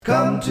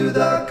Come to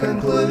the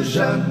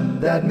conclusion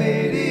that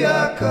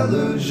media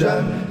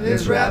collusion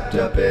is wrapped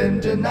up in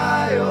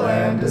denial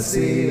and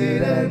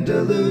deceit and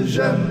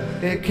delusion.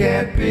 It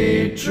can't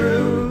be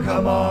true,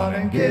 come on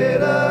and get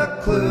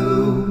a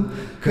clue,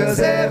 'cause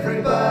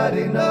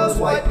everybody knows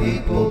white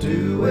people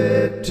do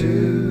it too.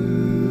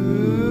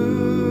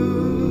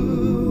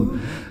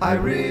 I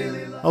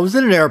was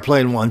in an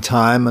airplane one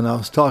time and I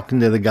was talking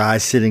to the guy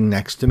sitting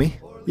next to me.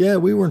 Yeah,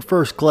 we were in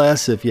first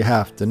class if you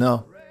have to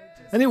know.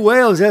 Anyway,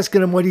 I was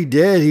asking him what he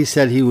did. He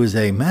said he was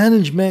a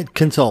management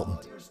consultant.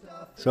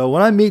 So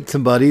when I meet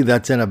somebody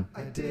that's at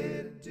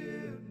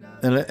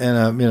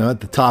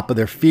the top of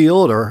their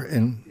field or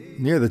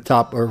near the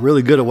top or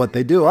really good at what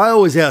they do, I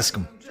always ask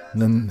them.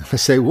 And then I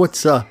say,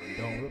 what's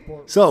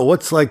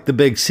like the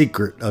big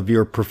secret of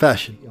your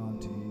profession?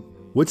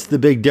 What's the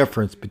big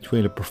difference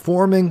between a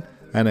performing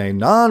and a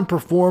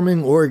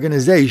non-performing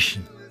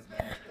organization?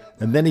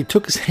 And then he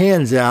took his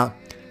hands out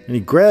and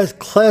he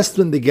clasped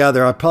them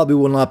together. I probably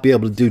will not be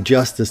able to do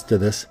justice to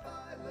this,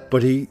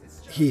 but he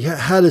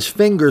had his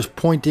fingers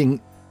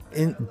pointing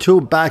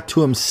back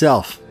to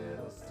himself.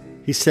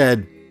 He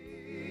said,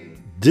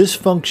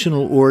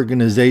 dysfunctional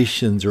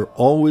organizations are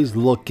always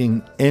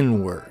looking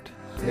inward,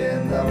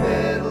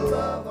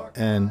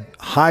 and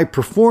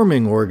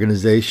high-performing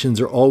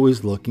organizations are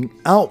always looking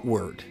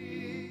outward.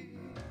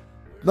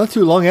 Not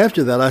too long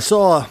after that, I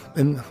saw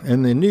in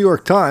the New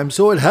York Times,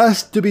 so it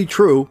has to be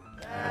true,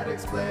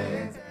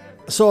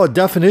 I saw a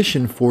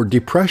definition for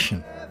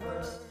depression.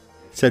 It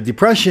said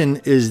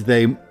depression is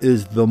the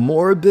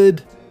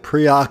morbid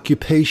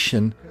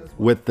preoccupation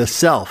with the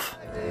self.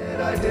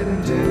 I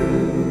didn't do.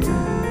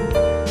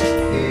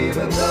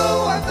 Even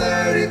though I'm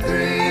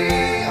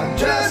 33, I'm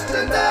just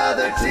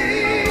another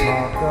teen.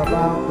 Talk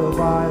about the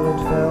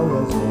violent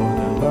fellas or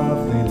the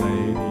lovely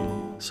lady.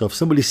 So if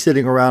somebody's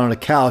sitting around on a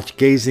couch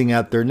gazing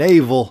at their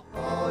navel,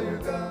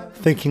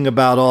 thinking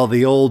about all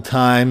the old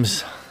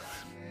times,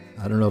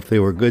 I don't know if they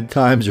were good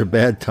times or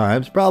bad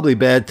times, probably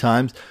bad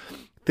times,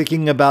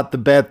 thinking about the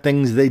bad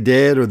things they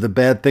did or the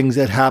bad things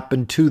that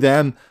happened to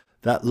them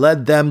that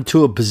led them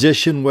to a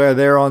position where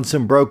they're on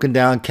some broken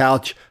down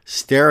couch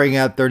staring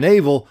at their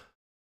navel,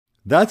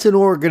 that's an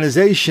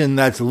organization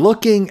that's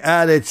looking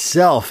at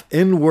itself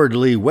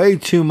inwardly way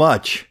too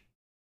much.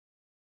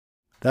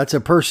 That's a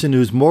person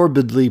who's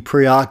morbidly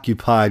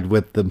preoccupied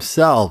with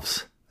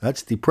themselves.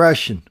 That's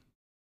depression.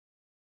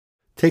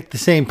 Take the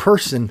same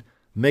person,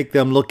 make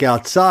them look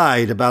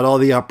outside about all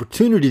the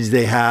opportunities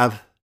they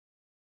have,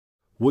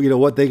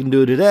 what they can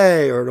do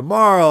today or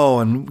tomorrow,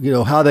 and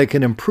how they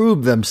can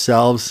improve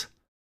themselves.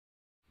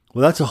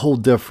 Well, that's a whole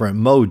different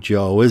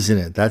mojo, isn't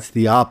it? That's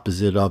the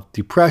opposite of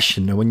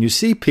depression. And when you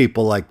see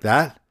people like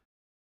that,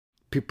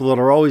 people that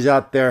are always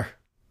out there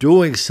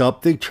doing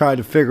something, trying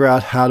to figure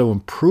out how to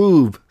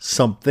improve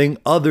something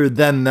other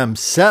than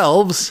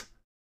themselves.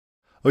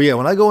 Oh yeah,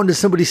 when I go into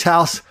somebody's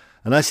house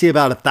and I see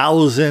about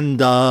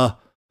 1,000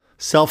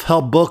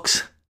 self-help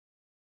books,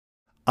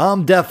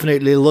 I'm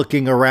definitely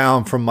looking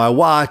around from my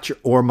watch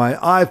or my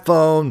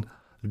iPhone,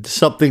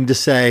 something to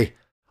say,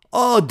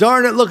 oh,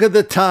 darn it, look at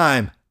the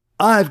time.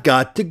 I've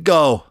got to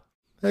go.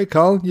 Hey,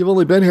 Colin, you've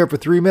only been here for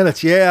 3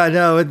 minutes. Yeah, I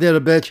know, isn't it a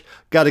bitch?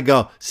 Got to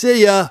go.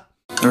 See ya.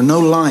 There are no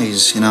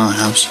lies in our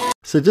house.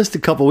 So just a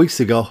couple days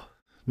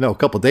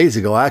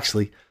ago,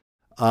 actually,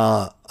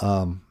 the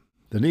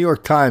New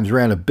York Times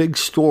ran a big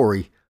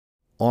story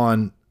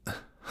on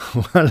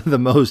one of the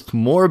most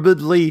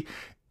morbidly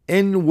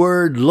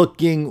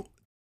inward-looking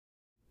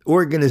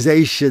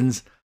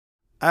organizations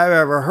I've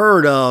ever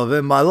heard of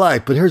in my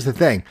life. But here's the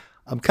thing.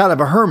 I'm kind of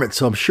a hermit,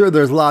 so I'm sure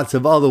there's lots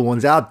of other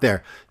ones out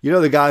there.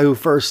 The guy who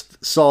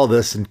first saw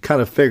this and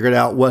kind of figured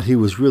out what he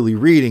was really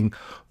reading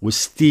was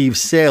Steve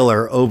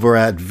Sailer over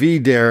at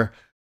VDare,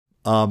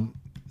 the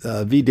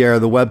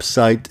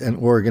website and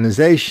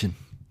organization.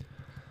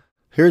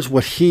 Here's how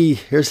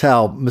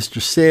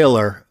Mr.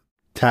 Sailer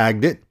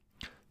tagged it: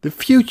 the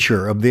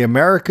future of the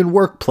American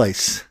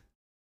workplace.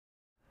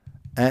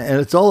 And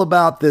it's all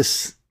about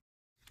this,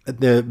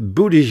 the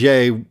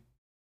Buttigieg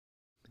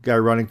guy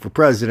running for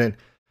president.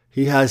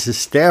 He has his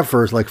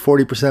staffers, like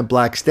 40%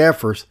 black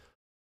staffers,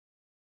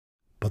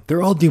 but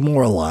they're all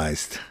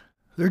demoralized.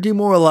 They're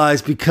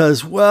demoralized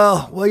because,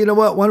 well, you know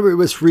what? Why don't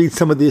we just read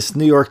some of this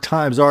New York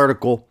Times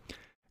article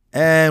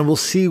and we'll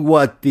see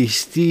what the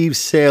Steve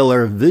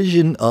Sailer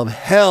vision of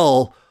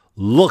hell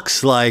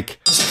looks like.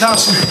 Mr.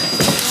 Carson,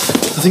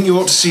 I think you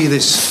ought to see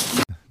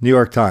this. New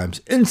York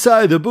Times.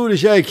 Inside the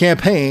Buttigieg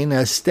campaign,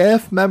 as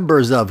staff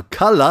members of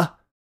color,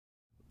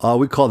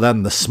 we call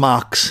them the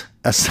SMOCs,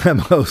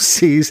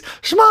 SMOCs,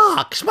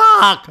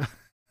 SMOC.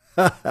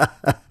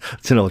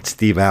 It's an old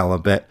Steve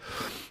Allen bit.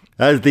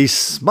 As the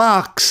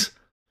SMOCs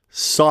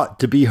sought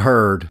to be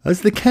heard.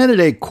 As the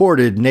candidate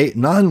courted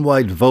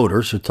non-white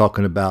voters, who are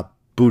talking about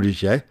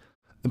Buttigieg,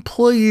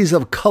 employees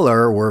of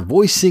color were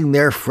voicing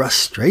their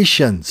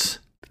frustrations.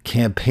 The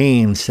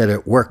campaign said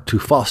it worked to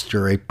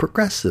foster a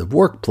progressive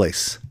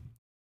workplace.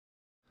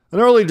 In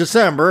early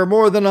December,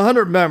 more than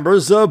 100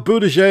 members of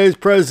Buttigieg's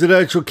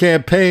presidential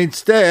campaign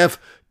staff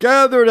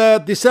gathered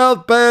at the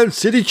South Bend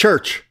City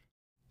Church,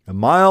 a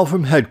mile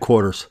from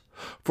headquarters,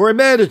 for a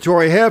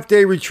mandatory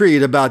half-day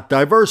retreat about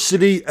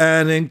diversity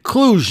and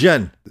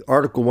inclusion. The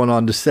article went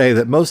on to say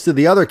that most of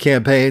the other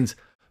campaigns,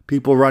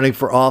 people running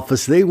for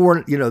office, they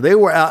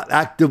were out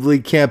actively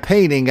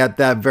campaigning at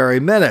that very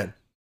minute.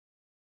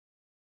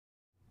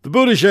 The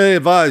Buttigieg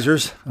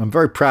advisors, I'm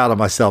very proud of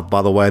myself,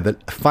 by the way,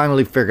 that I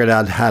finally figured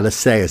out how to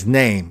say his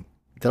name.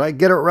 Did I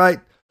get it right?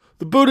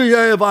 The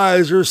Buttigieg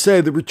advisors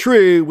say the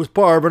retreat was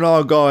part of an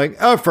ongoing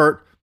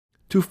effort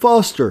to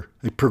foster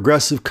a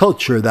progressive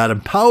culture that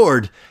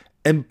empowered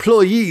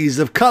employees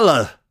of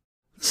color.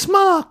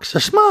 Smocks.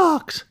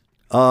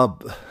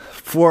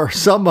 For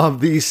some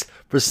of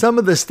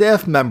the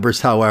staff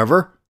members,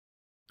 however,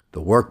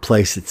 the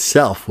workplace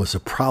itself was a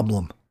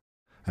problem.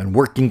 And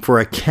working for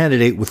a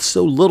candidate with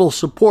so little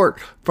support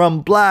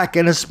from Black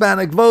and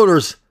Hispanic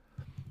voters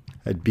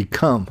had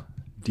become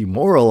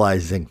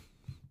demoralizing.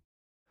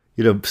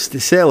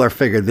 Saylor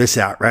figured this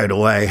out right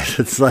away.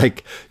 It's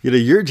like,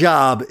 your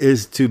job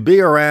is to be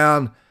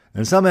around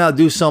and somehow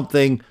do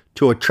something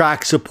to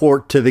attract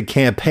support to the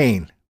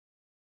campaign.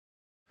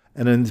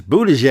 And in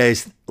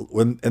Buttigieg's,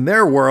 in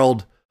their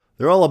world,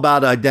 they're all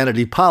about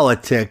identity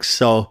politics.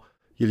 So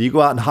you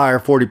go out and hire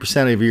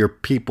 40% of your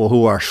people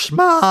who are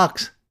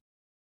schmucks.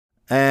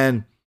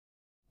 And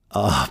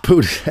a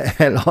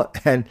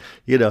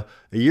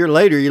year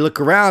later, you look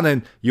around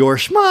and you're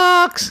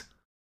schmucks.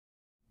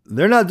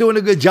 They're not doing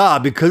a good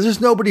job because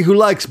there's nobody who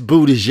likes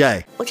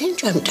Buttigieg. Well, don't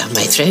jump down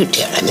my throat,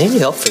 dear. I'm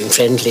only offering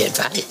friendly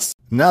advice.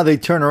 Now they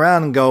turn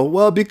around and go,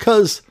 well,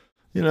 because,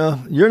 I'm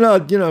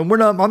not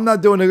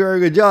doing a very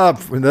good job.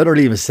 They don't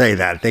even say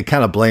that. They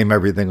kind of blame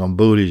everything on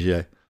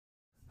Buttigieg.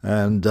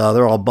 And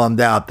they're all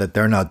bummed out that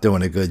they're not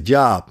doing a good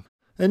job.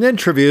 In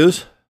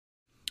interviews,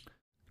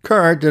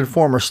 current and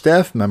former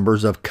staff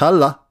members of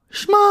color,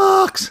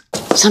 schmucks.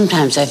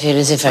 Sometimes I feel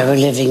as if I were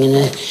living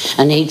in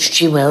an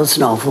H.G. Wells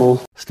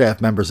novel.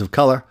 Staff members of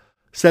color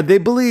said they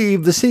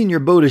believe the senior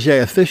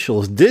Buttigieg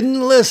officials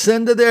didn't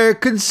listen to their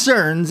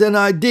concerns and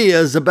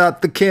ideas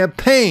about the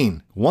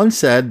campaign. One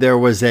said there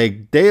was a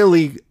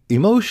daily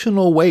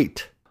emotional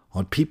weight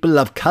on people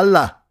of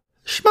color,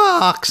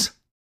 schmucks,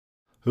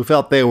 who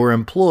felt they were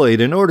employed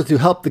in order to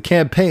help the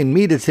campaign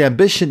meet its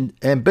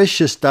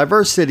ambitious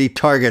diversity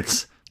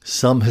targets.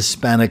 Some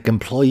Hispanic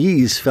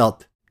employees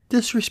felt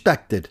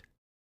disrespected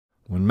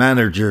when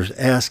managers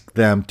asked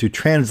them to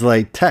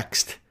translate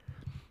text,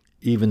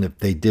 even if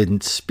they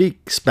didn't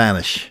speak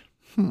Spanish.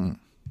 Don't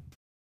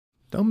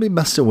be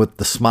messing with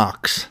the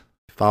smocks.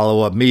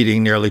 Follow-up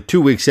meeting nearly 2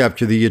 weeks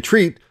after the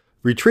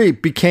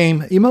retreat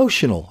became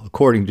emotional,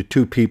 according to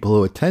two people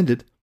who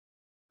attended.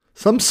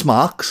 Some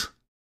smocks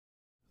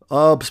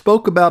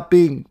spoke about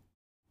being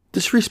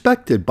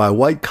disrespected by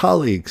white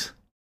colleagues.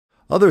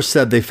 Others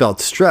said they felt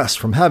stressed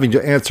from having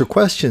to answer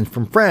questions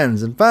from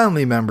friends and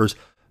family members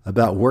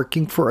about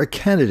working for a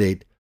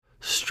candidate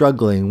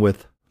struggling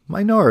with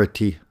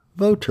minority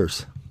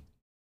voters.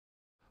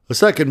 The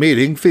second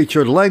meeting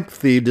featured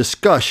lengthy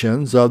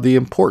discussions of the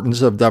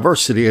importance of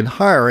diversity in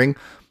hiring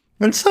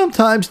and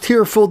sometimes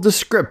tearful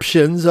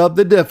descriptions of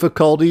the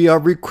difficulty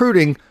of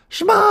recruiting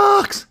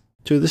schmucks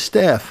to the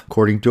staff,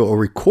 according to a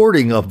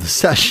recording of the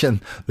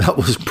session that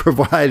was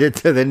provided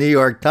to the New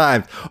York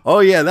Times. Oh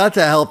yeah, that's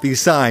a healthy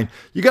sign.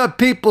 You got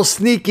people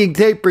sneaking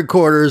tape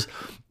recorders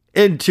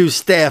into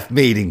staff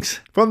meetings.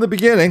 From the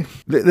beginning,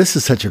 this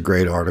is such a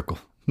great article.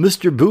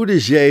 Mr.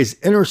 Buttigieg's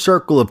inner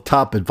circle of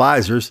top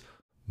advisors,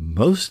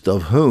 most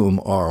of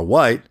whom are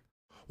white,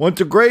 went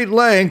to great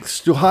lengths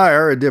to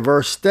hire a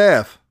diverse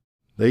staff.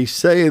 They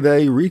say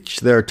they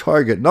reached their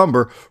target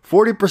number,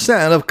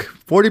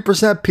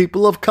 40%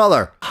 people of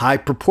color, high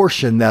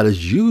proportion that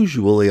is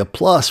usually a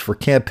plus for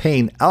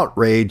campaign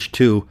outrage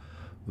to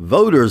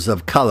voters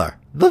of color.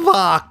 The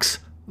Vox,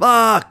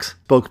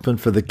 spokesman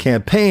for the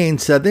campaign,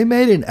 said they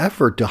made an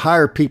effort to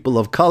hire people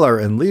of color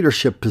in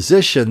leadership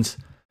positions,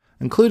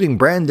 including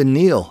Brandon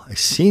Neal, a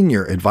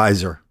senior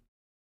advisor.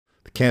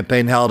 The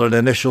campaign held an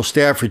initial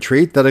staff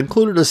retreat that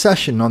included a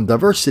session on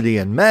diversity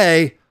in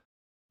May,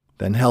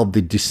 then held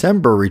the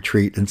December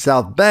retreat in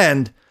South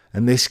Bend,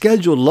 and they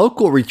scheduled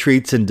local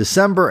retreats in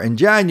December and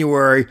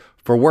January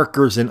for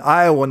workers in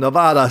Iowa,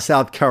 Nevada,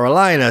 South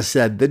Carolina,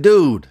 said the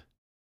dude.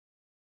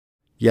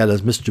 Yet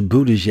as Mr.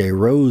 Buttigieg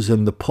rose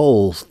in the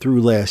polls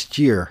through last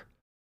year,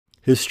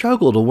 his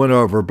struggle to win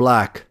over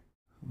black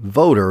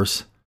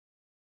voters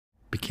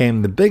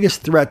became the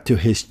biggest threat to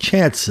his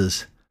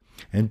chances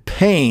and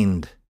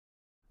pained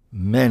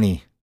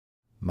many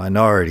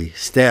minority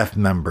staff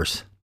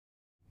members,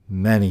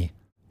 many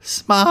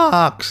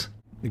smocks.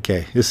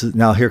 Okay, here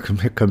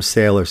comes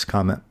Saylor's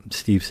comment,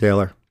 Steve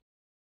Saylor.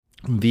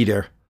 Be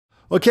there.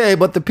 Okay,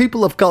 but the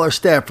people of color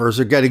staffers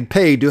are getting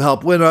paid to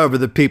help win over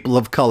the people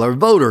of color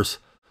voters.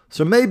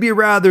 So maybe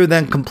rather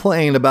than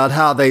complain about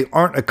how they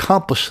aren't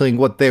accomplishing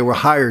what they were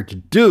hired to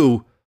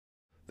do,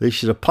 they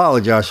should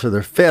apologize for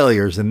their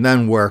failures and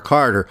then work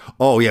harder.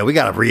 Oh yeah, we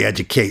got to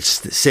re-educate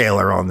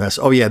Saylor on this.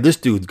 Oh yeah, this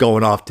dude's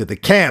going off to the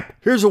camp.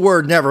 Here's a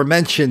word never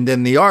mentioned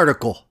in the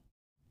article.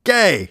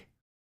 Gay.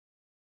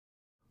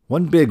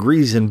 One big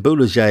reason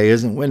Buttigieg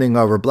isn't winning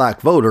over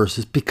black voters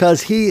is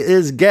because he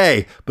is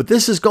gay. But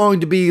this is going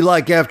to be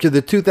like after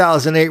the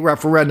 2008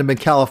 referendum in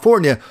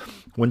California,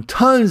 when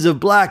tons of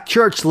black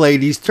church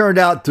ladies turned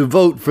out to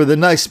vote for the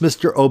nice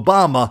Mr.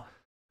 Obama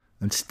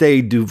and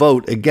stayed to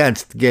vote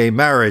against gay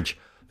marriage.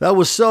 That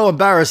was so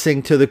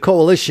embarrassing to the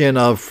coalition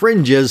of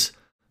fringes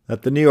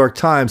that the New York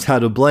Times had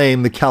to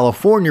blame the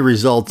California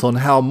results on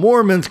how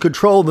Mormons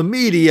control the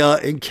media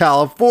in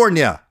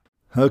California.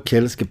 Okay,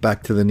 let's get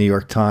back to the New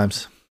York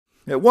Times.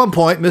 At one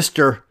point,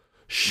 Mr.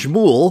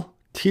 Shmuel,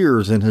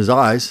 tears in his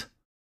eyes,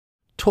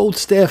 told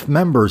staff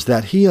members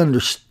that he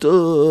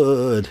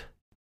understood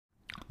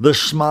the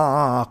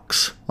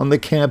schmucks on the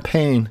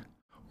campaign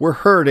were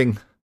hurting,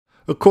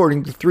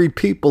 according to 3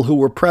 people who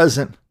were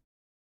present.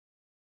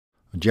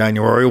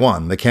 January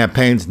 1, the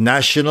campaign's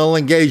national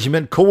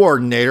engagement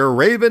coordinator,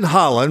 Raven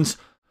Hollins,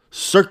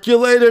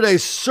 circulated a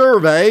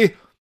survey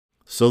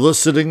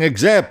soliciting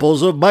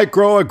examples of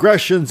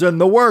microaggressions in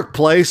the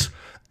workplace,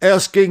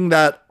 asking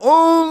that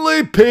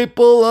only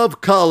people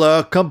of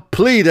color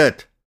complete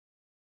it.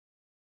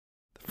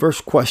 The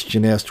first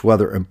question asked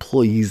whether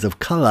employees of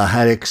color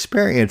had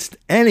experienced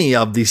any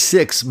of the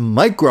 6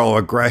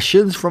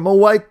 microaggressions from a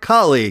white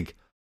colleague,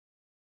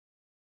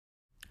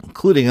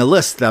 including a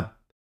list that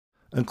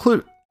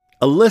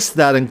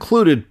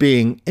included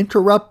being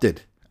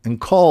interrupted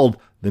and called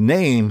the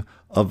name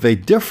of a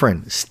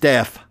different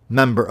staff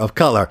member of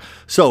color.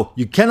 So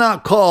you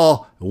cannot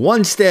call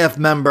one staff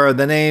member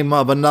the name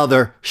of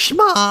another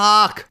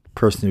schmuck. The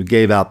person who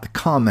gave out the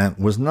comment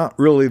was not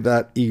really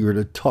that eager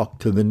to talk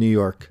to the New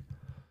York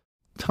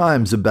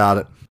Times about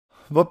it.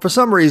 But for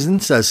some reason,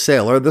 says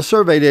Saylor, the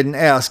survey didn't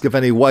ask if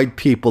any white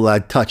people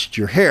had touched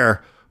your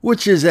hair,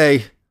 which is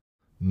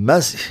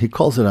he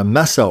calls it a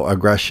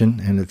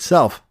mesoaggression in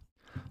itself.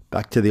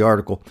 Back to the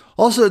article.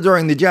 Also,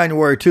 during the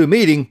January 2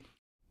 meeting,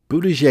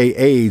 Buttigieg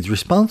aides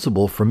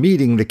responsible for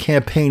meeting the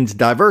campaign's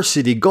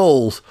diversity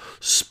goals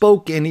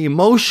spoke in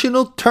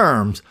emotional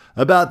terms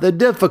about the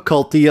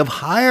difficulty of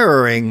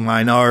hiring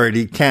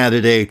minority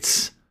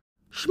candidates.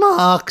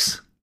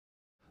 Schmucks.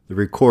 The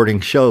recording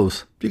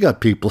shows. If you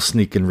got people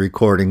sneaking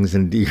recordings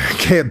into your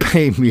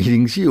campaign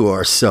meetings, you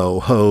are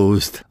so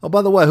hosed. Oh,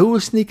 by the way, who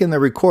was sneaking the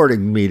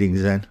recording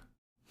meetings in?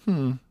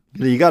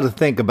 You got to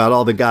think about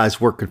all the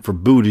guys working for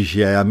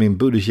Buttigieg. I mean,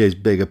 Buttigieg's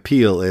big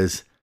appeal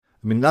is,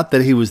 not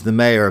that he was the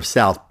mayor of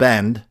South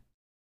Bend.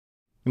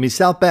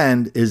 South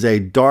Bend is a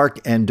dark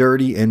and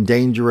dirty and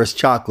dangerous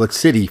chocolate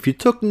city. If you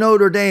took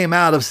Notre Dame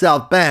out of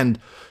South Bend,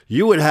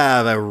 you would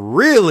have a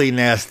really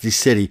nasty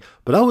city.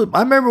 But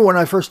I remember when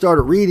I first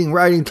started reading,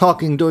 writing,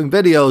 talking, doing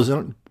videos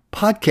and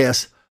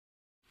podcasts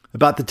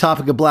about the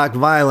topic of black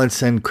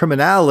violence and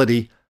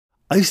criminality,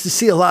 I used to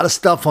see a lot of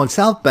stuff on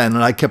South Bend,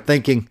 and I kept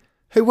thinking,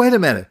 hey, wait a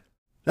minute.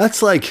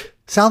 That's like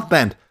South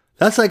Bend.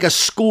 That's like a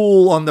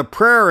school on the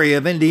prairie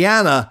of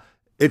Indiana.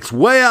 It's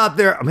way out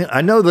there.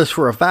 I know this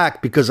for a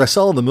fact because I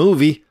saw the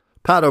movie,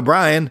 Pat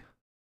O'Brien,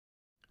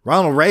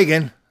 Ronald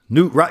Reagan,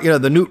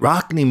 the Newt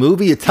Rockney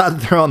movie. It's out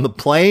there on the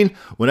plane.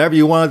 Whenever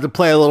you wanted to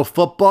play a little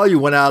football, you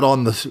went out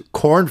on the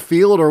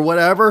cornfield or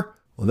whatever.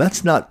 Well,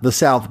 that's not the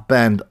South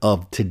Bend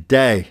of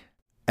today.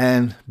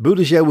 And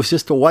Buttigieg was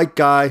just a white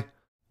guy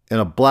in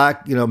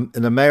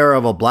in the mayor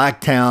of a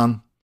black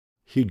town.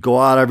 He'd go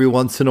out every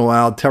once in a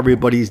while, tell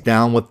everybody he's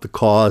down with the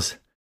cause.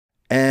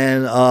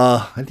 And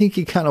I think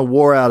he kind of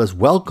wore out his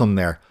welcome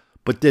there.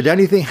 But did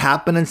anything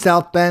happen in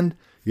South Bend?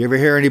 You ever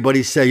hear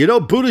anybody say,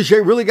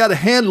 Buttigieg really got a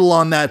handle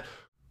on that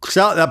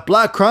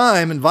black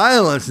crime and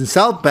violence in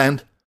South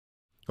Bend?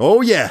 Oh,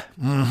 yeah.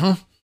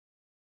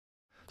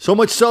 So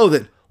much so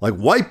that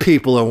white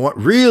people are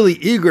really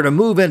eager to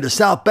move into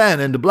South Bend,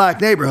 into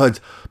black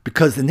neighborhoods,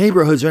 because the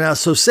neighborhoods are now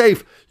so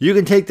safe. You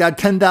can take that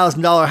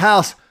 $10,000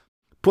 house,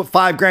 put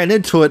 $5,000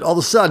 into it, all of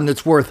a sudden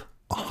it's worth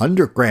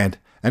 $100,000.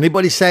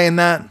 Anybody saying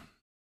that?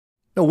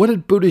 No, what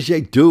did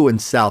Buttigieg do in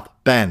South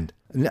Bend?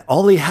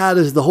 All he had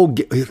is the whole,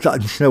 he's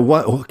got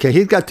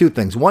 2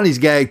 things. 1, he's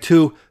gay.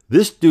 2,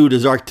 this dude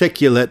is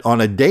articulate on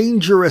a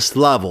dangerous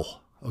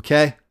level,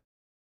 okay?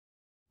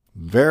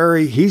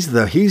 He's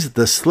the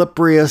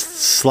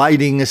slipperiest,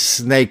 slidingest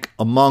snake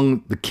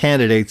among the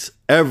candidates,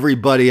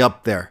 everybody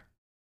up there.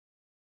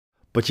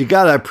 But you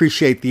got to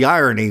appreciate the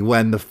irony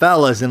when the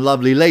fellas and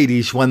lovely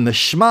ladies, when the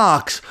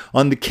schmucks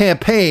on the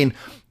campaign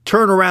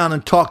turn around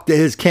and talk to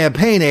his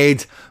campaign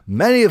aides,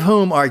 many of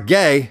whom are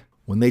gay,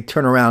 when they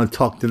turn around and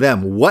talk to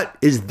them, what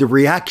is the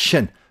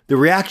reaction? The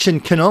reaction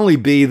can only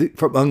be,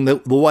 from the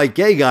white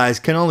gay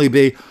guys, can only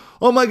be,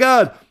 oh my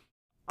God,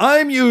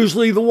 I'm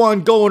usually the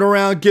one going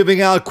around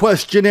giving out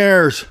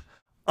questionnaires.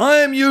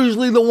 I'm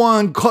usually the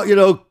one,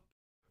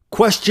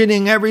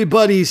 questioning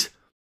everybody's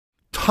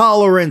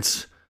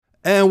tolerance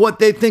and what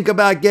they think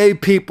about gay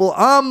people.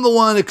 I'm the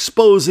one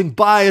exposing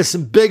bias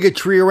and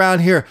bigotry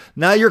around here.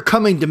 Now you're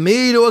coming to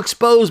me to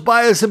expose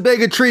bias and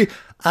bigotry?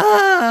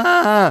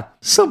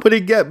 Somebody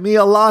get me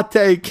a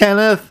latte,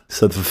 Kenneth.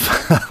 So the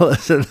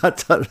fellas,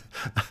 I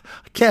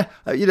can't,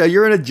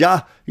 you're in a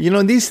job,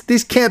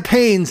 these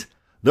campaigns,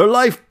 they're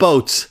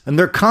lifeboats and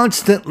they're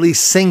constantly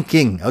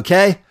sinking,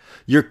 okay?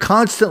 you're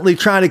constantly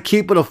trying to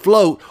keep it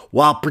afloat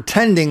while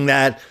pretending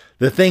that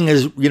the thing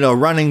is,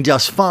 running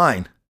just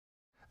fine.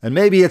 And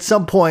maybe at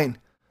some point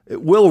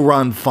it will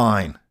run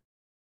fine.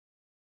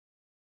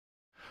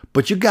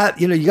 But you got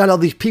all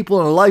these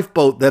people in a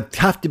lifeboat that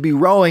have to be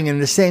rowing in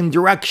the same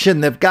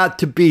direction. They've got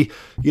to be,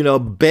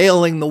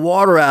 bailing the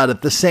water out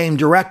at the same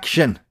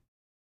direction.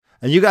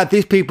 And you got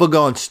these people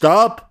going,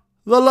 stop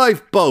the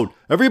lifeboat.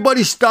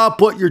 Everybody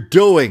stop what you're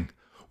doing.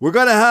 We're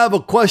going to have a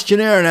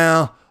questionnaire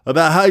now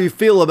about how you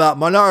feel about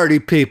minority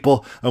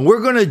people. And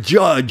we're going to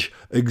judge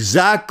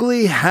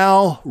exactly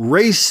how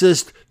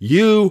racist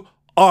you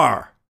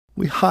are.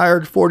 We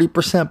hired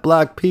 40%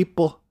 black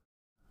people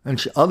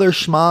and other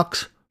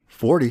schmucks.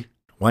 40.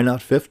 Why not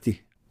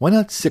 50? Why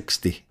not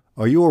 60?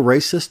 Are you a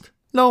racist?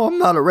 No, I'm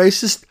not a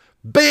racist.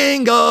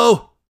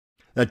 Bingo!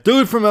 That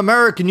dude from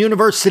American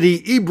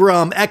University,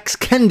 Ibram X.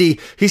 Kendi,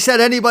 he said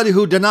anybody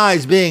who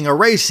denies being a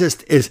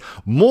racist is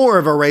more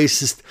of a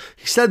racist.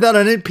 He said that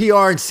on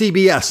NPR and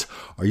CBS.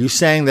 Are you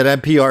saying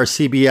that NPR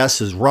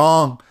CBS is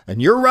wrong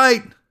and you're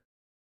right?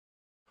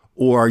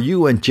 Or are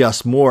you in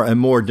just more and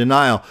more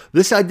denial?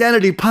 This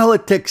identity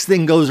politics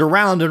thing goes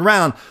around and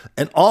round,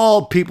 and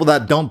all people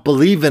that don't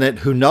believe in it,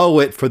 who know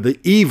it for the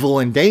evil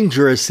and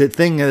dangerous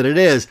thing that it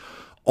is,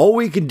 all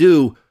we can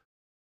do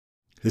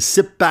is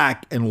sit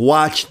back and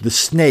watch the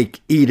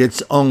snake eat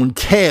its own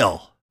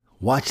tail.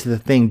 Watch the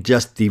thing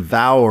just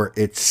devour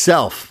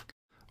itself.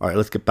 All right,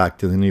 let's get back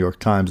to the New York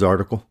Times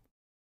article.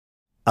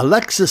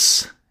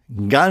 Alexis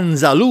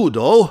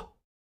Gonzaludo,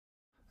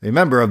 a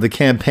member of the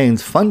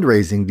campaign's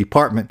fundraising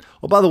department.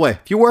 Oh, by the way,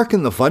 if you work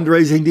in the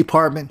fundraising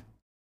department,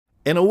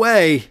 in a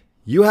way,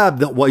 you have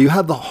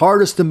the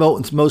hardest and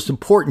most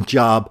important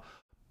job,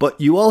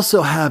 but you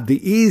also have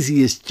the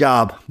easiest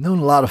job. I've known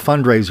a lot of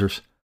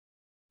fundraisers.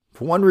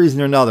 For one reason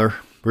or another,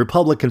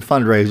 Republican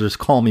fundraisers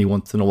call me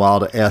once in a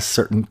while to ask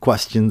certain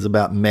questions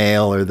about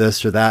mail or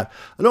this or that.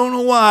 I don't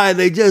know why,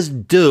 they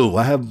just do.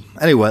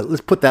 Anyway,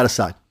 let's put that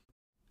aside.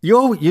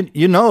 You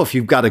know if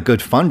you've got a good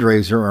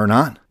fundraiser or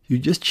not. You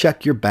just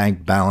check your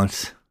bank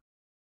balance.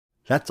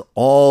 That's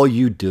all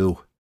you do.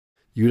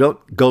 You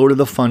don't go to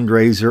the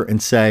fundraiser and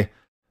say,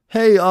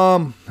 hey,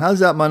 how's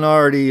that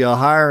minority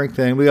hiring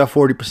thing? We got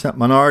 40%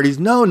 minorities.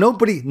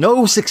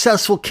 No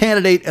successful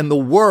candidate in the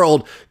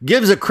world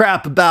gives a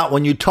crap about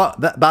when you talk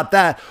about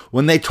that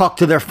when they talk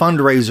to their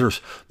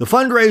fundraisers. The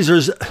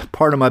fundraisers,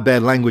 part of my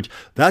bad language,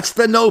 that's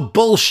the no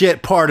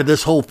bullshit part of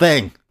this whole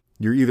thing.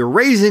 You're either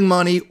raising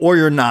money or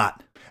you're not.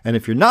 And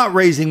if you're not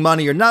raising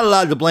money, you're not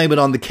allowed to blame it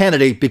on the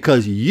candidate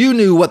because you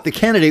knew what the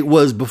candidate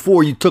was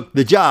before you took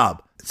the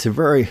job. It's a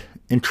very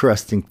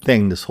interesting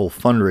thing, this whole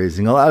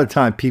fundraising. A lot of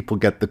time people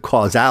get the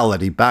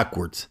causality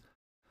backwards.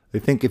 They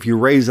think if you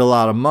raise a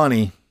lot of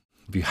money,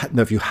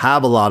 if you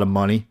have a lot of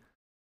money,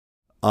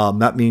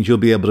 that means you'll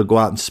be able to go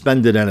out and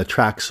spend it and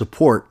attract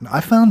support.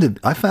 I found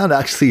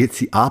actually it's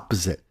the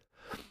opposite.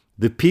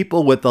 The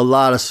people with a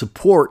lot of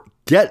support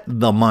get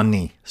the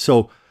money.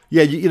 So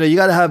yeah, you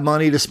got to have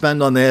money to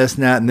spend on this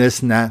and that and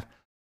this and that.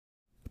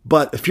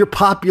 But if you're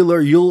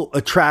popular, you'll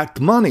attract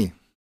money.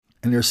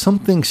 And there's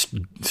something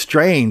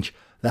strange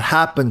that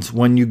happens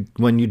when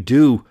you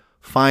do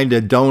find a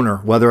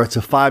donor, whether it's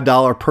a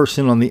 $5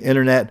 person on the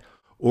internet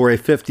or a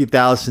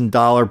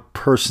 $50,000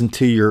 person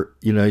to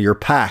your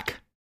PAC.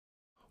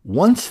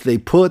 Once they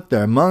put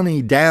their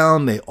money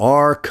down, they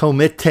are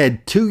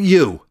committed to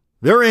you.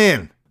 They're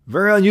in.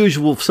 Very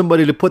unusual for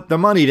somebody to put their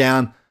money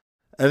down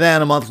and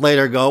then a month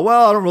later go,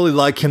 well, I don't really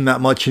like him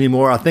that much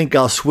anymore. I think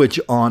I'll switch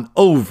on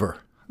over.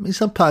 I mean,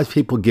 sometimes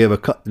people give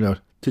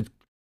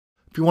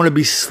if you want to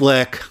be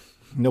slick,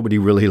 nobody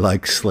really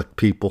likes slick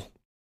people.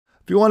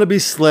 If you want to be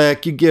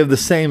slick, you give the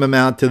same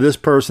amount to this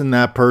person,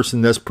 that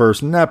person, this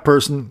person, that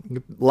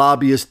person.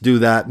 Lobbyists do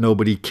that.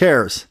 Nobody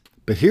cares.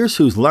 But here's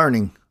who's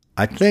learning.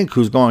 I think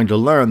who's going to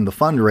learn the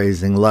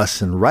fundraising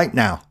lesson right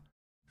now.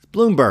 It's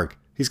Bloomberg.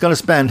 He's going to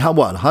spend,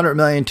 100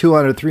 million,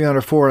 200,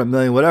 300, 400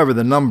 million, whatever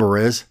the number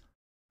is.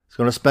 He's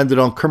going to spend it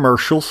on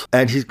commercials,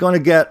 and he's going to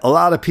get a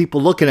lot of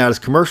people looking at his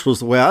commercials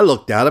the way I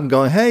looked at him,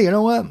 going, hey, you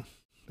know what?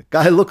 The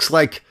guy looks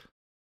like,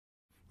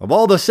 of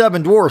all the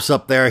seven dwarfs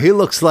up there, he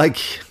looks like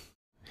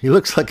he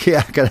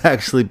could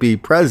actually be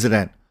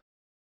president.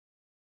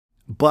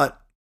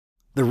 But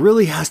there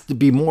really has to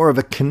be more of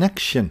a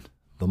connection.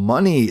 The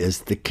money is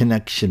the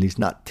connection. He's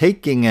not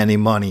taking any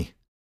money.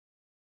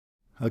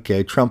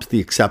 Okay, Trump's the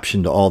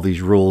exception to all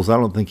these rules. I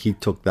don't think he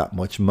took that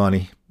much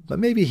money, but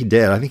maybe he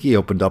did. I think he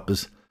opened up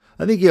his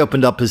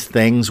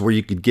things where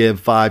you could give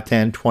 5,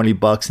 10, 20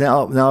 bucks.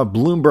 Now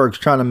Bloomberg's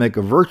trying to make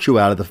a virtue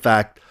out of the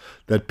fact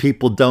that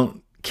people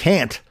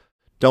can't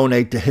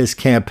donate to his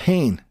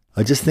campaign.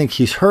 I just think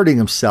he's hurting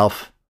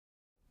himself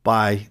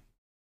by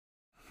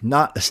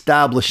not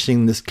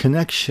establishing this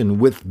connection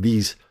with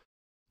these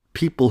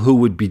people who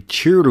would be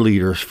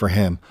cheerleaders for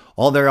him.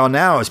 All there are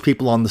now is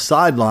people on the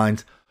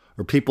sidelines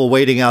or people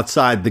waiting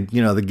outside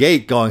the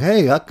gate going,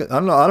 hey, I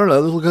don't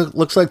know. This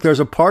looks like there's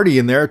a party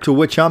in there to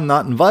which I'm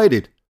not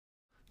invited.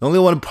 The only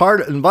one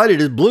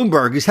invited is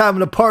Bloomberg. He's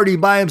having a party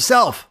by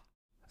himself.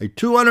 A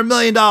 $200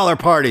 million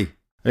party.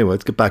 Anyway,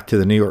 let's get back to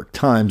the New York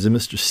Times and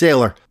Mr.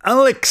 Saylor.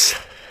 Alex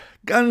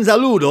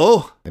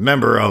Gonzaludo, a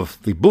member of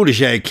the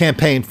Buttigieg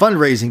campaign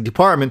fundraising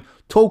department,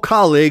 told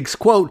colleagues,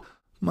 quote,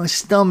 "My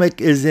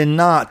stomach is in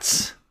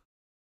knots,"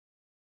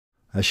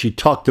 as she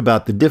talked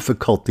about the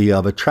difficulty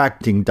of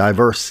attracting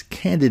diverse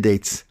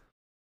candidates.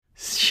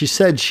 She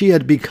said she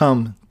had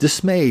become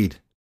dismayed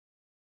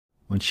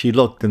when she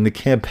looked in the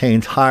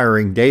campaign's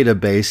hiring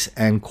database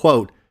and,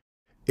 quote,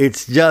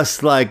 "It's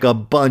just like a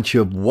bunch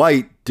of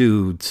white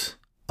dudes,"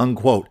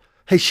 unquote.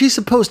 Hey, she's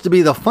supposed to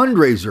be the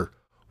fundraiser.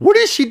 What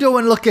is she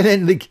doing looking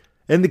in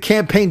the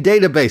campaign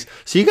database?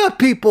 So you got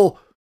people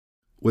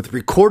with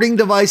recording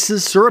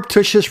devices,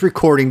 surreptitious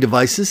recording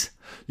devices.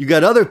 You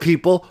got other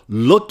people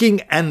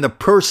looking at the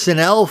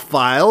personnel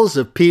files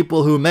of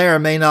people who may or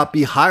may not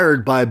be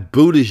hired by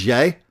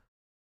Buttigieg.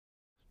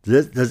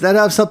 Does that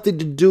have something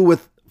to do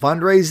with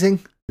fundraising?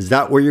 Is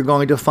that where you're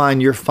going to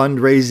find your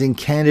fundraising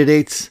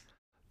candidates?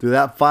 Through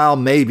that file?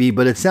 Maybe,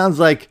 but it sounds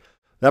like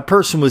that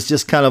person was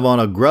just kind of on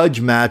a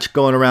grudge match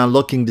going around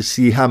looking to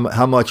see how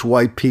much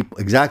white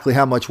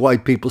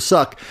people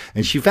suck.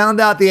 And she found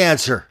out the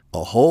answer.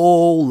 A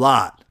whole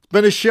lot. It's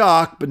been a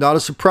shock, but not a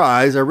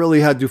surprise. I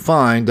really had to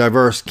find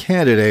diverse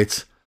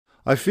candidates.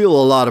 I feel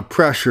a lot of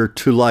pressure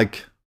to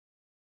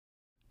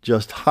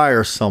just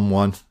hire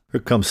someone. Here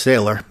comes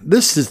Saylor.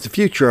 This is the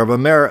future of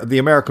the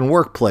American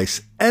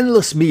workplace.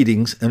 Endless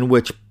meetings in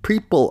which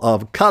people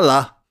of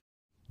color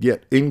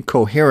get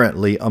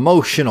incoherently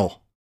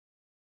emotional.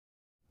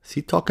 Is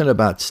he talking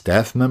about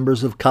staff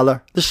members of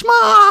color? The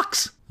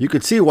schmucks! You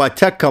could see why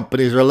tech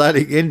companies are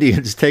letting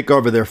Indians take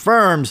over their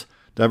firms.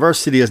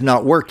 Diversity is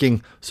not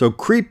working, so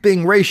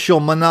creeping racial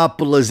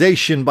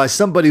monopolization by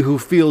somebody who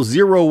feels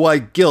zero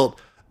white guilt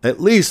at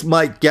least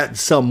might get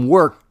some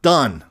work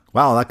done.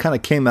 Wow, that kind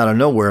of came out of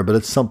nowhere, but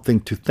it's something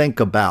to think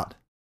about.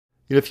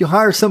 If you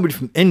hire somebody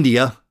from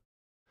India,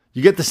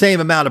 you get the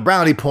same amount of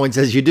brownie points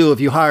as you do if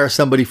you hire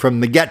somebody from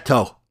the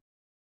ghetto.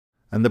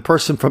 And the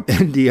person from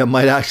India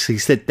might actually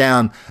sit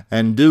down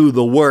and do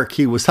the work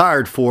he was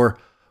hired for.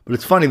 But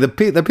it's funny, the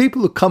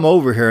people who come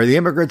over here, the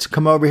immigrants who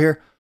come over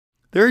here,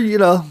 they're,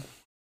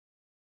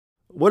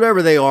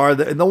 whatever they are,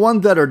 the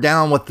ones that are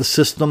down with the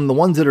system, the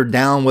ones that are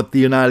down with the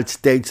United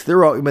States,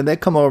 they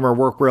come over and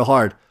work real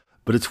hard.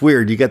 But it's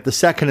weird. You get the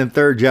second and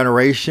third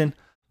generation,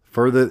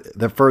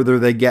 the further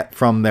they get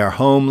from their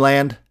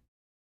homeland.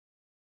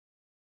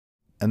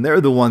 And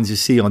they're the ones you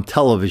see on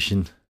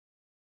television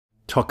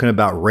talking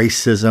about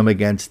racism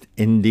against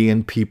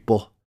Indian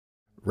people,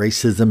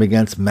 racism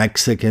against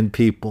Mexican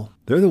people.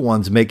 They're the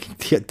ones making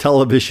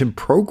television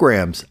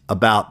programs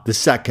about the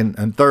second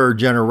and third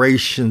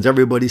generations.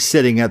 Everybody's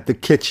sitting at the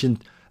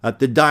kitchen, at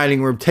the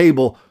dining room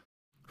table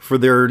for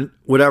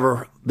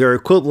whatever their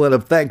equivalent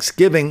of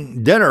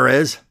Thanksgiving dinner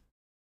is.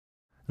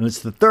 And it's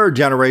the third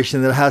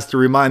generation that has to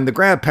remind the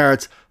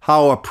grandparents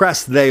how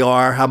oppressed they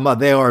are, how much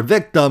they are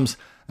victims,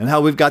 and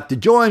how we've got to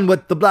join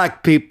with the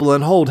black people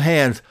and hold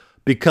hands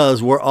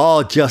because we're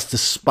all just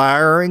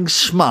aspiring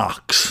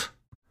schmucks.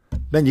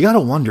 Man, you got to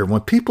wonder,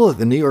 when people at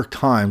the New York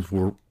Times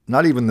were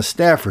not even the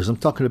staffers, I'm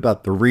talking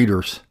about the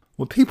readers,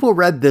 when people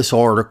read this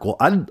article,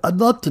 I'd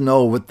love to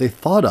know what they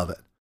thought of it.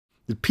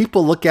 Did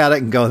people look at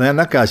it and go, man,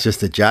 that guy's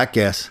just a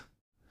jackass.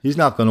 He's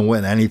not going to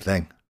win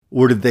anything.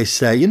 Or did they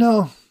say,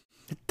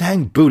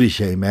 dang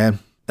Buttigieg, man.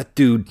 That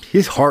dude,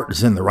 his heart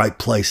is in the right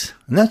place.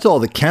 And that's all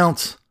that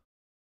counts.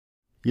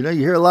 You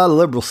hear a lot of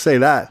liberals say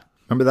that.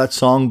 Remember that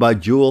song by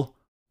Jewel?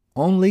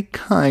 Only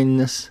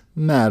kindness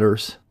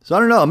matters. So I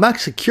don't know. I'm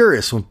actually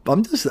curious. I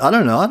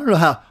don't know.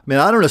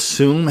 I don't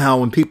assume how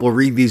when people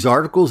read these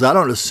articles, I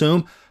don't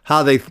assume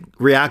how they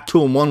react to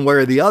them one way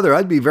or the other.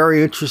 I'd be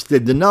very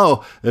interested to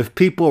know if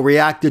people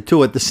reacted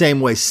to it the same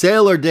way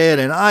Saylor did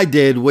and I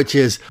did, which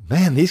is,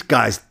 man, these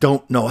guys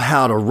don't know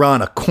how to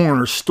run a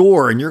corner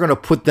store, and you're going to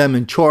put them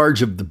in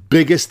charge of the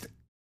biggest,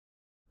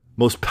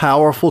 most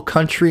powerful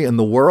country in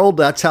the world.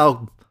 That's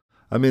how,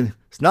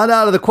 it's not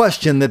out of the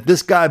question that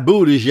this guy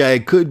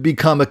Buttigieg could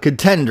become a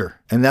contender.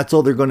 And that's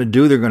all they're going to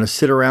do. They're going to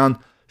sit around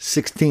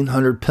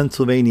 1600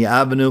 Pennsylvania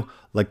Avenue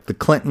like the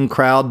Clinton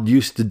crowd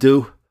used to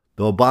do.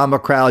 The Obama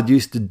crowd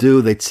used to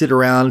do. They'd sit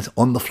around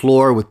on the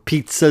floor with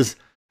pizzas,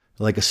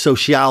 like a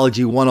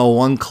sociology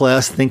 101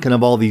 class, thinking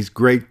of all these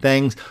great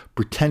things,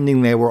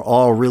 pretending they were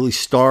all really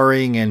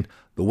starring in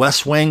The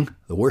West Wing,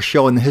 the worst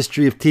show in the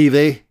history of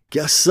TV.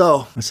 Guess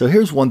so. And so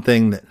here's one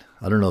thing that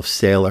I don't know if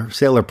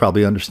Saylor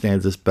probably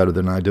understands this better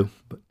than I do,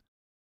 but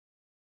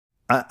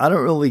I've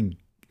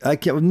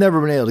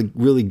never been able to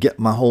really get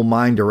my whole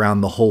mind around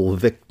the whole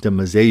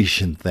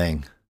victimization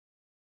thing.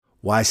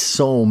 Why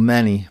so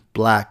many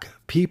black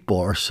people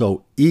are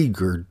so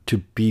eager to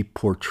be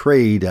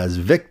portrayed as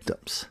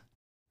victims.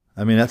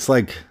 That's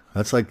like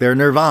their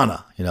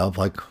nirvana,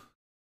 like,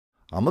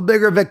 I'm a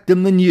bigger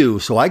victim than you,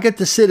 so I get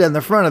to sit in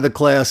the front of the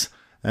class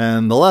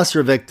and the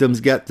lesser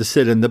victims get to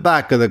sit in the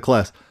back of the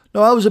class.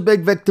 No, I was a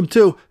big victim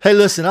too. Hey,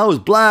 listen, I was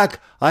black.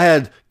 I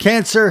had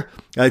cancer.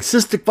 I had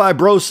cystic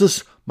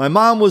fibrosis. My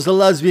mom was a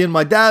lesbian.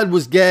 My dad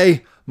was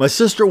gay. My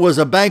sister was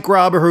a bank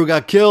robber who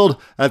got killed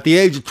at the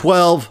age of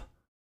 12.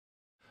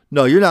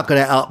 No, you're not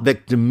going to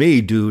out-victim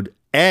me, dude.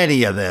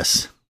 Any of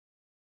this.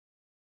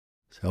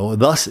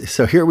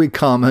 So here we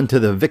come into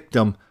the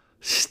victim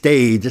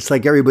stage. It's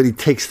like everybody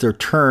takes their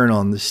turn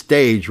on the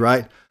stage,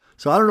 right?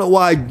 So I don't know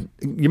why.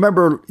 You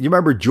remember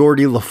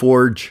Geordi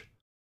LaForge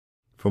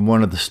from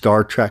one of the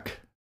Star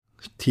Trek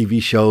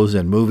TV shows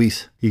and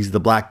movies? He's the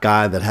black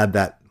guy that had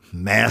that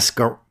mask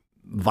or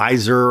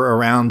visor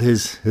around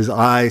his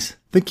eyes.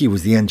 I think he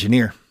was the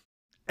engineer.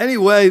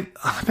 Anyway,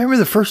 I remember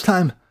the first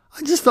time,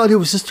 I just thought he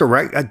was just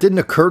it didn't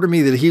occur to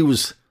me that he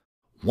was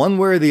one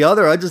way or the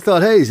other. I just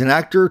thought, hey, he's an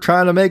actor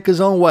trying to make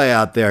his own way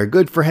out there.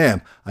 Good for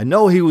him. I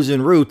know he was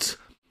in Roots.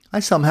 I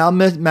somehow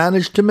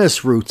managed to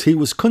miss Roots. He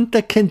was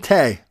Kunta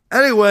Kinte.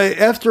 Anyway,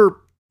 after a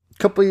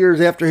couple of years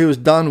after he was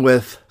done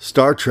with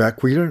Star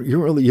Trek, where you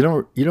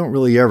don't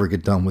really ever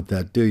get done with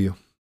that, do you?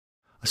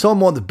 I saw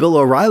him on the Bill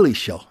O'Reilly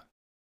show.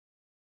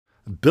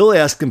 Bill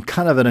asked him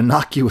kind of an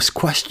innocuous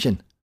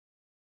question.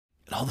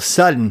 And all of a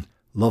sudden,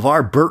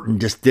 LeVar Burton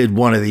just did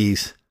one of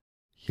these,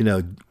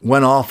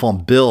 went off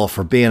on Bill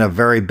for being a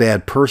very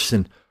bad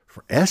person,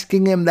 for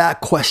asking him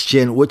that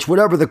question, which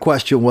whatever the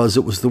question was,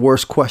 it was the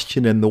worst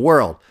question in the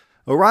world.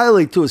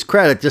 O'Reilly, to his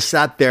credit, just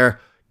sat there,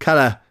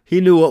 he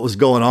knew what was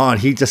going on.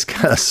 He just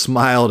kind of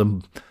smiled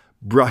and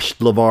brushed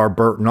LeVar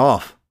Burton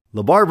off.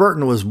 LeVar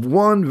Burton was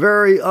one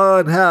very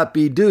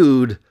unhappy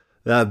dude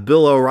that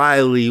Bill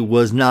O'Reilly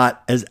was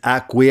not as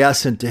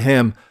acquiescent to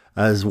him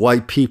as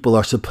white people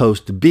are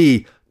supposed to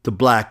be to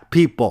black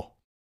people.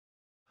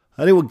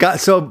 Anyway,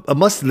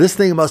 this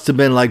thing must have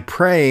been like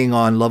preying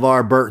on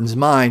LeVar Burton's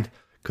mind,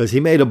 because he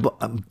made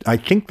I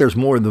think there's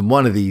more than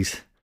one of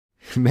these.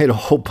 He made a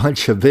whole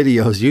bunch of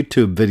videos,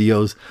 YouTube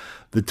videos.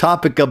 The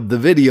topic of the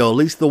video, at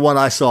least the one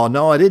I saw,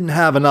 no, I didn't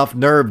have enough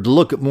nerve to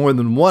look at more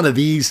than one of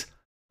these.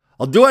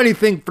 I'll do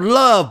anything for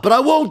love, but I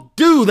won't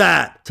do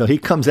that. So he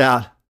comes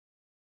out,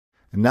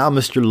 and now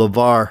Mr.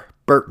 LeVar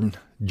Burton,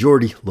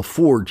 Geordi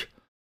LaForge,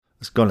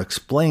 is going to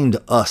explain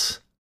to us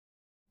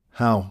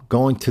how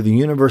going to the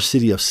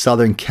University of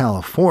Southern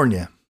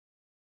California,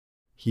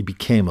 he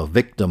became a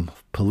victim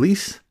of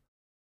police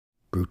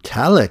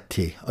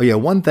brutality. Oh yeah,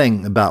 one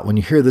thing about when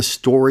you hear the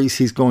stories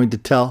he's going to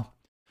tell,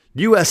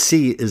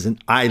 USC is an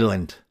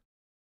island.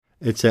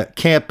 It's a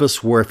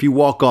campus where if you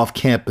walk off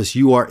campus,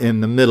 you are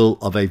in the middle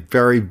of a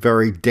very,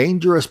 very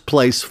dangerous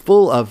place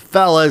full of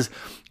fellas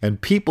and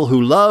people who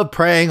love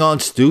preying on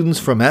students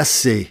from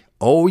SC.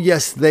 Oh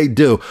yes, they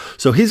do.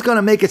 So he's going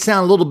to make it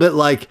sound a little bit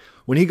like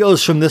when he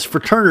goes from this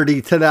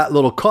fraternity to that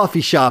little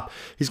coffee shop,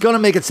 he's going to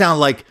make it sound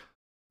like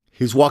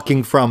he's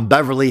walking from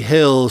Beverly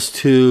Hills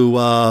to,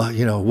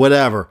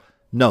 whatever.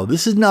 No,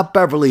 this is not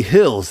Beverly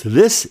Hills.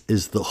 This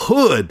is the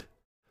hood.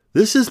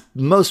 This is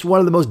one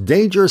of the most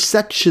dangerous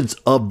sections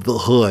of the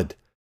hood.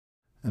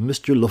 And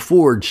Mr.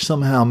 LaForge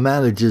somehow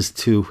manages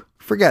to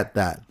forget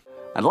that.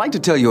 I'd like to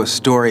tell you a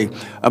story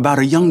about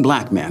a young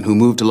black man who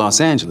moved to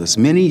Los Angeles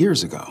many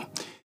years ago.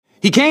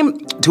 He came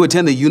to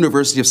attend the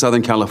University of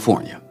Southern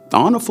California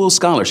on a full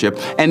scholarship,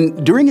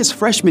 and during his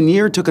freshman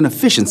year took an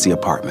efficiency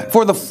apartment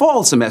for the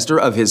fall semester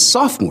of his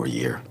sophomore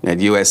year at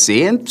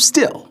USC, and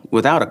still,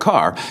 without a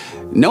car,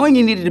 knowing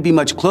he needed to be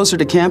much closer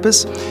to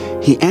campus,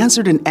 he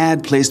answered an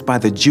ad placed by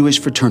the Jewish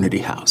fraternity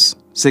house,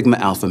 Sigma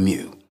Alpha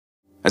Mu.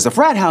 As the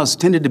frat house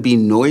tended to be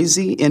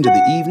noisy into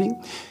the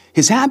evening,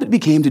 his habit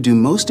became to do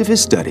most of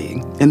his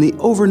studying in the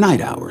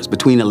overnight hours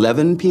between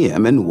 11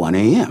 p.m. and 1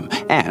 a.m.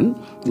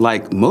 And,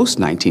 like most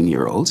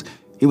 19-year-olds,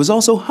 he was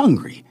also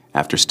hungry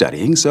after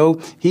studying, so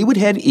he would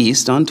head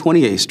east on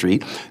 28th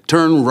Street,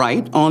 turn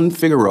right on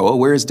Figueroa,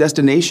 where his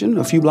destination,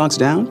 a few blocks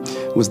down,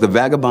 was the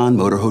Vagabond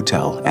Motor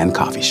Hotel and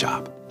Coffee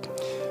Shop.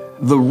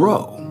 The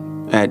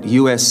Row at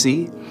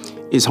USC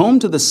is home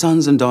to the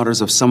sons and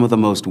daughters of some of the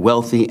most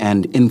wealthy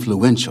and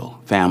influential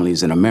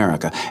families in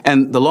America,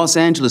 and the Los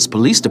Angeles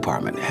Police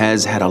Department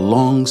has had a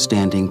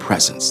long-standing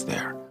presence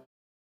there.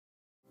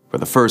 For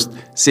the first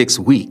 6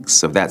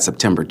 weeks of that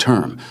September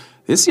term,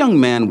 this young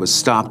man was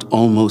stopped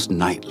almost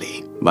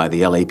nightly by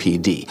the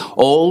LAPD,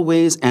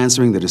 always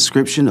answering the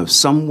description of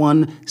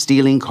someone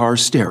stealing car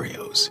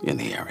stereos in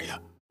the area.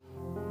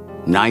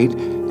 Night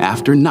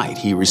after night,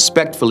 he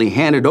respectfully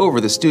handed over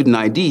the student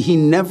ID he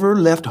never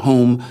left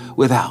home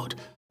without.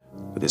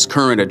 With his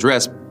current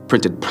address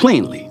printed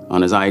plainly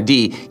on his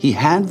ID, he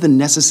had the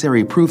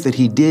necessary proof that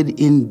he did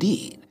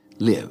indeed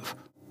live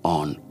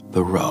on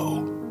the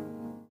Row.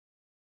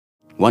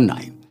 One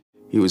night,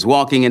 he was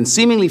walking, and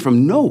seemingly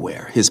from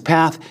nowhere, his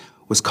path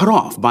was cut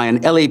off by an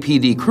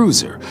LAPD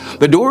cruiser.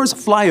 The doors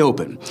fly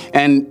open,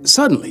 and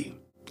suddenly,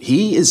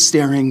 he is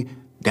staring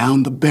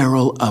down the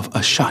barrel of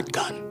a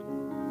shotgun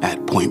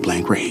at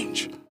point-blank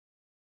range.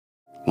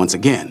 Once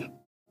again,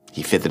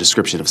 he fit the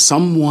description of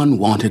someone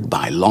wanted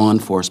by law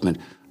enforcement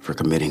for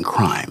committing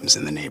crimes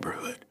in the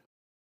neighborhood.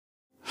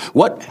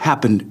 What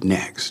happened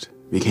next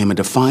became a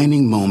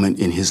defining moment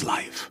in his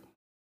life.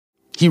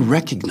 He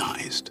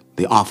recognized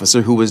the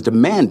officer who was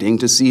demanding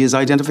to see his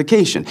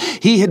identification.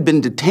 He had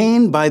been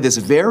detained by this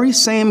very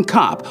same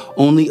cop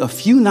only a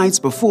few nights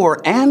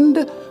before and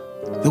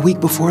the week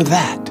before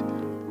that.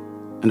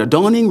 And a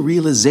dawning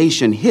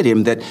realization hit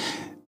him that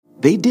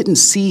they didn't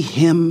see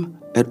him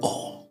at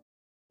all.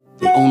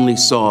 They only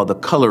saw the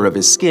color of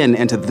his skin,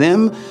 and to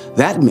them,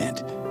 that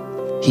meant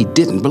he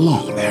didn't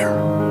belong there.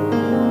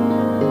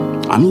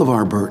 I'm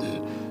LeVar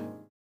Burton,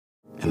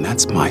 and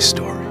that's my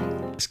story.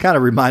 This kind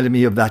of reminded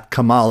me of that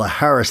Kamala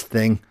Harris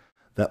thing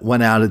that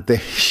went out,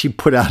 she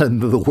put out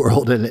into the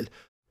world, and it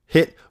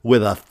hit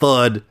with a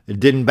thud. It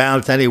didn't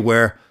bounce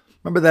anywhere.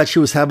 Remember that she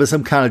was having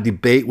some kind of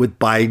debate with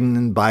Biden,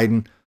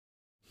 and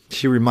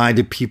she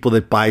reminded people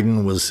that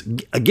Biden was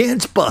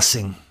against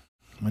busing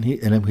when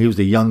he was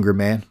a younger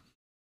man.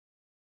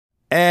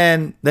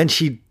 And then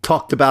she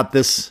talked about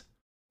this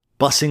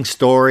busing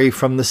story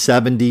from the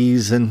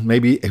 70s and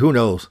maybe, who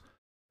knows,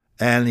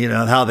 and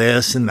how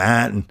this and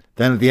that. And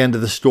then at the end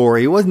of the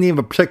story, it wasn't even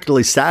a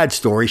particularly sad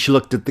story. She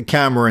looked at the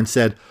camera and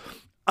said,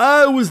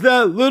 "I was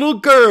that little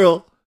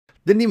girl."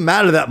 Didn't even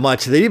matter that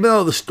much. Even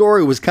though the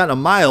story was kind of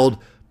mild,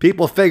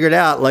 people figured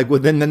out like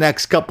within the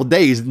next couple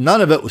days,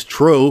 none of it was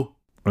true.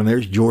 And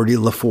there's Geordi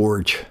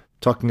LaForge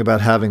talking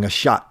about having a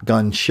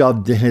shotgun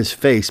shoved in his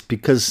face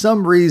because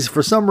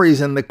for some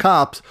reason, the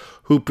cops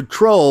who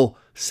patrol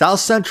South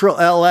Central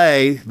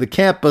LA, the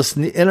campus,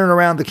 in and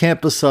around the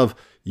campus of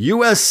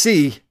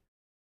USC,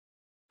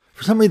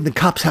 for some reason, the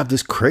cops have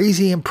this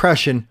crazy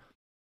impression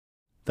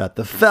that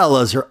the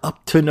fellas are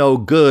up to no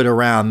good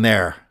around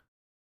there.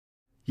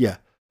 Yeah.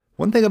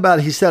 One thing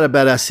he said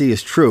about SC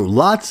is true.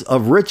 Lots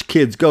of rich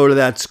kids go to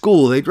that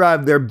school. They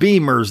drive their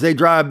Beamers. They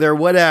drive their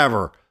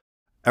whatever.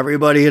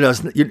 Everybody,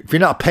 if you're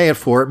not paying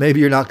for it,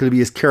 maybe you're not going to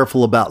be as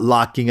careful about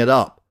locking it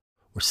up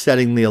or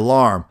setting the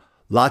alarm.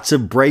 Lots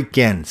of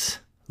break-ins.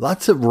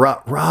 Lots of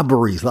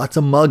robberies. Lots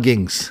of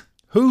muggings.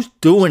 Who's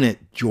doing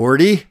it,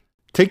 Geordi?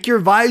 Take your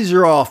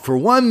visor off for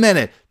 1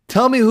 minute.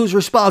 Tell me who's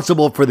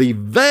responsible for the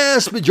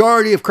vast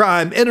majority of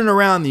crime in and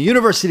around the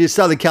University of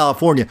Southern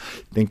California.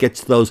 Think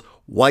it's those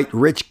white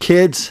rich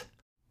kids?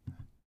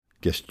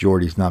 Guess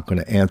Geordi's not going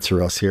to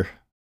answer us here.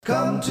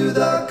 Come to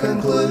the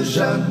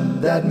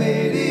conclusion that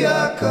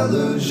media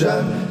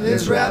collusion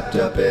is wrapped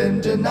up in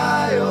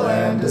denial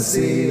and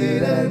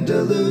deceit and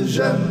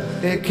delusion.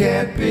 It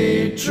can't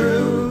be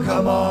true.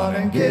 Come on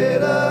and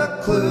get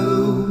a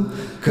clue.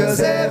 'Cause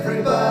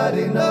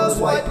everybody knows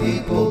white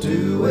people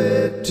do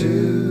it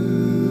too.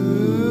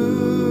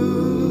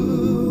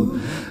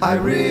 I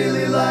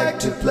really like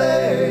to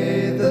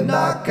play the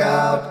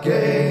knockout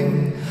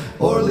game.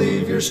 Or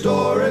leave your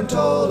store in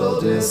total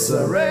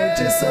disarray.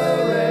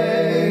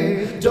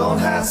 Don't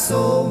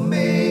hassle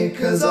me,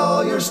 'cause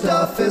all your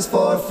stuff is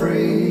for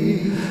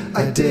free.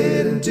 I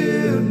didn't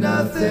do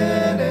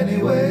nothing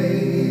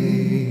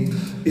anyway.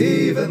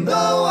 Even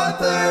though I'm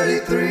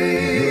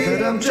 33,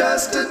 but I'm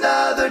just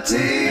another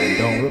teen.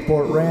 Don't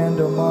report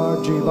random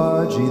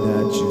argy-bargy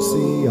that you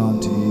see on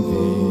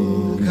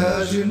TV.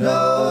 'Cause you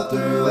know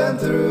through and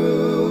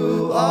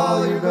through,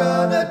 all you're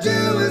gonna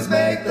do is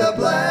make the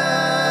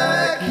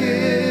black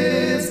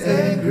kids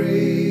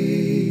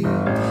angry.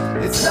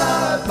 It's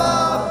not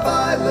mob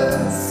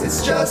violence,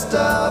 it's just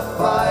a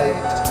fight.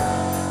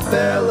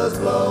 Fellas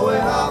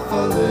blowing off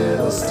a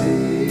little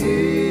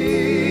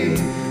steam.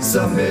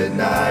 Some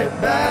midnight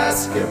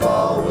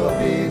basketball will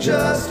be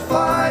just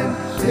fine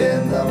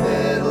in the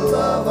middle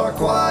of our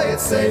quiet,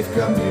 safe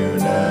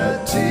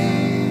community.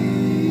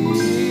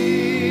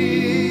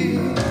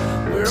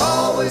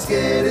 Always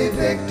getting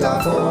picked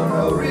on for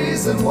no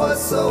reason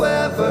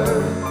whatsoever.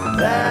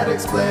 That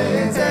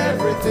explains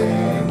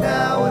everything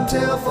now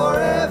until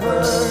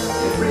forever.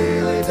 It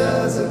really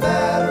doesn't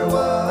matter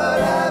what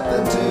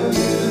happened to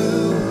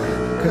you.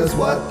 'Cause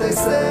what they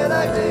said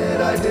I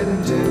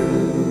didn't do.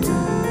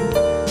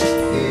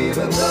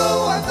 Even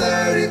though I'm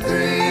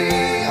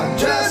 33, I'm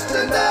just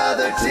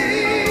another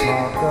teen.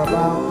 Talk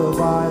about the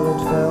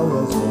violent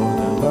fellas for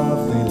the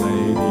lovely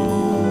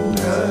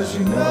lady. 'Cause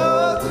you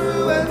know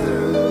through and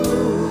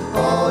through,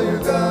 all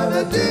you're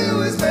gonna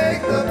do is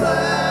make the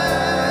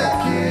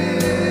black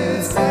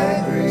kids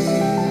angry.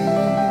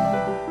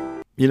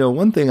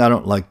 One thing I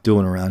don't like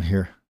doing around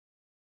here,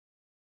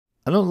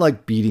 I don't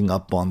like beating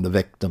up on the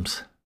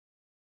victims.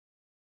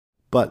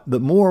 But the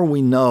more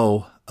we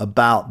know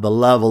about the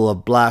level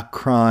of black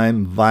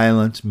crime,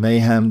 violence,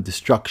 mayhem,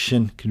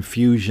 destruction,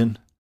 confusion,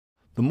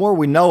 the more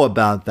we know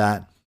about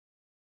that,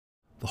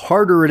 the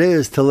harder it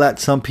is to let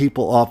some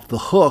people off the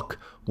hook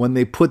when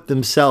they put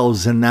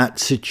themselves in that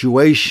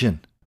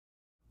situation.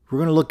 We're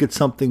going to look at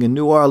something in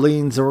New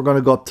Orleans and we're going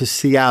to go up to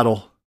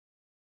Seattle.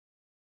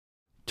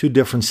 Two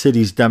different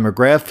cities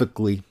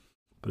demographically,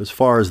 but as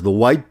far as the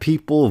white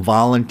people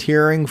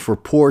volunteering for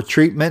poor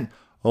treatment,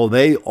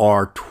 they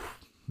are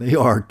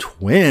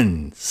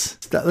twins.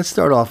 Let's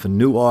start off in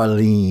New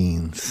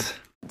Orleans.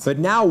 But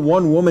now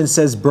one woman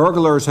says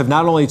burglars have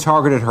not only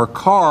targeted her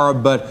car,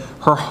 but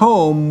her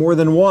home more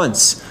than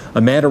once.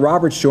 Amanda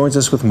Roberts joins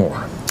us with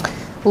more.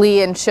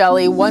 Lee and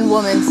Shelley, one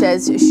woman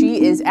says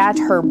she is at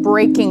her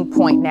breaking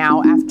point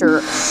now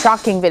after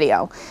shocking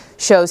video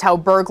shows how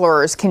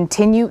burglars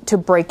continue to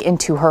break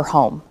into her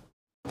home.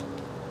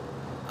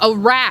 A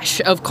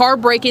rash of car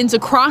break-ins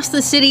across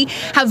the city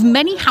have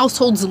many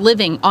households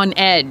living on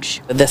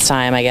edge. This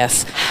time, I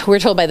guess, we were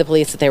told by the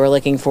police that they were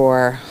looking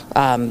for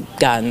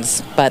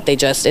guns, but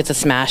it's a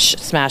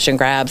smash and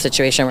grab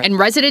situation. And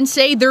residents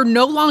say they're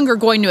no longer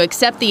going to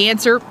accept the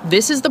answer,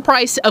 this is the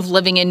price of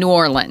living in New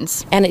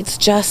Orleans. And it's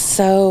just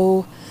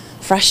so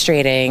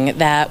frustrating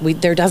that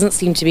there doesn't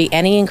seem to be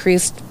any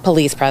increased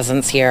police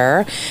presence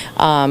here.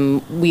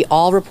 We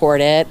all report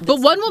it.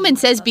 But one woman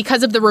says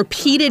because of the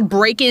repeated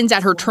break-ins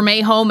at her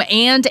Treme home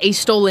and a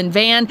stolen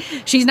van,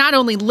 she's not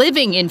only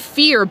living in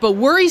fear, but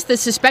worries the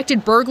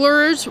suspected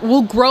burglars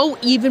will grow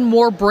even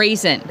more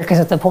brazen. Because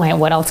at the point,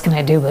 what else can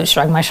I do but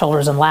shrug my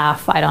shoulders and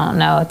laugh? I don't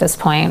know at this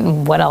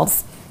point what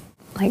else.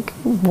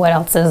 What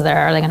else is there?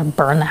 Are they going to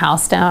burn the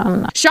house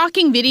down?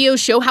 Shocking videos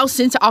show how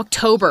since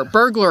October,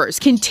 burglars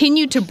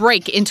continue to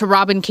break into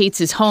Robin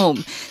Cates' home,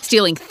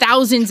 stealing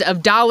thousands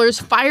of dollars,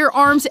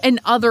 firearms, and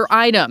other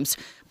items.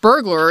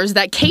 Burglars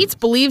that Cates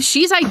believes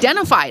she's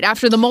identified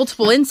after the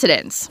multiple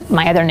incidents.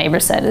 My other neighbor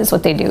said is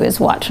what they do is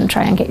watch and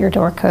try and get your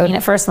door code. And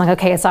at first I'm like,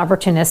 okay, it's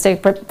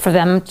opportunistic, but for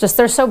them, just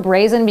they're so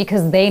brazen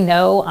because they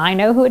know I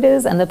know who it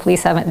is and the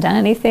police haven't done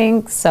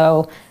anything.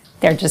 So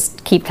they're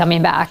just keep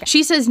coming back.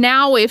 She says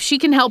now if she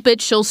can help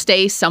it, she'll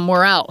stay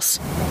somewhere else.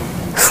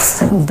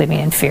 Living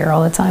in fear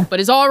all the time. But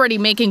is already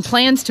making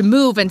plans to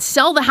move and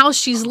sell the house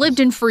she's lived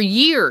in for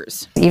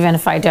years. Even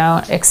if I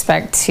don't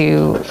expect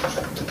to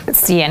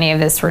see any of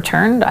this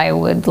returned, I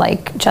would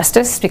like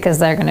justice because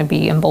they're going to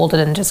be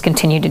emboldened and just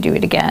continue to do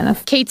it again.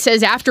 Kate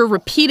says after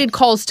repeated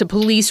calls to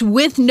police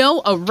with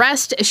no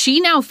arrest,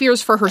 she now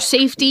fears for her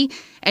safety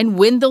and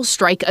when they'll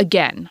strike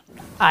again.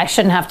 I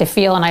shouldn't have to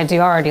feel, and I do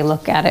already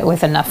look at it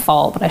with enough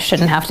fault, but I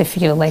shouldn't have to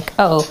feel like,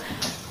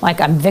 like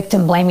I'm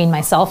victim blaming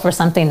myself for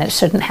something that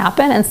shouldn't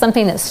happen and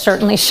something that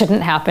certainly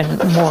shouldn't happen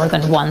more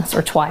than once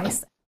or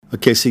twice.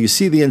 Okay, so you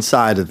see the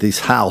inside of this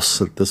house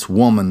that this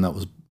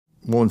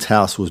woman's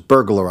house was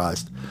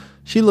burglarized.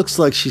 She looks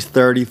like she's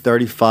 30,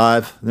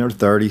 35, in her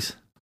 30s.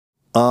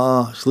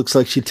 She looks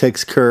like she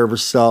takes care of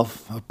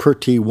herself, a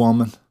pretty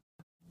woman.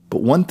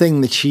 But one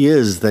thing that she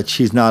is that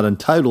she's not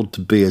entitled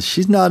to be is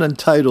she's not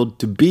entitled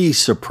to be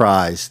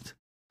surprised.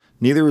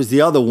 Neither is the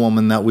other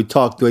woman that we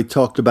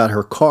talked about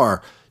her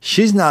car.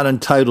 She's not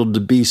entitled to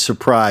be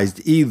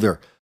surprised either.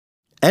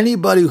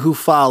 Anybody who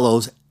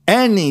follows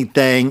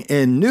anything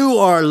in New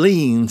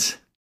Orleans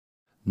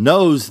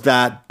knows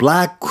that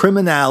black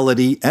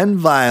criminality and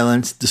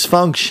violence,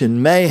 dysfunction,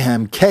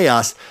 mayhem,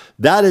 chaos,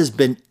 that has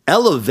been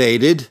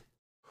elevated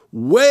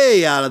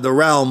way out of the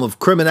realm of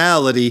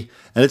criminality,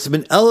 and it's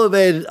been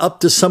elevated up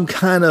to some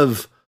kind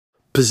of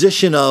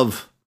position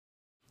of,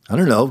 I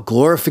don't know,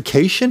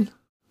 glorification?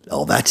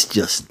 Oh, that's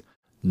just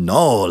New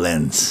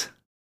Orleans.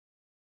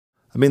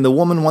 I mean, the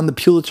woman won the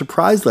Pulitzer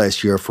Prize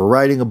last year for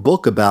writing a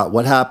book about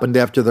what happened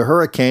after the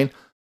hurricane.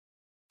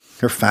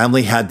 Her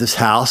family had this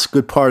house.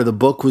 Good part of the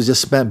book was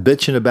just spent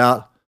bitching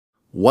about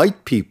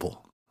white people.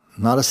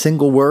 Not a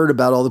single word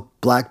about all the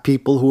black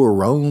people who were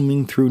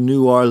roaming through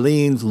New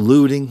Orleans,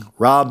 looting,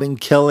 robbing,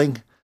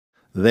 killing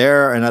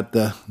there and at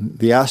the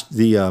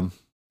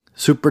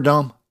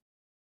Superdome.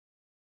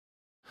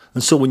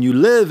 And so when you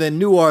live in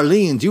New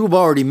Orleans, you've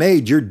already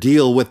made your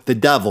deal with the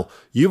devil.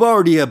 You've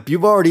already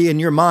in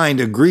your mind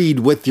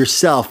agreed with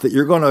yourself that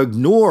you're going to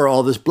ignore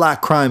all this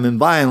black crime and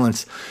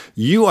violence.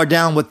 You are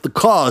down with the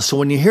cause. So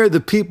when you hear the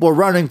people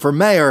running for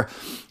mayor,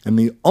 and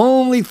the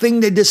only thing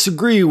they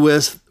disagree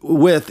with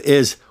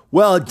is,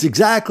 well, it's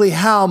exactly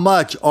how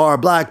much are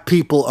black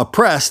people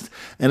oppressed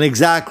and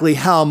exactly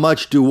how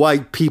much do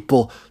white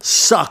people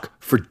suck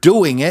for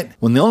doing it,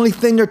 when the only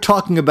thing they're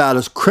talking about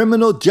is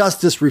criminal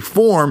justice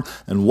reform,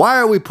 and why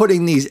are we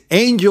putting these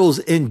angels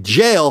in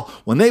jail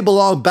when they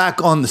belong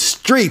back on the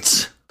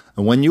streets?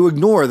 And when you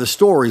ignore the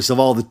stories of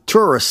all the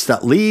tourists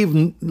that leave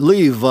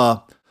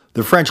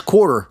the French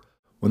Quarter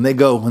when they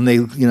go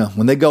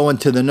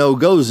into the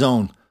no-go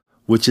zone,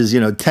 which is,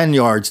 10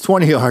 yards,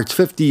 20 yards,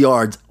 50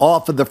 yards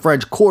off of the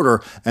French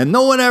Quarter, and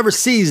no one ever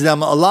sees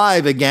them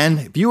alive again.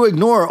 If you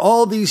ignore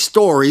all these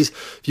stories,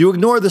 if you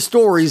ignore the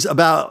stories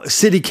about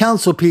city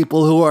council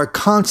people who are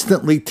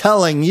constantly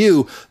telling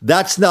you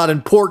that's not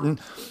important,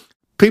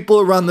 people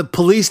who run the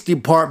police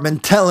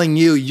department telling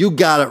you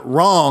got it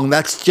wrong,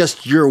 that's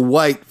just your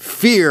white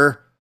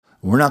fear.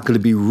 We're not going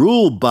to be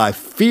ruled by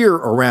fear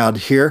around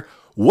here.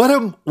 What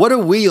are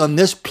we on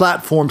this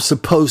platform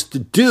supposed to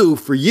do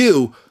for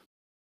you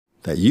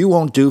that you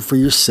won't do for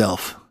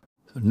yourself?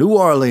 New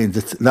Orleans,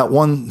 that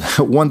one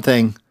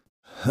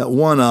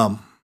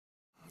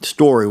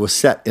story was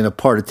set in a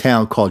part of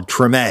town called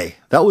Treme.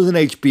 That was an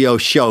HBO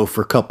show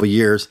for a couple of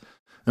years.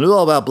 And it was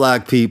all about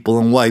black people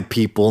and white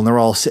people, and they're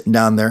all sitting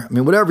down there. I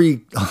mean,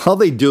 all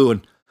they do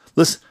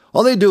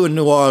in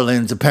New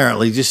Orleans,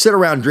 apparently, is just sit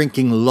around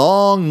drinking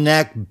long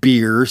neck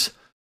beers,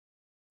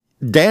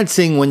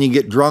 dancing when you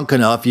get drunk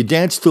enough. You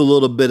dance to a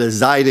little bit of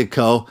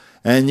Zydeco,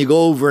 and you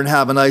go over and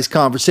have a nice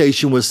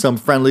conversation with some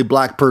friendly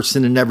black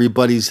person, and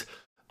everybody's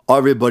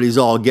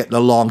all getting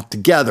along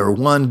together.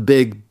 One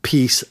big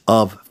piece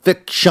of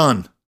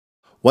fiction.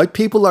 White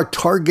people are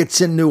targets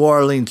in New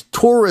Orleans.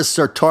 Tourists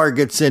are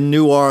targets in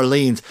New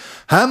Orleans.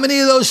 How many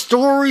of those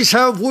stories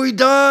have we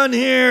done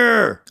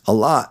here? A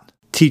lot.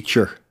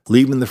 Teacher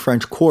leaving the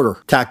French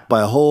Quarter, attacked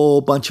by a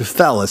whole bunch of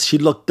fellas. She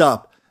looked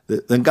up.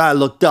 The guy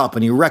looked up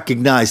and he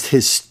recognized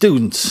his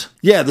students.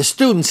 Yeah, the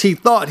students he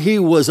thought he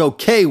was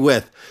okay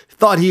with.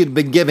 Thought he had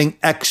been giving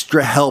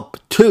extra help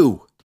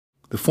to.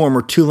 The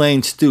former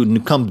Tulane student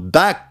who comes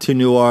back to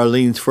New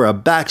Orleans for a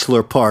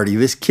bachelor party.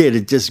 This kid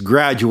had just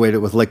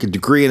graduated with like a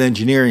degree in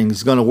engineering.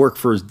 He's going to work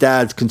for his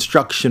dad's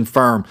construction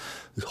firm.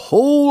 His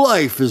whole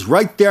life is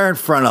right there in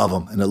front of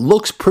him, and it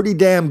looks pretty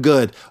damn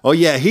good. Oh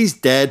yeah, he's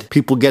dead.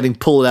 People getting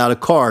pulled out of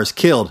cars,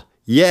 killed.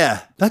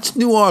 Yeah, that's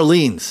New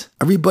Orleans.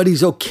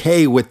 Everybody's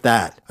okay with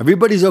that.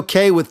 Everybody's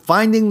okay with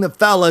finding the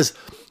fellas,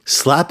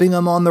 slapping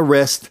them on the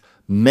wrist,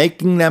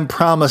 making them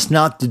promise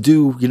not to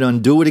do,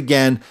 and do it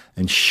again,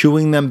 and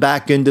shooing them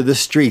back into the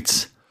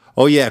streets.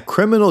 Oh yeah,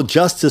 criminal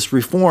justice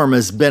reform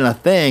has been a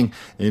thing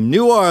in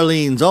New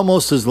Orleans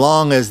almost as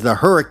long as the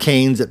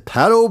hurricanes at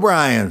Pat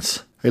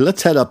O'Brien's. Hey,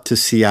 let's head up to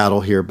Seattle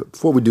here, but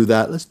before we do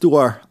that, let's do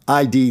our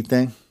ID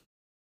thing.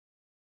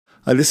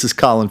 Hi, this is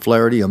Colin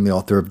Flaherty. I'm the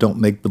author of Don't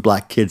Make the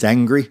Black Kids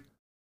Angry.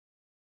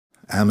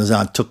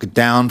 Amazon took it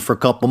down for a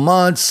couple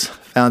months,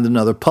 found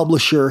another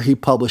publisher. He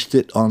published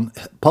it on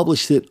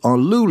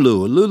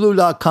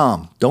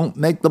Lulu.com. Don't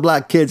Make the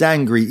Black Kids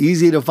Angry,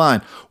 easy to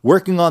find.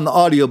 Working on the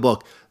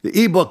audiobook.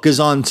 The ebook is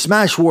on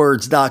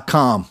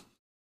Smashwords.com.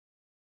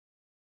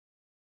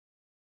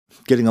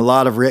 Getting a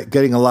lot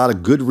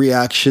of good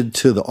reaction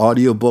to the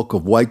audiobook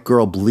of White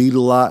Girl Bleed a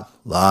Lot.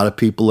 A lot of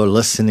people are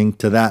listening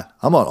to that.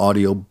 I'm an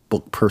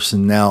audiobook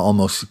person now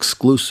almost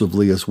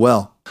exclusively as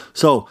well.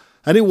 So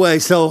anyway,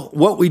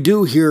 what we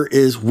do here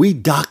is we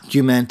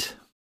document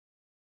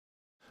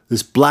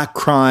this black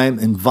crime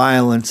and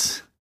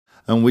violence,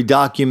 and we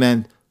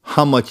document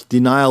how much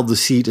denial,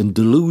 deceit, and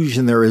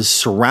delusion there is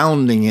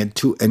surrounding it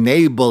to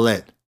enable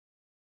it.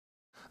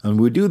 And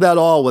we do that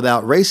all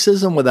without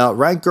racism, without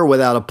rancor,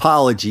 without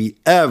apology.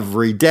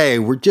 Every day,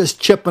 we're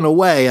just chipping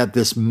away at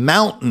this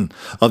mountain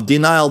of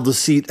denial,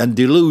 deceit, and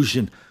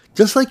delusion.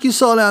 Just like you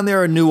saw down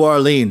there in New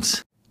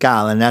Orleans.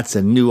 Colin, that's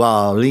a New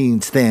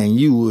Orleans thing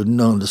you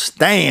wouldn't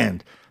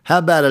understand. How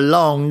about a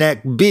long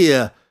neck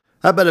beer?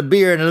 How about a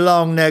beer in a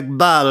long neck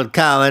bottle,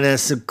 Colin, and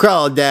some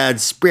crawdads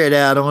spread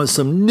out on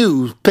some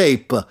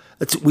newspaper?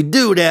 That's what we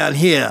do down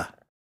here.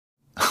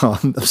 Oh,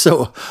 I'm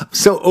so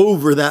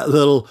over that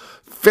little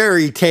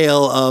fairy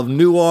tale of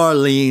New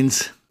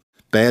Orleans.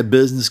 Bad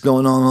business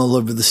going on all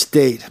over the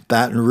state.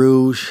 Baton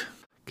Rouge.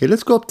 Okay,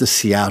 let's go up to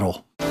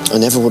Seattle. I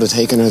never would have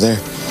taken her there.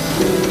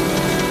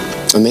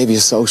 I may be a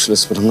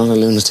socialist, but I'm not a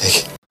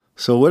lunatic.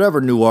 So whatever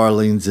New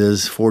Orleans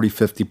is, 40,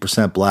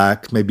 50%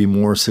 black, maybe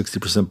more,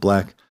 60%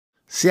 black.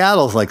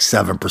 Seattle's like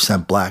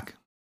 7% black.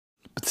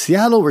 But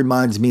Seattle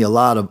reminds me a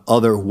lot of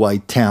other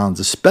white towns,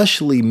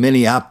 especially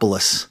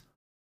Minneapolis,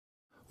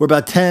 where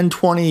about 10,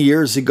 20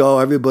 years ago,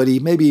 everybody,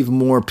 maybe even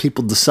more,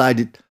 people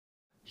decided,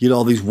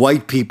 all these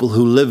white people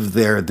who lived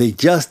there, they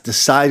just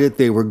decided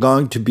they were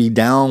going to be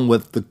down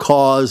with the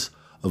cause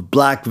of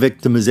black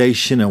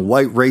victimization and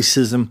white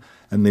racism,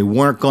 and they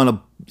weren't going to,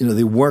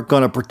 they weren't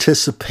going to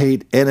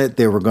participate in it.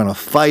 They were going to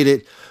fight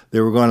it. They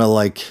were going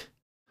to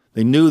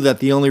they knew that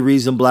the only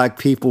reason black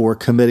people were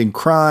committing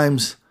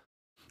crimes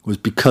was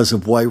because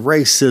of white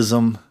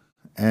racism.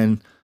 And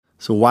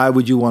so why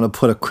would you want to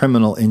put a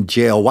criminal in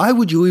jail? Why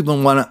would you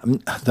even want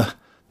to,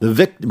 the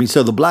victim,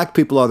 so the black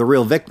people are the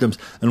real victims,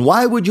 and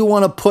why would you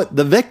want to put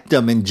the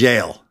victim in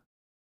jail?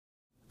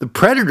 The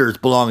predators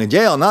belong in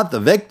jail, not the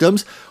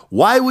victims.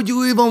 Why would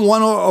you even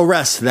want to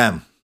arrest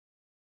them?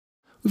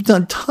 We've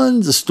done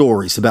tons of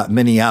stories about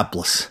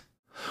Minneapolis.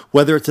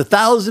 Whether it's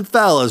 1,000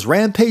 fellas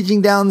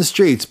rampaging down the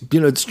streets,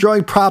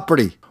 destroying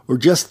property, or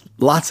just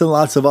lots and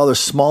lots of other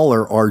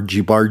smaller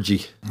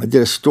argy-bargy. I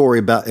did a story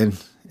about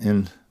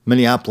in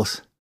Minneapolis.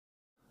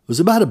 It was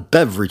about a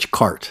beverage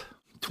cart.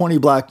 20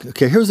 black.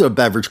 Okay, here's what a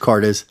beverage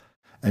cart is.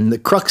 And the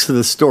crux of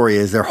the story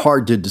is they're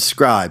hard to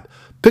describe.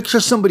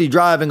 Picture somebody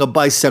driving a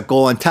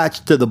bicycle, and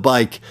attached to the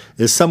bike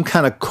is some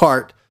kind of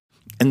cart,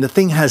 and the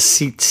thing has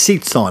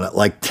seats on it,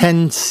 like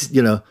 10,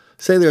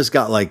 say there's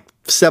got like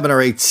 7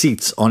 or 8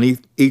 seats on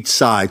each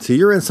side. So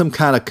you're in some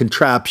kind of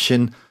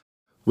contraption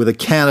with a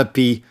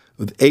canopy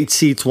with 8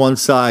 seats one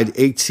side,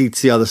 8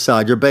 seats the other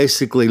side. You're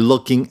basically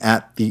looking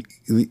at the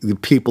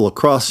people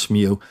across from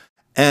you.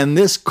 And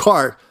this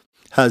cart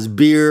has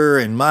beer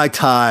and Mai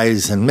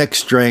Tais and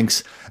mixed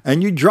drinks.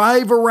 And you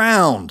drive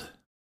around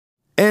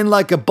and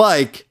like a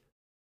bike.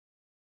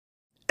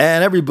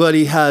 And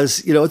everybody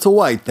has, it's a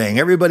white thing.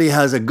 Everybody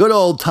has a good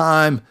old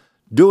time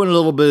doing a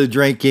little bit of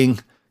drinking,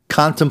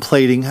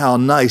 contemplating how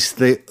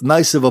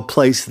nice of a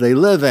place they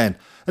live in.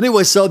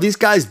 Anyway, so these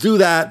guys do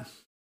that.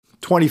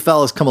 20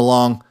 fellas come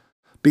along,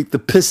 beat the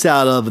piss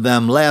out of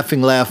them,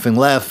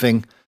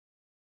 laughing.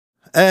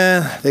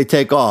 And they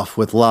take off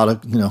with a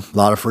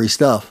lot of free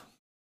stuff.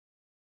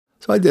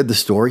 So I did the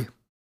story.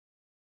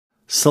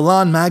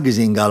 Salon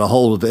Magazine got a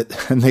hold of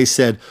it, and they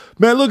said,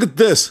 "Man, look at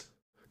this.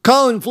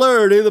 Colin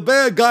Flaherty, the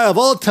bad guy of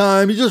all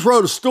time, he just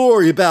wrote a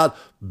story about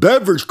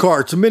beverage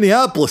carts in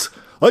Minneapolis.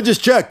 I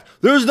just checked.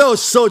 There's no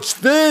such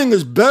thing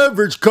as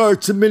beverage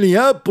carts in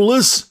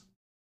Minneapolis.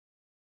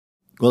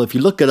 Well, if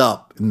you look it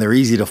up, and they're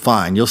easy to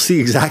find, you'll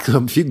see exactly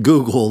if you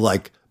Google,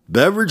 like,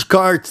 beverage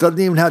carts, doesn't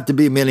even have to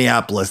be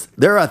Minneapolis.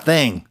 They're a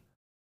thing.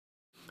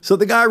 So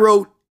the guy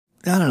wrote,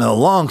 I don't know, a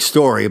long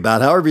story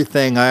about how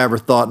everything I ever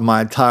thought in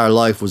my entire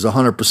life was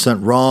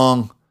 100%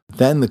 wrong.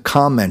 Then the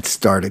comments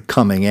started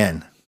coming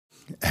in.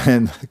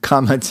 And the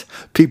comments,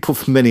 people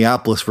from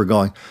Minneapolis were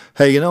going,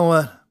 hey, you know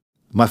what?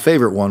 My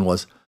favorite one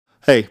was,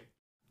 hey,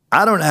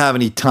 I don't have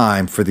any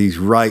time for these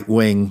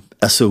right-wing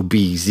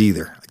SOBs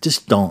either. I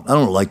just don't. I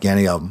don't like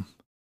any of them.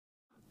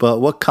 But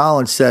what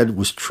Colin said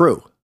was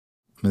true.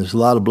 I mean, there's a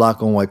lot of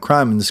black on white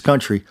crime in this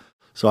country.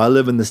 So I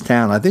live in this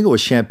town. I think it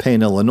was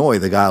Champaign, Illinois,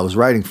 the guy I was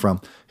writing from.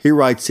 He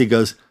writes, he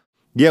goes,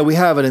 yeah, we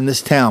have it in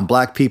this town.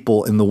 Black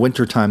people in the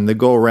wintertime, they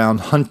go around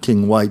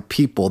hunting white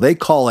people. They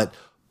call it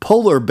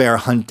polar bear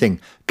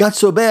hunting. Got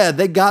so bad,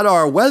 they got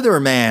our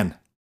weatherman.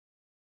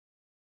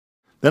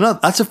 Then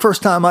that's the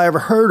first time I ever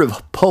heard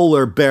of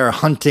polar bear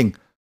hunting.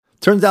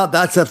 Turns out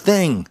that's a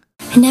thing.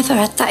 I never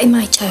had that in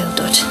my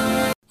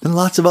childhood. And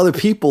lots of other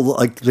people,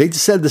 like, they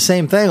just said the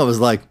same thing. I was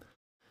like,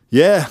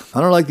 yeah,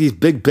 I don't like these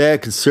big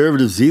bad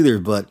conservatives either,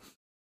 but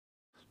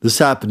this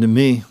happened to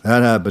me.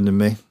 That happened to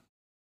me.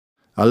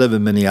 I live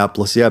in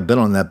Minneapolis. Yeah, I've been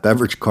on that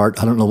beverage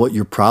cart. I don't know what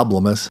your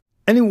problem is.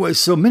 Anyway,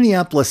 so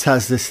Minneapolis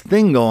has this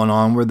thing going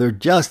on where they're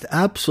just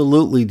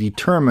absolutely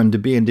determined to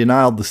be in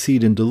denial,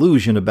 deceit, and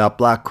delusion about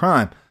black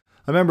crime.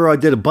 I remember I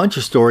did a bunch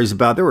of stories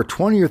about, there were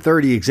 20 or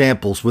 30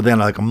 examples within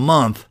like a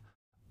month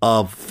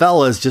of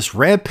fellas just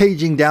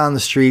rampaging down the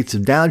streets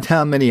of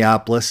downtown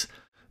Minneapolis.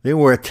 They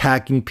were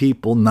attacking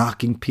people,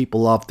 knocking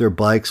people off their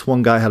bikes.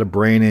 One guy had a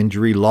brain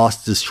injury,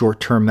 lost his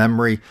short-term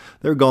memory.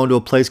 They were going to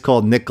a place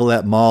called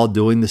Nicollet Mall,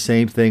 doing the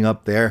same thing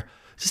up there.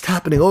 Just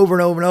happening over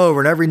and over and over.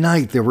 And every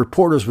night, the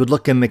reporters would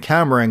look in the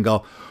camera and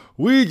go,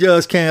 we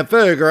just can't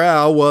figure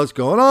out what's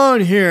going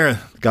on here.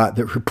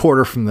 The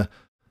reporter from the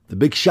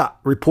big shot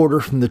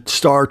reporter from the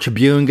Star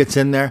Tribune gets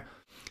in there.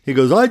 He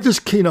goes,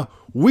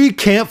 we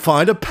can't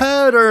find a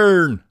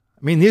pattern.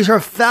 I mean, these are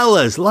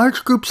fellas,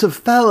 large groups of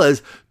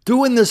fellas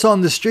doing this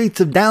on the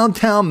streets of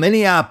downtown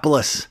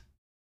Minneapolis.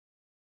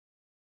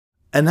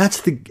 And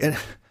that's and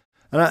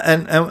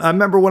I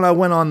remember when I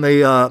went on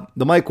the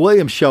Mike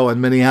Williams show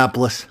in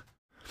Minneapolis,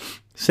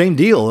 same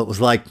deal. It was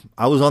like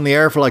I was on the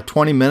air for like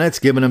 20 minutes,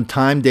 giving him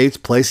time, dates,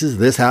 places.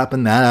 This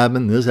happened, that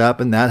happened, this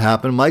happened, that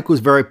happened. Mike was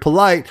very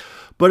polite,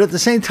 but at the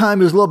same time,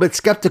 he was a little bit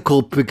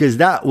skeptical because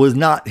that was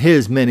not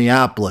his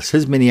Minneapolis.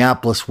 His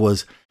Minneapolis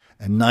was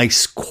a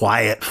nice,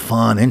 quiet,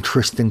 fun,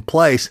 interesting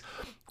place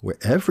where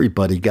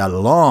everybody got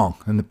along.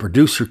 And the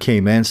producer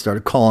came in,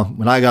 started calling.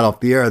 When I got off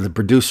the air, the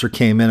producer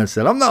came in and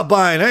said, I'm not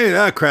buying any of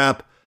that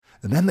crap.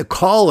 And then the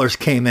callers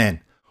came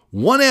in,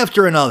 one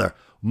after another.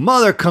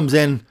 Mother comes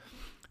in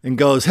and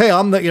goes, hey,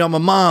 I'm my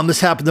mom. This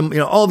happened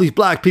to, all these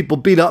black people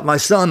beat up my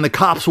son. The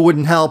cops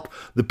wouldn't help.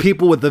 The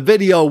people with the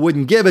video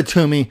wouldn't give it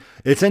to me.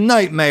 It's a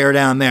nightmare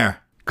down there.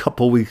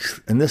 Couple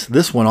weeks, and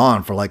this went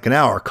on for like an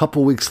hour. A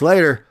couple weeks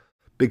later,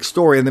 big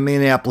story in the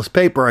Minneapolis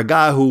paper, a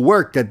guy who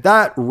worked at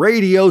that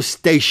radio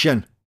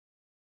station.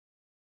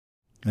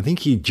 I think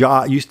he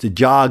used to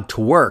jog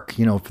to work,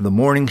 for the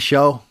morning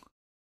show.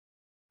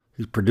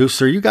 He's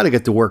producer. You got to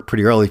get to work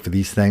pretty early for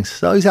these things.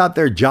 So he's out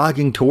there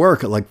jogging to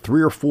work at like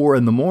 3 or 4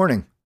 in the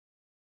morning.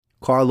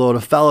 Carload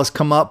of fellas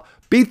come up,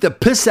 beat the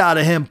piss out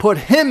of him, put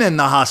him in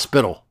the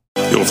hospital.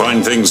 You'll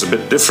find things a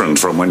bit different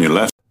from when you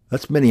left.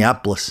 That's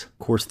Minneapolis, of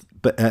course,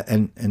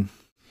 and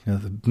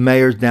the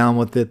mayor's down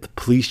with it, the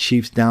police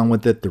chief's down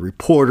with it, the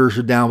reporters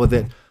are down with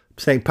it.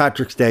 St.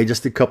 Patrick's Day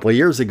just a couple of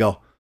years ago.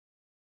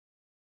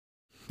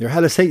 They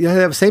have a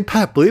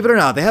St. Believe it or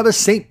not, they have a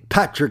St.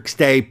 Patrick's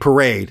Day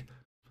parade.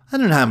 I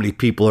don't know how many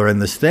people are in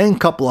this thing, a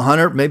couple of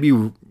hundred,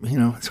 maybe,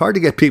 it's hard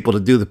to get people to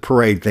do the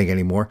parade thing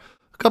anymore.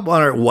 A couple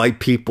hundred white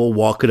people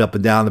walking up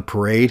and down the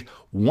parade.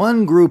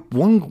 One group,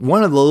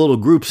 one of the little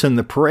groups in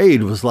the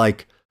parade was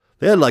like,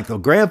 they had like the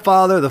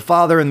grandfather, the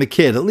father, and the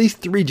kid, at least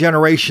 3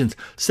 generations,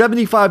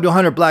 75 to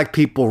 100 black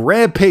people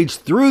rampaged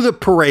through the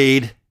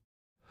parade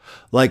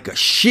like a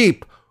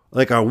sheep,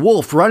 like a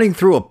wolf running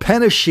through a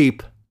pen of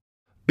sheep,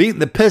 beating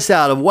the piss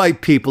out of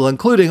white people,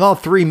 including all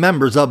 3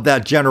 members of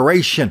that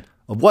generation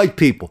of white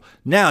people.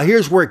 Now,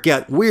 here's where it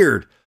got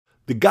weird.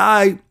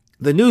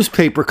 The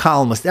newspaper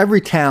columnist,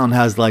 every town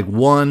has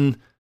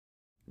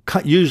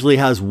usually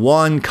has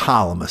one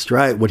columnist,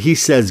 right? What he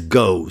says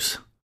goes.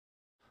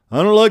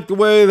 I don't like the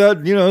way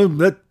that,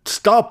 that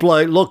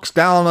stoplight looks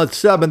down at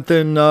 7th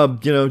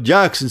and,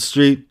 Jackson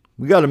Street.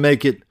 We got to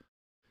make it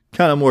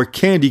kind of more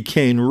candy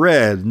cane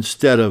red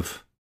instead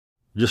of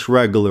just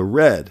regular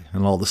red.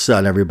 And all of a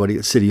sudden, everybody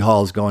at City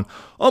Hall is going,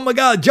 oh my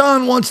God,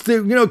 John wants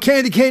to,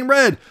 candy cane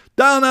red.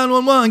 Dial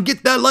 911,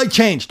 get that light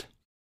changed.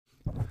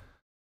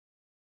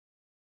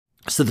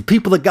 So the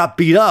people that got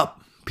beat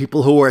up,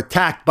 people who were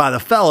attacked by the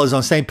fellas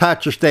on St.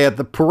 Patrick's Day at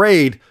the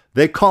parade,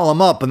 they call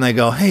them up and they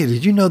go, hey,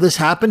 did you know this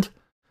happened?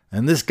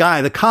 And this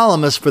guy, the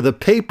columnist for the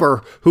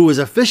paper who was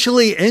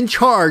officially in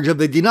charge of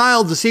the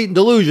denial, deceit, and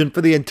delusion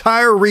for the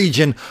entire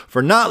region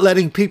for not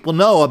letting people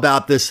know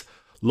about this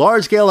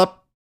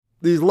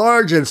these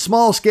large and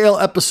small scale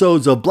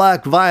episodes of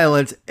black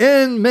violence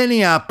in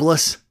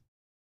Minneapolis.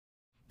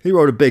 He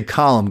wrote a big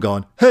column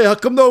going, hey, how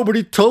come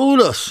nobody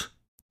told us?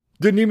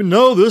 Didn't even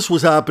know this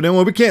was happening.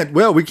 Well,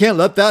 we can't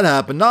let that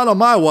happen. Not on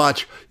my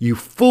watch. You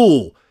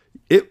fool.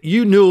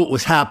 You knew it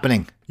was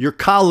happening. Your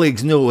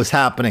colleagues knew it was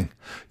happening.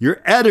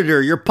 Your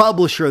editor, your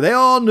publisher, they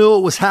all knew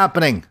it was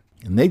happening.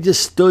 And they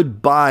just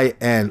stood by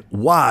and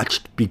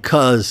watched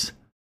because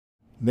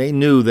they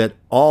knew that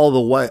all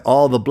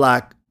the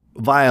black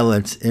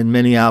violence in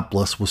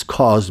Minneapolis was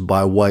caused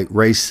by white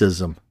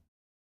racism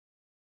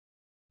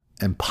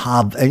and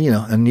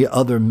the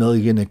other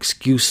million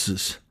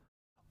excuses.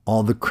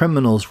 All the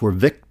criminals were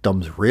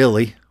victims,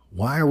 really.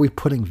 Why are we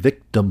putting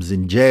victims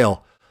in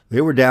jail?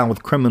 They were down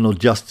with criminal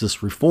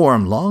justice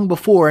reform long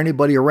before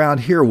anybody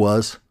around here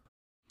was.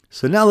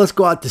 So now let's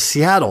go out to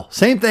Seattle.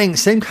 Same thing,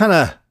 same kind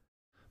of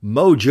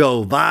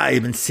mojo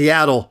vibe in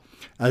Seattle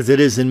as it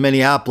is in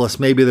Minneapolis.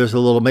 Maybe it's a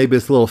little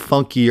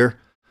funkier.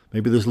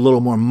 Maybe there's a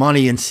little more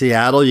money in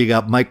Seattle. You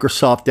got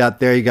Microsoft out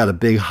there. You got a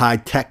big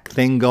high-tech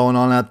thing going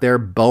on out there.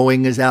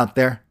 Boeing is out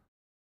there.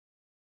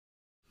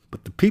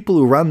 But the people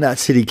who run that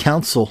city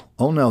council,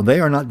 oh no, they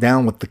are not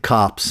down with the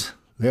cops.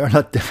 They are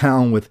not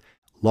down with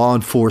law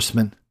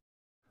enforcement.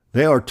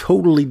 They are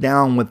totally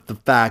down with the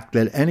fact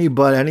that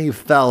any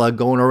fella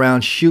going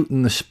around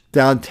shooting the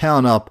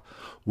downtown up,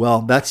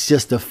 well, that's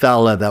just a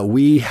fella that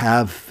we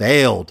have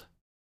failed.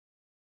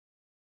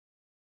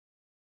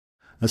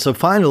 And so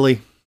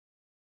finally,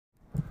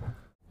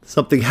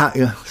 something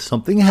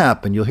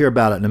happened. You'll hear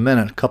about it in a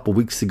minute. A couple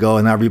weeks ago,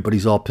 and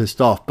everybody's all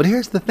pissed off. But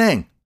here's the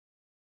thing.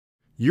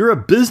 You're a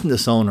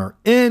business owner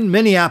in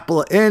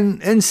Minneapolis,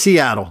 in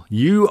Seattle.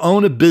 You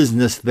own a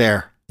business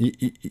there.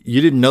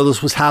 You didn't know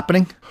this was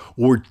happening?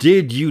 Or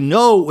did you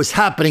know it was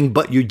happening,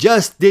 but you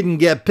just didn't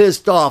get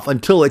pissed off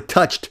until it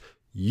touched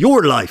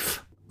your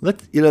life?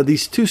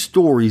 These two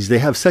stories, they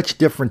have such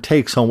different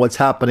takes on what's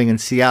happening in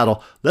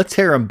Seattle. Let's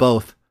hear them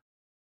both.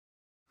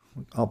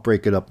 I'll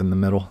break it up in the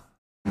middle.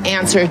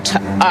 Answer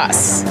to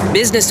us.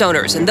 Business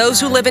owners and those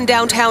who live in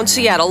downtown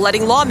Seattle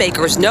letting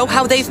lawmakers know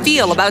how they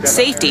feel about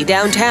safety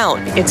downtown.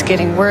 It's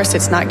getting worse.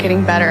 It's not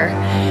getting better.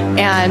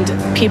 And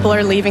people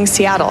are leaving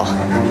Seattle.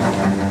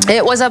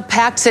 It was a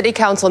packed city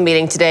council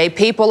meeting today.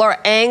 People are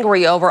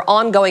angry over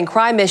ongoing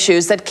crime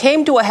issues that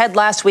came to a head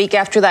last week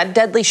after that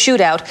deadly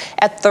shootout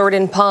at 3rd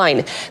and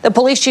Pine. The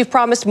police chief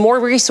promised more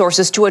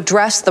resources to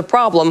address the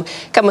problem.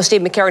 KOMO's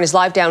Steve McCarran is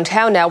live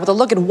downtown now with a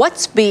look at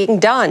what's being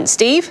done.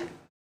 Steve?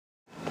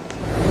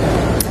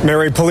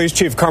 Mary, Police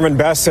Chief Carmen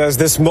Best says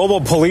this mobile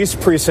police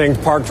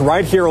precinct parked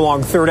right here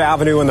along 3rd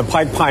Avenue in the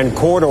Pike Pine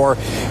corridor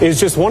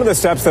is just one of the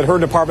steps that her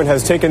department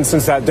has taken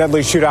since that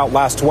deadly shootout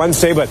last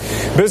Wednesday. But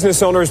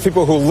business owners,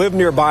 people who live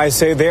nearby,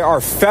 say they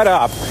are fed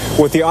up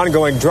with the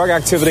ongoing drug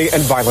activity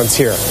and violence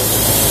here.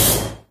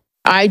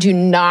 I do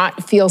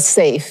not feel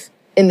safe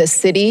in the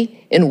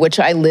city in which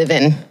I live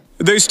in.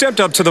 They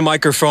stepped up to the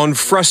microphone,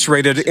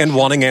 frustrated and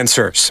wanting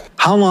answers.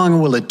 How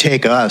long will it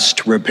take us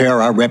to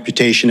repair our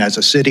reputation as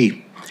a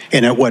city?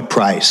 And at what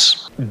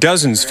price?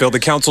 Dozens fill the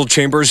council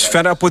chambers,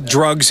 fed up with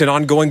drugs and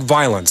ongoing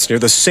violence near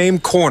the same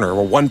corner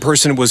where one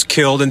person was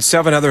killed and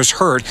 7 others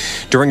hurt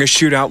during a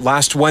shootout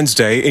last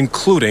Wednesday,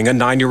 including a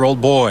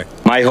 9-year-old boy.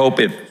 My hope,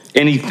 if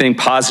anything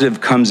positive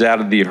comes out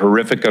of the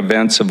horrific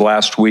events of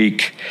last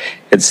week,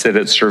 it's that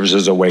it serves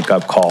as a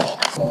wake-up call.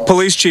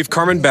 Police Chief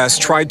Carmen Best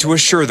tried to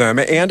assure them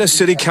and a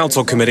city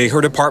council committee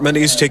her department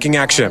is taking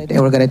action. And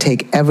we're going to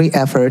take every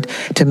effort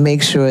to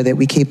make sure that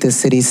we keep this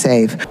city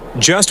safe.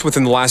 Just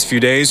within the last few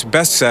days,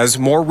 Best says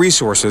more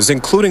resources,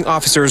 including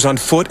officers on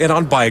foot and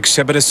on bikes,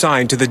 have been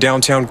assigned to the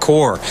downtown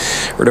core.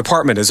 Her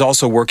department is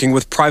also working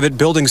with private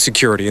building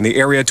security in the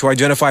area to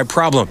identify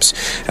problems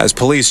as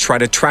police try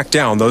to track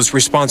down those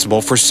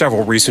responsible for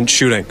several recent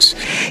shootings.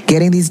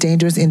 Getting these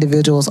dangerous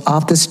individuals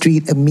off the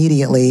street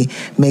immediately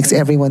makes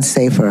everyone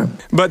safer.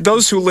 But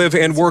those who live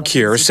and work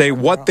here say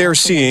what they're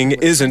seeing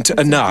isn't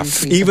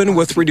enough, even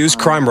with reduced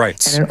crime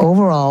rates. And an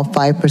overall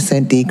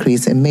 5%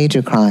 decrease in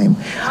major crime.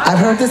 I've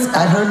heard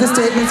the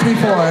statements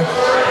before.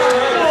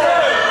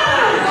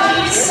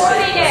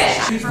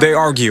 They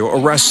argue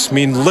arrests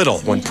mean little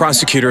when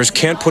prosecutors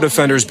can't put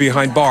offenders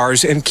behind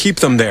bars and keep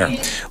them there.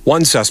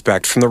 One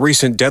suspect from the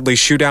recent deadly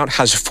shootout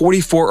has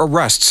 44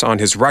 arrests on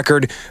his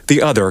record,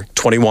 the other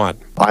 21.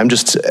 I'm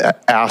just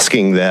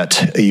asking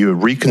that you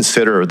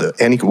reconsider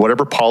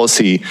whatever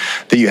policy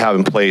that you have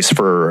in place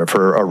for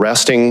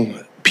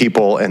arresting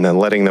people and then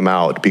letting them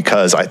out,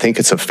 because I think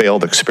it's a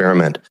failed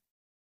experiment.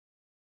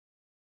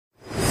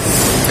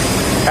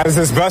 As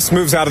this bus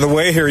moves out of the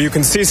way here, you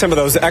can see some of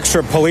those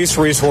extra police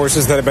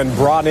resources that have been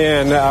brought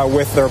in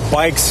with their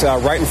bikes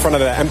right in front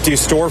of the empty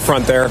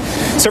storefront there.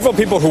 Several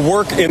people who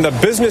work in the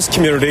business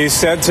community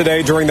said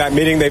today during that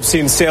meeting they've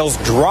seen sales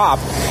drop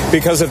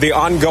because of the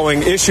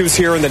ongoing issues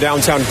here in the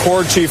downtown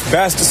core. Chief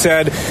Best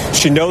said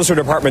she knows her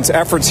department's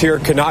efforts here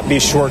cannot be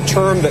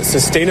short-term, that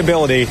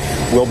sustainability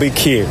will be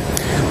key.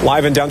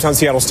 Live in downtown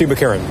Seattle, Steve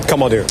McCarran,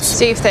 KOMO News.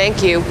 Steve,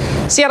 thank you.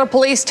 Seattle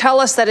police tell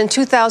us that in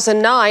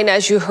 2009,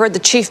 as you heard the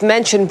chief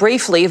mention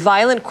briefly,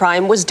 violent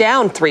crime was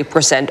down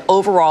 3%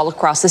 overall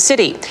across the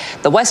city.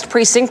 The West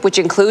Precinct, which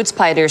includes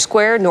Pioneer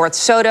Square, North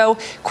Soto,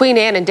 Queen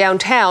Anne, and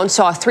downtown,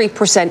 saw a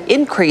 3%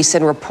 increase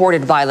in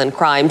reported violent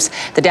crimes.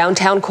 The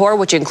downtown core,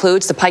 which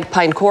includes the Pike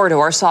Pine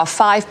corridor, saw a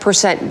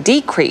 5%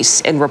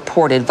 decrease in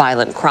reported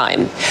violent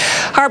crime.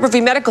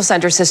 Harborview Medical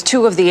Center says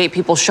 2 of the 8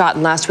 people shot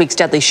in last week's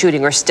deadly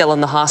shooting are still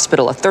in the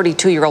hospital. A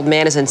 32-year-old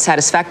man is in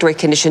satisfactory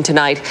condition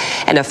tonight,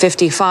 and a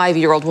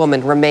 55-year-old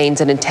woman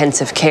remains in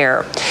intensive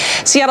care.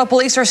 Seattle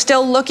police are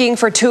still looking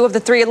for 2 of the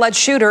 3 alleged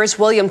shooters,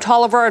 William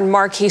Tolliver and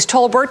Marquise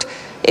Tolbert.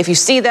 If you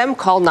see them,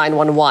 call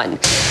 911.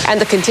 And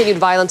the continued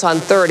violence on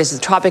 3rd is the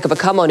topic of a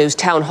KOMO News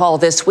town hall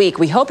this week.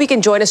 We hope you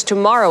can join us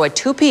tomorrow at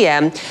 2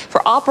 p.m.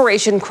 for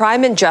Operation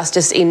Crime and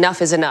Justice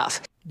Enough is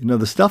Enough. You know,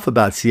 the stuff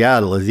about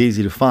Seattle is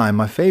easy to find.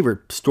 My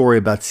favorite story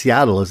about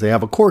Seattle is they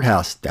have a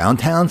courthouse,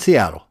 downtown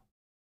Seattle.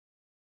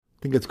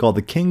 I think it's called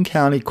the King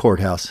County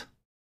Courthouse.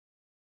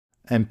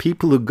 And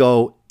people who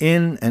go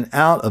in and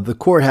out of the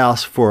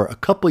courthouse for a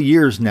couple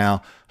years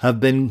now have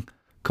been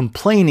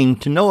complaining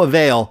to no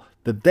avail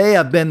that they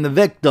have been the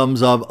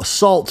victims of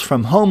assaults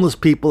from homeless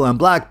people and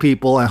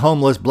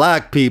homeless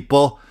black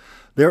people.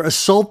 They're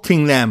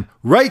assaulting them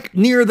right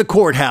near the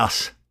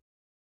courthouse.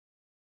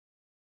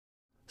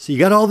 So you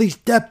got all these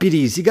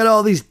deputies, you got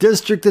all these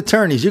district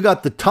attorneys, you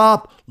got the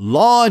top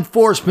law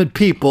enforcement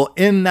people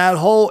in that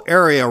whole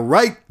area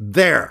right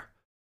there.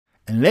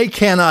 And they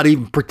cannot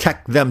even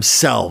protect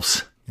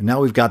themselves. And now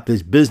we've got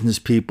these business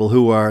people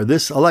who are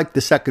this. I like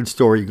the second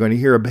story you're going to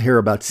hear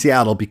about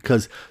Seattle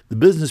because the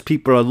business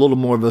people are a little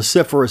more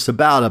vociferous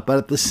about it. But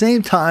at the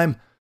same time,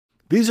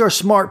 these are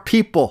smart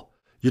people.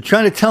 You're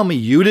trying to tell me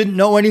you didn't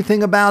know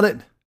anything about it?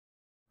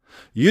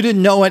 You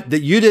didn't know it,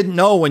 that you didn't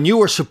know when you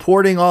were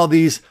supporting all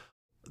the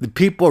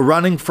people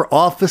running for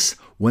office,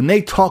 when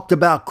they talked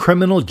about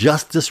criminal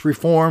justice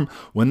reform,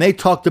 when they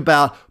talked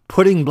about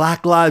putting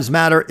Black Lives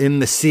Matter in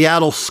the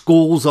Seattle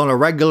schools on a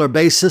regular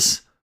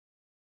basis.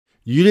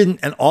 You didn't,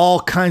 and all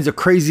kinds of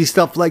crazy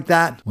stuff like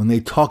that. When they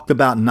talked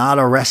about not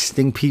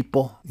arresting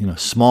people,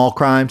 small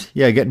crimes.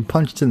 Yeah, getting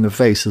punched in the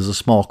face is a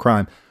small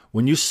crime.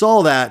 When you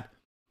saw that,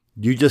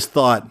 you just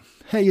thought,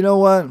 hey, you know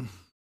what?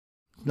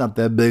 It's not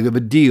that big of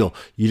a deal.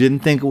 You didn't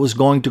think it was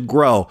going to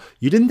grow.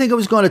 You didn't think it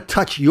was going to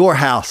touch your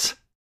house.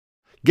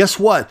 Guess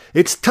what?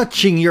 It's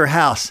touching your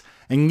house.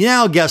 And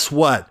now guess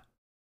what?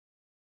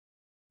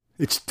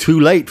 It's too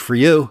late for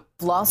you.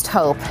 Lost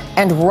hope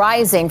and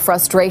rising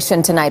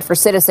frustration tonight for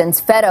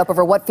citizens fed up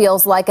over what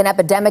feels like an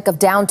epidemic of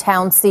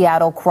downtown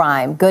Seattle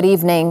crime. Good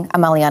evening.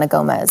 I'm Eliana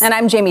Gomez. And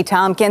I'm Jamie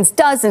Tompkins.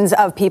 Dozens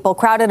of people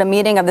crowded a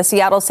meeting of the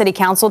Seattle City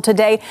Council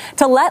today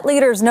to let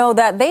leaders know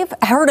that they've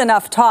heard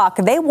enough talk.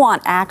 They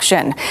want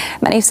action.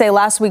 Many say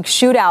last week's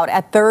shootout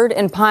at 3rd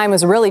and Pine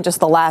was really just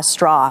the last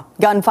straw.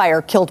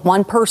 Gunfire killed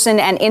 1 person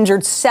and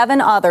injured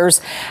 7 others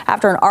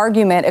after an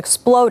argument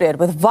exploded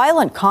with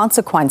violent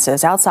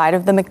consequences outside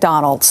of the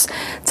McDonald's.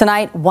 Tonight,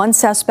 1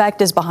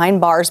 suspect is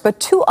behind bars, but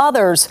 2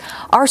 others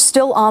are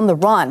still on the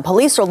run.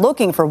 Police are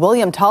looking for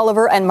William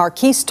Tolliver and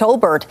Marquise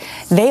Tolbert.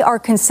 They are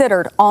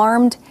considered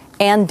armed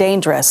and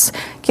dangerous.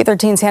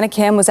 Q13's Hannah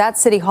Kim was at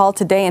City Hall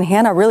today, and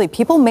Hannah, really,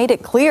 people made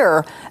it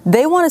clear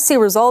they want to see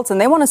results, and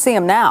they want to see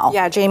them now.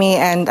 Yeah, Jamie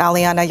and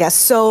Aliana, yes,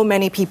 so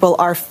many people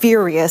are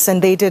furious,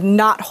 and they did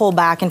not hold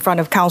back in front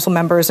of council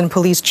members and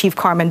Police Chief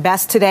Carmen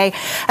Best today.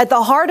 At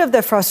the heart of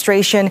the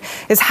frustration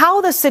is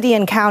how the city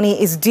and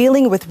county is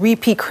dealing with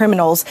repeat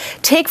criminals.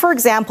 Take, for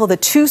example, the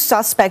 2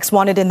 suspects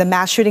wanted in the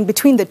mass shooting.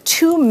 Between the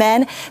 2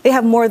 men, they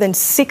have more than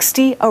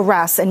 60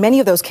 arrests, and many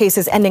of those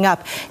cases ending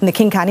up in the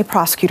King County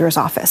Prosecutor's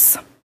Office.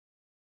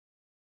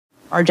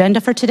 Our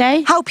agenda for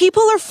today: how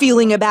people are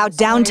feeling about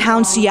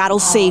downtown Seattle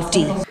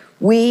safety.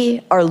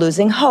 We are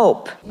losing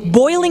hope.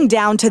 Boiling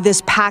down to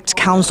this packed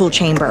council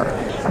chamber.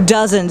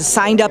 Dozens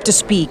signed up to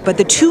speak, but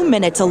the 2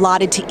 minutes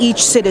allotted to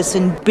each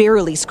citizen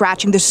barely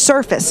scratching the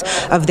surface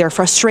of their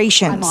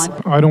frustrations.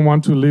 I don't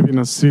want to live in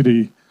a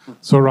city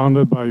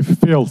surrounded by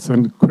filth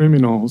and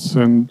criminals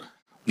and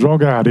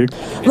drug addict.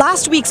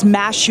 Last week's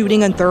mass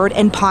shooting on 3rd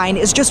and Pine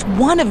is just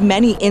one of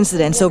many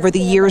incidents over the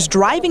years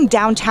driving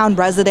downtown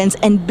residents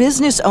and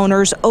business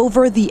owners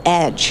over the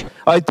edge.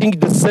 I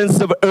think the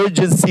sense of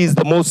urgency is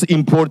the most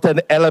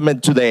important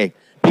element today,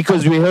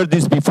 because we heard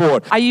this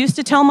before. I used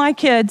to tell my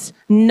kids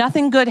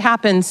nothing good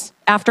happens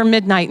after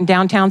midnight in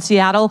downtown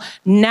Seattle.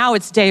 Now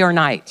it's day or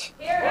night.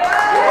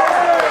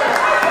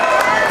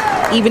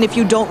 Even if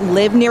you don't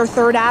live near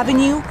 3rd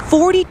Avenue,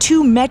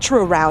 42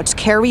 metro routes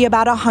carry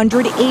about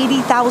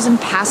 180,000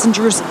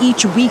 passengers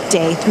each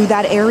weekday through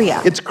that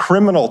area. It's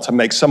criminal to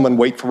make someone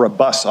wait for a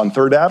bus on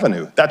 3rd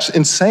Avenue. That's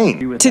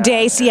insane.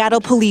 Today,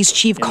 Seattle Police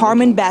Chief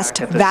Carmen Best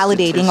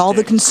validating all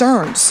the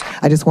concerns.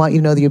 I just want you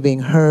to know that you're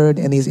being heard,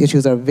 and these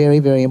issues are very,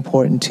 very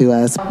important to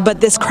us. But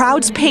this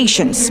crowd's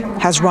patience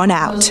has run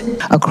out.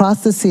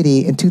 Across the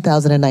city in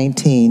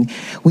 2019,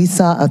 we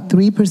saw a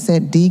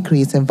 3%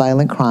 decrease in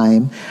violent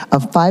crime, a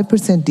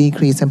 5%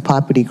 decrease in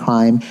property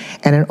crime,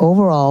 and an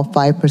overall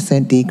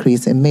 5%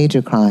 decrease in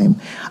major crime.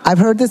 I've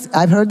heard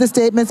the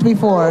statements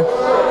before.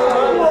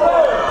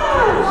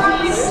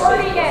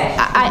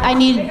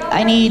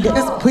 I need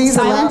please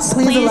silence,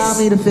 please allow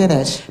me to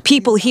finish.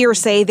 People here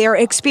say their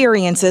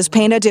experiences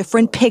paint a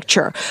different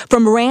picture,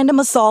 from random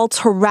assaults,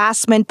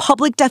 harassment,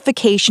 public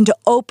defecation to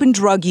open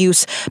drug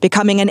use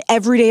becoming an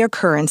everyday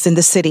occurrence in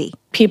the city.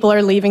 People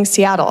are leaving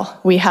Seattle.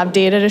 We have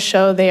data to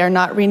show they are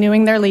not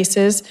renewing their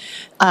leases.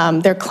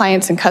 Their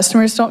clients and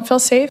customers don't feel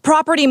safe.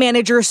 Property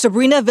manager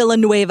Sabrina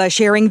Villanueva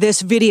sharing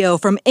this video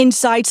from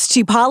inside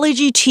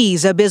Stupology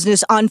Teas, a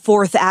business on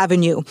 4th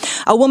Avenue.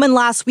 A woman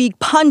last week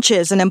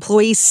punches an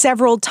employee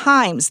several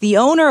times. The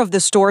owner of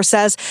the store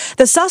says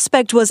the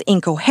suspect was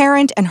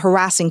incoherent and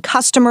harassing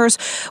customers.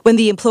 When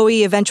the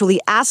employee eventually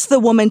asked the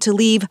woman to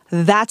leave,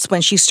 that's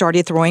when she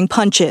started throwing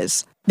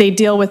punches. They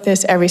deal with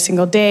this every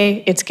single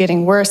day. It's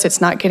getting worse.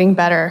 It's not getting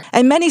better.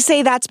 And many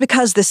say that's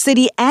because the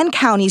city and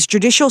county's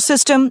judicial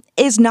system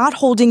is not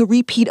holding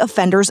repeat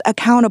offenders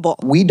accountable.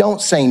 We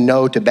don't say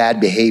no to bad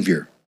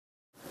behavior,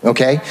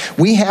 okay?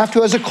 We have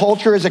to, as a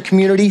culture, as a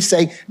community,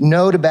 say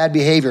no to bad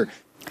behavior.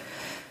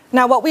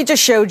 Now, what we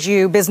just showed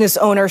you, business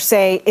owners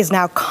say, is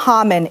now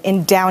common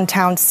in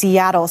downtown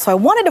Seattle. So I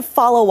wanted to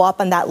follow up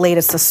on that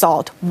latest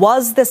assault.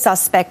 Was the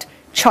suspect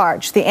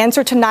charged? The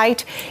answer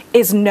tonight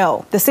is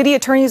no. The city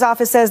attorney's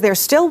office says they're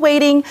still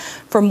waiting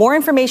for more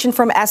information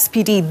from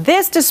SPD.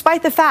 This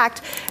despite the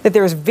fact that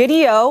there's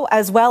video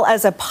as well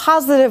as a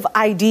positive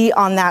ID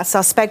on that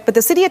suspect. But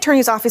the city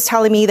attorney's office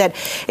telling me that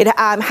it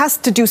has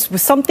to do with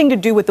something to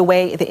do with the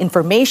way the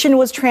information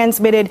was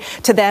transmitted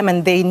to them,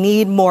 and they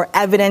need more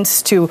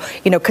evidence to,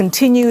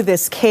 continue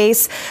this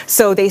case.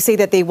 So they say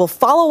that they will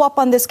follow up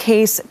on this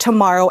case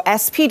tomorrow.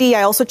 SPD,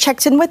 I also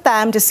checked in with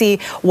them to see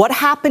what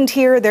happened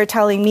here. They're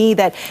telling me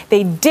that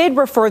they did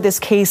refer this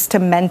case to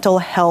mental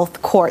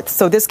health courts.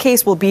 So this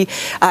case will be,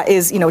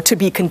 to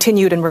be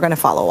continued, and we're going to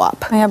follow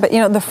up. Yeah, but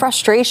the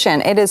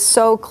frustration, it is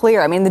so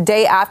clear. I mean, the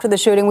day after the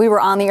shooting, we were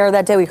on the air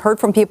that day. We heard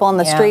from people on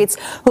the streets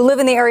who live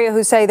in the area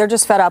who say they're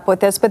just fed up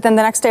with this. But then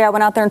the next day I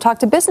went out there and talked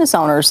to business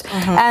owners.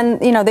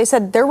 And, they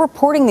said they're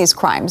reporting these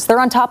crimes. They're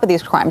on top of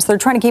these crimes. They're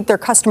trying to keep their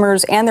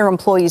customers and their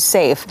employees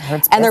safe.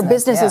 And their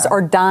businesses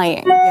are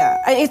dying.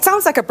 Yeah, it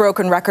sounds like a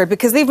broken record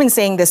because they've been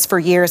saying this for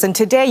years. And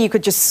today you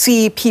could just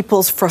see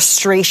people's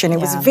frustration. It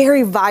was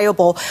very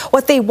viable.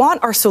 What they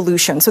want are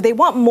solutions. So they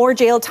want more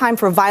jail time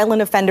for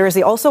violent offenders.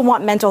 They also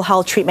want mental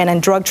health treatment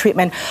and drug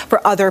treatment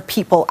for other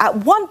people. At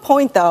one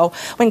point, though,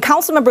 when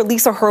Councilmember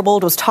Lisa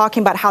Herbold was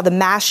talking about how the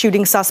mass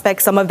shooting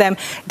suspects, some of them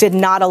did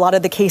not, a lot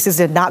of the cases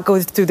did not go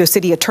through the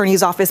city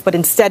attorney's office, but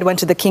instead went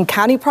to the King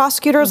County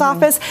prosecutor's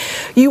office,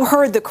 you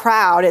heard the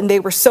crowd, and they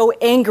were so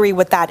angry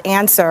with that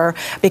answer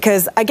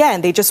because,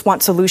 again, they just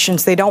want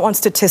solutions. They don't want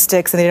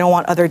statistics, and they don't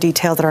want other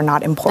details that are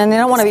not important. And they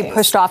don't want to be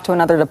pushed off to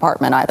another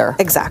department either.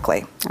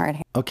 Exactly. All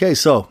right. Okay,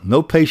 so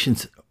no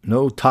patience,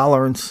 no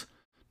tolerance,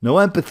 no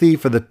empathy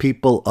for the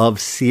people of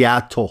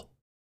Seattle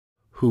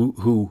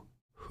who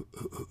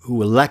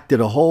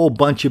elected a whole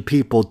bunch of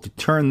people to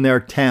turn their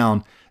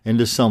town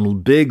into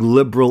some big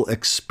liberal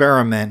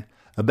experiment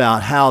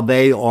about how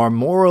they are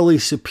morally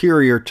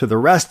superior to the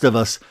rest of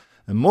us.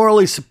 And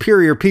morally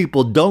superior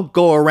people don't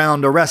go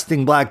around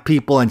arresting black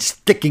people and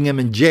sticking them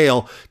in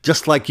jail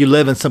just like you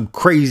live in some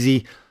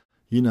crazy,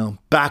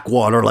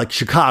 backwater like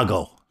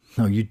Chicago.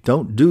 No, you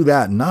don't do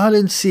that. Not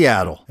in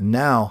Seattle. And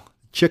now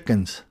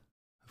chickens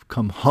have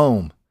come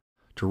home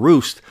to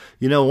roost.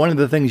 One of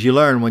the things you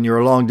learn when you're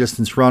a long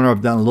distance runner,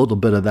 I've done a little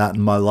bit of that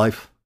in my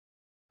life.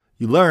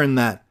 You learn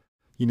that,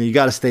 you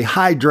got to stay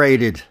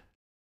hydrated.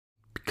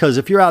 Because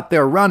if you're out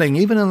there running,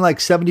 even in like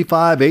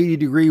 75, 80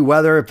 degree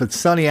weather, if it's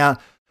sunny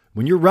out,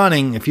 when you're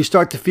running, if you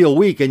start to feel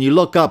weak and you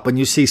look up and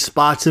you see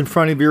spots in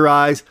front of your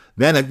eyes,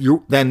 then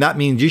that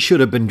means you should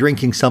have been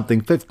drinking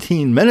something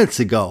 15 minutes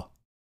ago.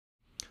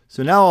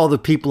 So now all the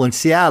people in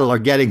Seattle are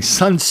getting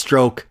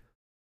sunstroke.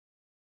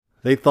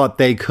 They thought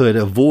they could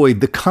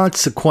avoid the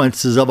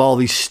consequences of all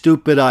these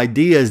stupid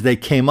ideas they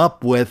came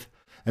up with.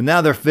 And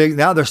now they're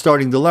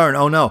starting to learn,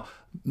 oh no,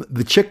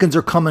 the chickens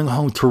are coming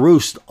home to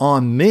roost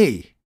on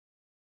me.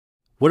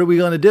 What are we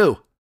going to do?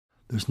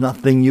 There's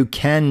nothing you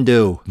can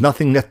do.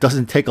 Nothing that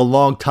doesn't take a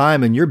long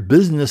time. And your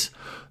business,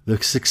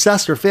 the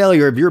success or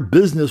failure of your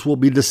business will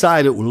be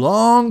decided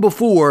long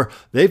before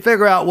they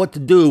figure out what to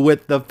do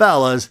with the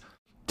fellas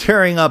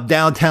tearing up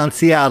downtown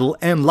Seattle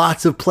and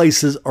lots of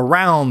places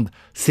around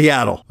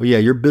Seattle. Well, yeah,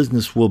 your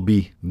business will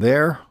be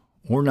there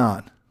or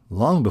not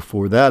long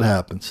before that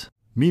happens.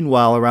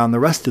 Meanwhile, around the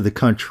rest of the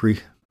country,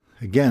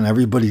 Again,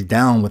 everybody's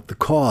down with the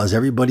cause.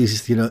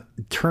 Everybody's,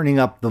 turning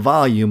up the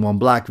volume on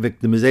black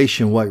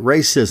victimization, white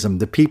racism.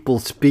 The people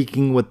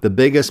speaking with the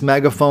biggest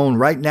megaphone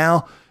right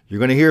now, you're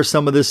going to hear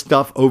some of this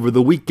stuff over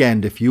the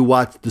weekend. If you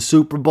watch the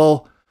Super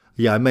Bowl,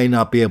 I may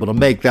not be able to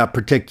make that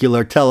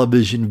particular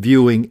television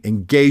viewing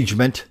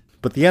engagement.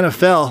 But the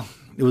NFL,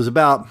 it was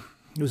about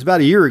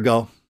a year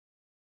ago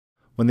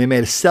when they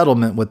made a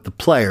settlement with the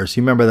players.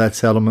 You remember that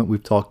settlement?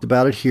 We've talked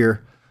about it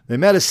here. They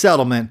made a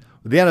settlement.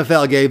 The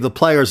NFL gave the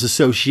Players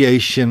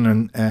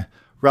Association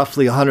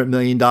roughly $100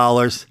 million.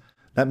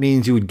 That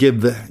means you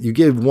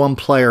give one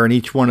player in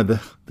each one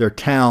of their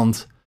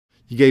towns,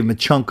 you gave him a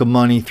chunk of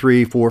money,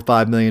 $3, $4,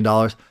 $5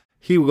 million.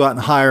 He would go out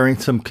and hiring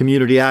some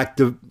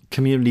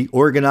community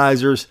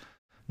organizers.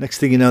 Next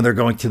thing you know, they're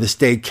going to the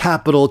state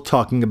capitol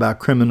talking about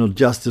criminal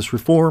justice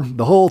reform,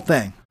 the whole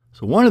thing.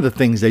 So one of the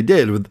things they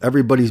did with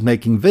everybody's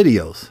making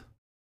videos.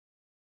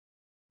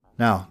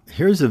 Now,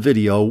 here's a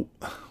video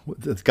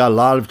that's got a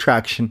lot of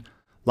traction.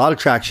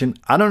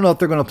 I don't know if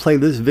they're going to play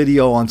this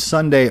video on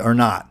Sunday or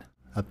not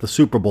at the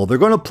Super Bowl. They're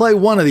going to play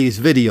one of these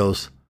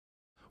videos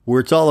where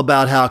it's all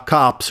about how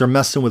cops are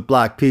messing with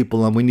black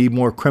people and we need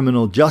more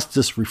criminal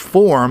justice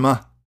reform,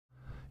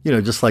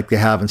 just like they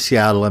have in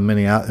Seattle and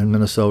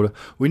Minnesota.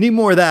 We need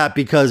more of that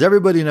because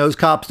everybody knows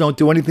cops don't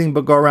do anything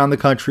but go around the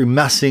country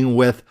messing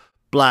with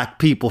black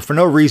people for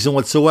no reason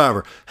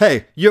whatsoever.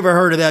 Hey, you ever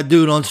heard of that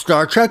dude on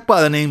Star Trek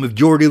by the name of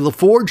Geordi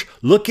LaForge?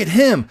 Look at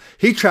him.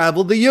 He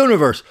traveled the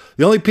universe.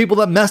 The only people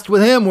that messed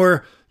with him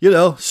were,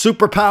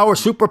 super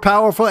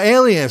powerful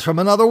aliens from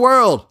another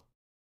world.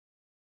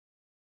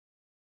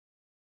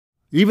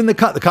 Even the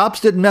cops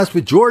didn't mess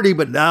with Geordi,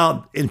 but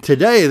now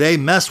today they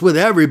mess with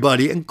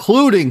everybody,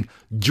 including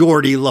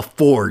Geordi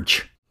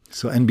LaForge.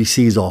 So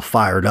NBC's all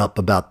fired up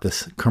about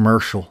this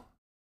commercial.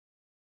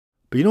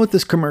 But you know what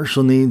this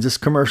commercial needs? This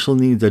commercial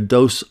needs a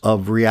dose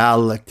of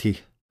reality.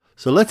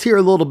 So let's hear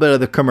a little bit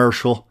of the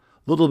commercial,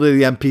 a little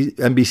bit of the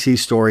NBC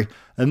story,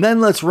 and then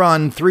let's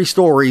run 3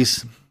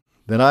 stories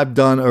that I've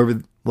done over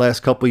the last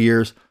couple of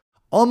years,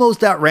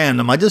 almost at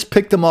random. I just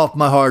picked them off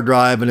my hard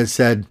drive and it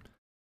said,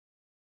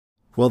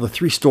 well, the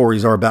 3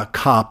 stories are about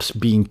cops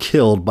being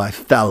killed by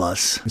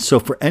fellas. And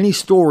so for any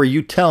story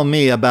you tell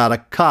me about a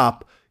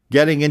cop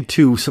getting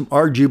into some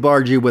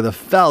argy-bargy with a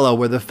fella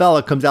where the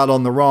fella comes out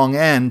on the wrong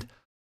end,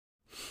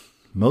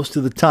 most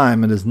of the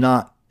time it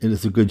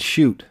is a good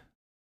shoot.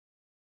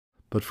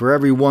 But for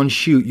every one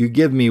shoot you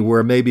give me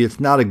where maybe it's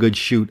not a good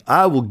shoot,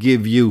 I will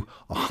give you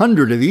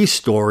 100 of these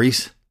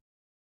stories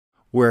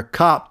where a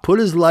cop put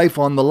his life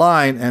on the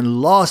line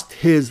and lost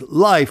his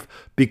life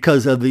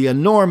because of the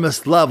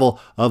enormous level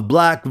of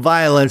black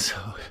violence,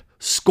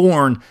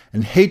 scorn,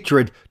 and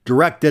hatred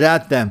directed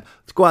at them.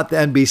 Let's go out to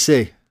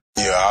NBC.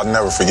 Yeah, I'll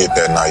never forget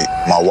that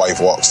night. My wife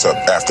walks up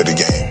after the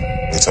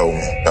game. He told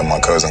me that my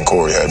cousin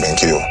Corey had been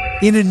killed.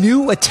 In a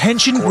new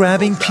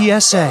attention-grabbing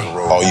PSA.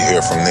 All you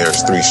hear from there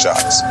is 3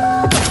 shots.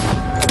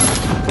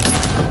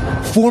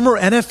 Former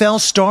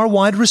NFL star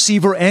wide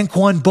receiver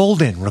Anquan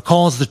Boldin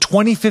recalls the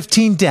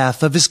 2015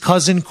 death of his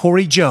cousin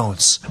Corey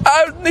Jones.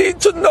 I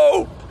need to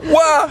know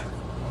why.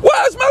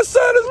 Why is my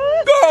son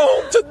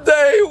gone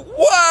today?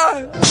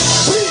 Why?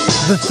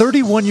 The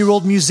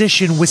 31-year-old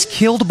musician was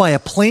killed by a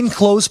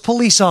plainclothes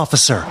police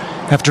officer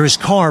after his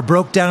car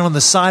broke down on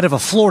the side of a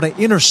Florida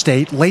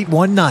interstate late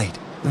one night.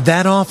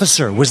 That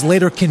officer was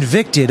later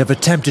convicted of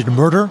attempted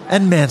murder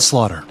and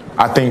manslaughter.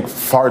 I think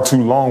far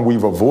too long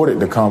we've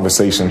avoided the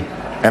conversation.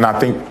 And I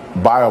think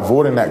by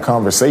avoiding that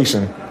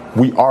conversation,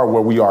 we are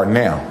where we are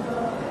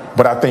now.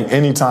 But I think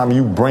anytime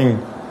you bring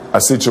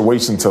a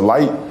situation to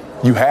light,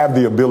 you have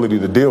the ability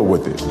to deal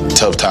with it.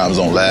 Tough times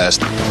don't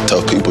last.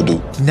 Tough people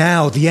do.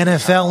 Now the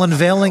NFL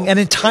unveiling an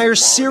entire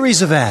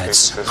series of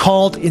ads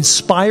called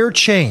Inspire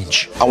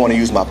Change. I want to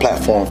use my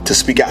platform to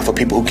speak out for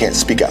people who can't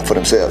speak out for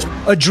themselves.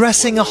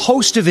 Addressing a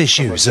host of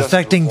issues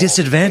affecting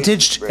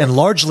disadvantaged and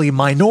largely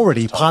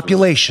minority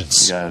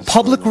populations.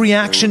 Public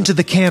reaction to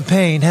the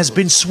campaign has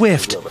been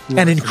swift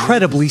and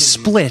incredibly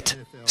split.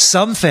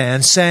 Some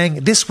fans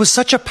saying this was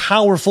such a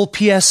powerful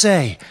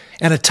PSA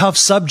and a tough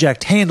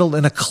subject handled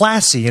in a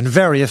classy and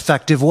very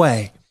effective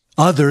way.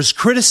 Others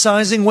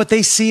criticizing what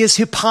they see as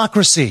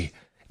hypocrisy.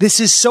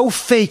 This is so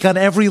fake on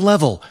every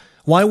level.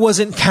 Why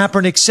wasn't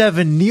Kaepernick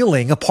 7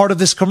 kneeling a part of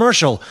this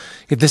commercial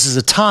if this is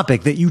a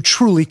topic that you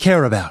truly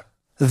care about?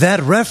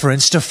 That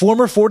reference to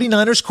former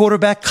 49ers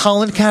quarterback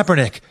Colin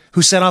Kaepernick,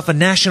 who set off a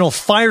national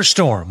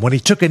firestorm when he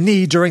took a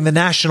knee during the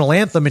national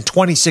anthem in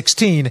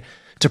 2016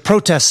 to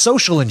protest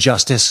social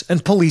injustice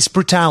and police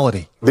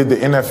brutality. Did the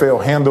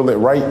NFL handle it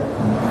right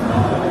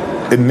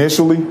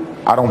initially?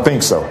 I don't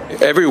think so.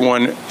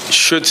 Everyone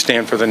should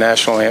stand for the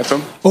national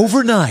anthem.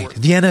 Overnight,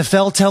 the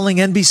NFL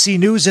telling NBC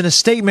News in a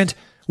statement,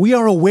 "We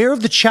are aware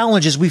of the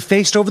challenges we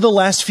faced over the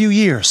last few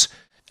years,"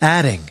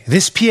 adding,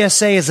 "This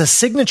PSA is a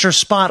signature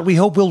spot we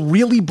hope will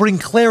really bring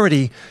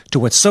clarity to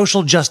what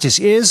social justice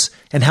is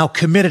and how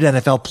committed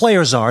NFL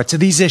players are to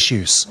these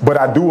issues."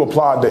 But I do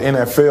applaud the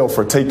NFL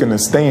for taking a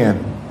stand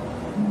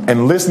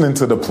and listening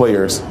to the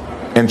players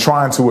and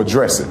trying to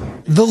address it.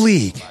 The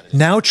league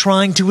now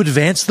trying to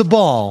advance the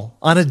ball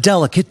on a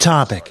delicate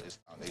topic.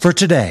 For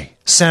today,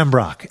 Sam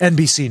Brock,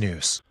 NBC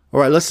News. All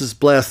right, let's just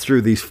blast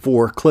through these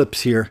 4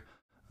 clips here,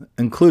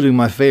 including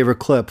my favorite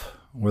clip,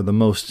 or the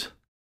most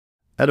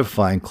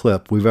edifying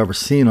clip we've ever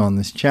seen on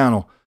this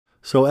channel.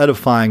 So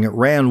edifying, it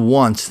ran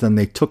once, then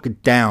they took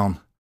it down.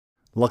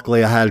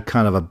 Luckily, I had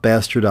kind of a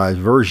bastardized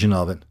version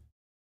of it.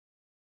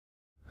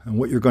 And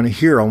what you're going to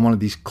hear on one of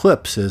these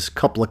clips is a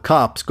couple of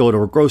cops go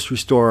to a grocery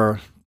store,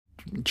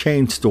 a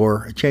chain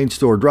store,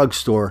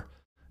 drugstore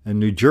in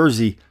New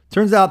Jersey.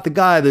 Turns out the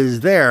guy that is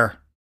there,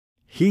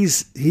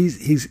 his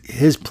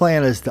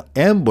plan is to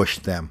ambush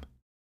them.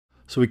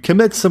 So he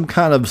commits some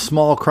kind of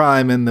small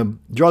crime in the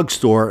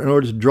drugstore in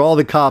order to draw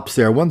the cops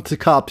there. Once the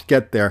cops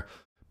get there,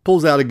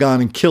 pulls out a gun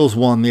and kills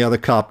one, the other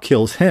cop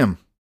kills him.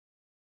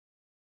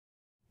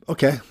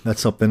 Okay,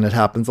 that's something that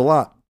happens a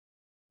lot.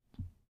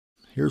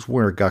 Here's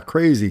where it got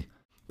crazy.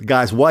 The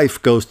guy's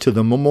wife goes to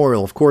the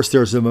memorial. Of course,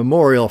 there's a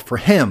memorial for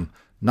him,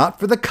 not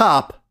for the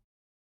cop.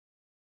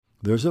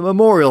 There's a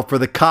memorial for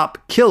the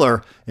cop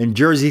killer in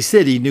Jersey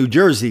City, New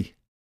Jersey.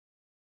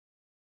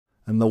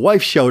 And the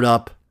wife showed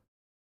up,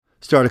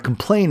 started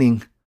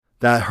complaining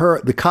that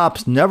the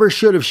cops never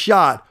should have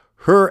shot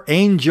her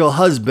angel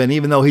husband,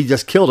 even though he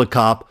just killed a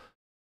cop.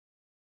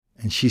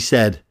 And she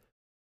said,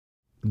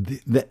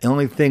 the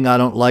only thing I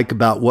don't like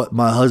about what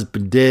my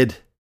husband did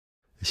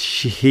is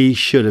he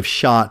should have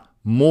shot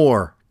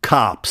more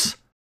cops.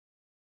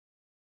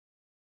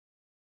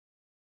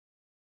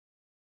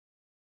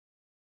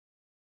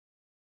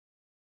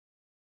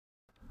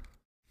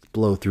 Let's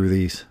blow through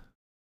these.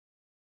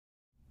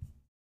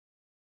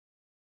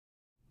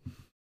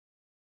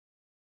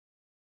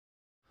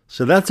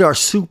 So that's our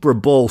Super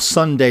Bowl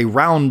Sunday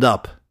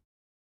roundup.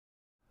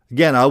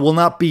 Again, I will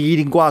not be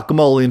eating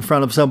guacamole in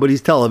front of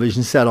somebody's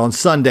television set on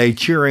Sunday,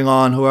 cheering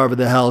on whoever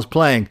the hell is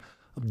playing.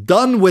 I'm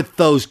done with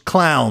those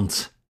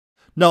clowns.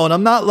 No, and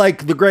I'm not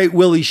like the great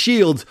Willie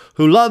Shields,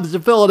 who loves the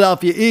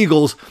Philadelphia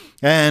Eagles.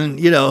 And,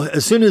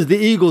 as soon as the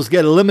Eagles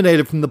get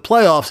eliminated from the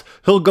playoffs,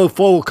 he'll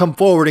come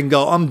forward and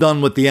go, I'm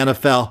done with the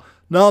NFL.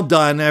 No, I'm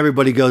done.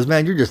 Everybody goes,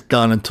 man, you're just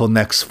done until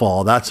next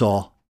fall. That's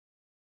all.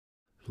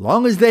 As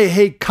long as they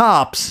hate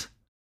cops,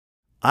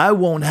 I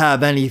won't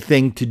have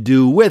anything to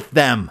do with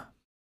them.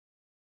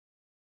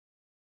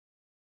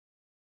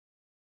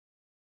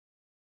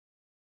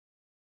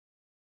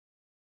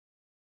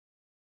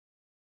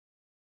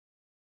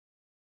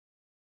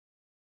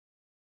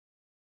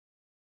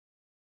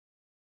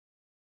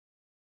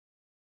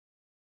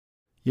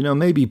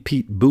 Maybe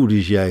Pete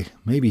Buttigieg,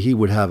 maybe he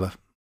would have a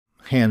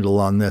handle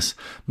on this.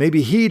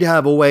 Maybe he'd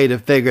have a way to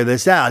figure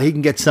this out. He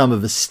can get some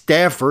of his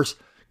staffers,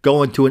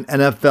 go into an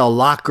NFL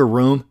locker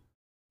room,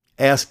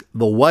 ask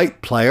the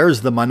white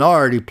players, the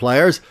minority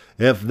players,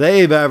 if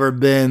they've ever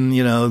been,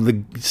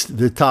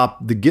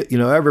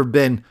 ever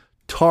been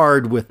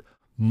tarred with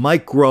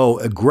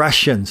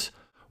microaggressions,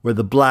 where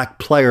the black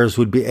players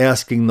would be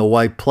asking the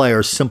white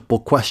players simple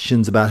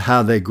questions about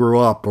how they grew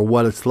up or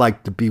what it's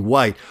like to be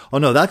white. Oh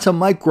no, that's a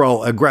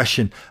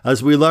microaggression,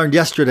 as we learned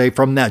yesterday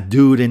from that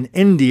dude in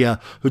India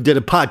who did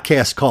a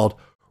podcast called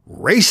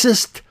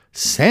Racist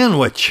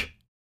Sandwich.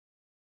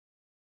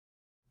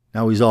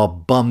 Now he's all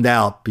bummed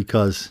out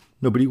because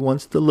nobody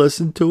wants to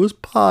listen to his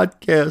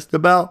podcast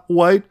about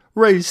white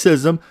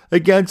racism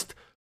against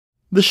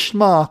the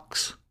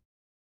schmucks.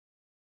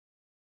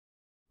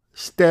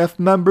 Staff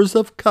members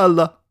of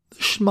color, the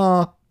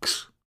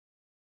schmucks.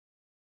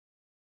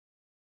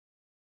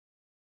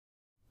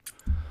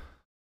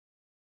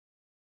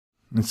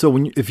 And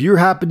so if you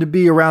happen to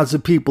be around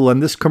some people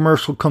and this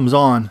commercial comes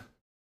on,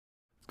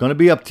 it's going to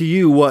be up to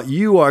you what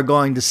you are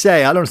going to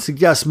say. I don't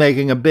suggest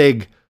making a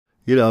big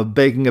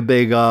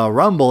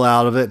rumble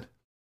out of it.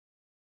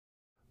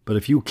 But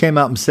if you came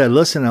out and said,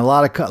 listen, a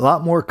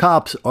lot more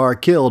cops are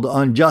killed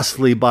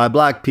unjustly by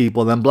black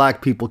people than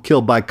black people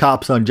killed by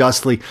cops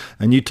unjustly,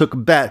 and you took a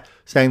bet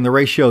saying the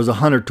ratio is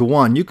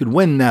 100-1, you could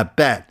win that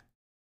bet.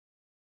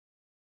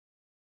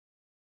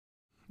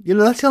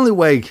 That's the only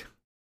way.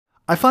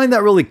 I find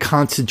that really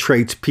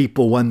concentrates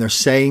people when they're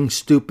saying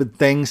stupid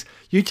things.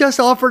 You just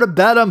offered to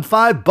bet them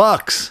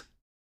 $5.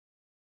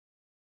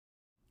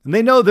 And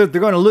they know that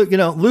they're going to lose.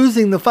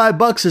 Losing the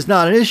 $5 is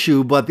not an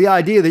issue, but the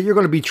idea that you're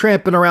going to be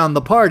tramping around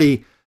the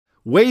party,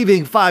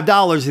 waving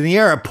 $5 in the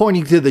air and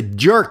pointing to the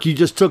jerk you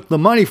just took the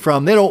money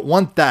from, they don't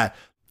want that.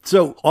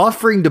 So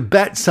offering to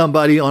bet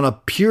somebody on a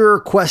pure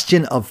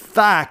question of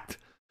fact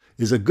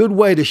is a good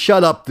way to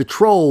shut up the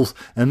trolls.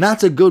 And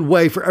that's a good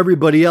way for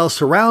everybody else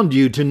around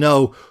you to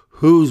know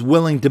who's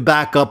willing to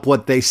back up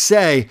what they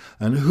say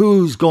and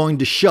who's going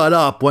to shut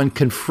up when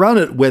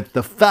confronted with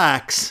the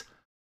facts.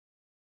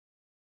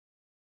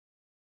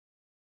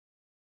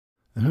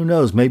 And who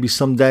knows, maybe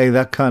someday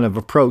that kind of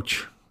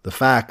approach, the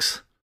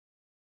facts,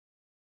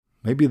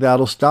 maybe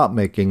that'll stop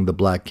making the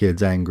black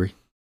kids angry.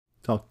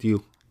 Talk to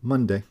you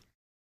Monday.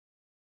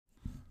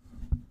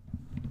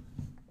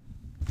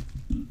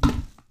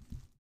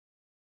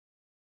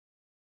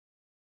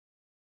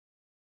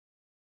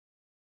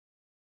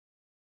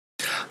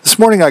 This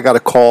morning I got a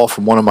call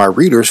from one of my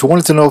readers who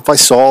wanted to know if I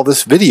saw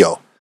this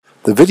video.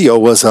 The video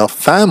was a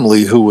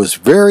family who was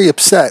very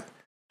upset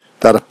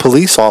that a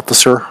police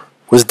officer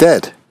was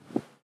dead.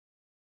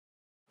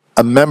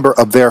 A member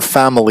of their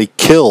family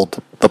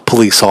killed the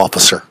police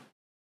officer.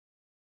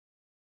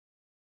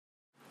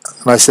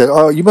 And I said,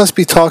 "Oh, you must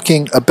be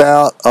talking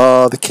about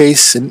the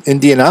case in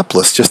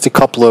Indianapolis just a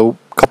couple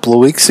of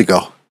weeks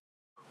ago,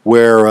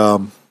 where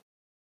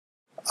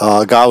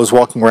a guy was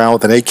walking around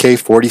with an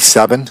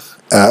AK-47,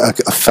 a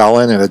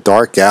felon in a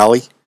dark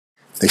alley.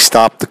 They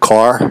stopped the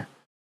car.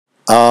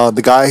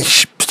 The guy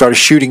started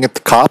shooting at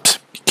the cops.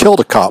 He killed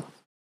a cop.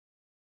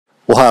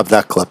 We'll have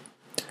that clip."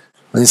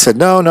 And he said,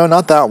 no,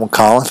 not that one,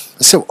 Colin.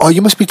 I said, "Oh,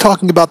 you must be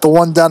talking about the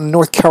one down in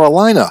North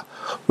Carolina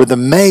where the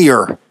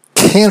mayor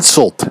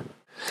canceled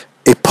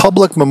a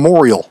public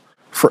memorial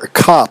for a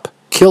cop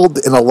killed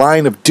in a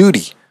line of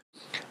duty.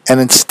 And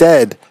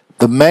instead,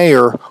 the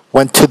mayor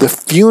went to the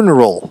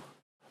funeral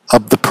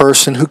of the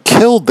person who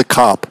killed the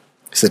cop."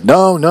 He said,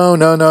 No.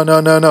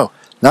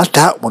 Not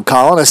that one,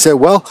 Colin. I said,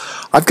 "Well,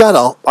 I've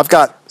got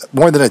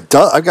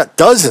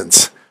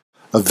dozens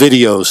of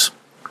videos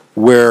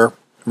where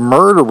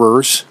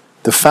murderers,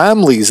 the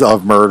families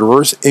of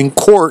murderers in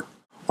court,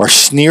 are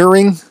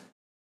sneering,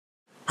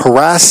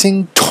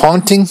 harassing,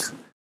 taunting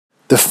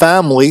the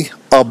family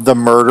of the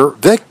murder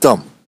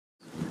victim."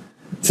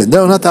 I said,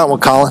 "No, not that one,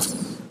 Colin.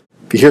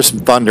 If you hear some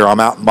thunder, I'm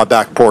out on my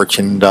back porch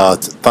and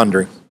it's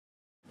thundering."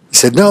 He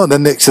said, "No."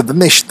 Then they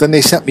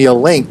sent me a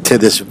link to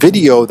this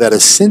video that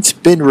has since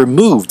been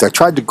removed. I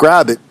tried to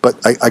grab it, but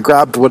I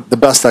grabbed the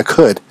best I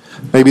could.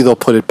 Maybe they'll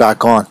put it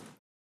back on.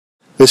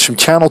 It's from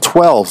Channel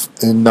 12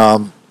 in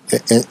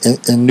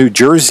New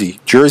Jersey,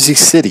 Jersey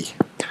City.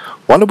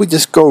 Why don't we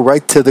just go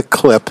right to the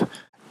clip,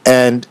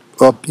 and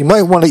you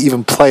might want to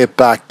even play it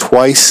back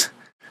twice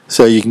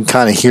so you can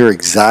kind of hear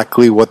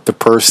exactly what the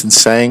person's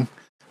saying.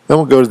 Then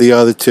we'll go to the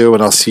other two,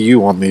 and I'll see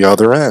you on the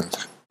other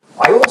end.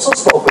 I also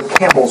spoke with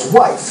Campbell's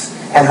wife,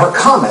 and her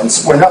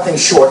comments were nothing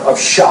short of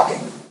shocking.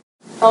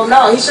 Oh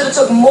no, he should have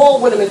took more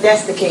with him if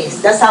that's the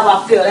case. That's how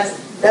I feel.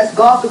 That's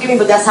God forgive me,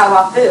 but that's how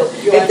I feel.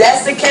 If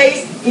that's the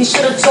case, he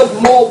should have took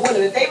more with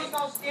him. If they was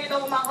gonna stand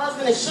over my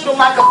husband and shoot him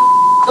like a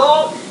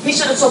dog, he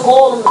should have took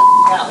all of them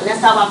out, and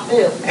that's how I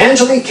feel.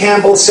 Angelique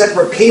Campbell said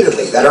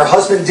repeatedly that her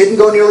husband didn't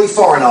go nearly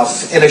far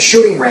enough in a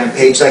shooting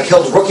rampage that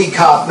killed rookie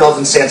cop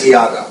Melvin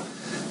Santiago.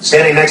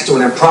 Standing next to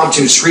an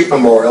impromptu street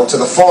memorial to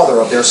the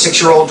father of their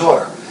 6-year-old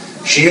daughter,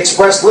 she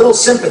expressed little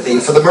sympathy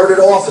for the murdered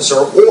officer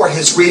or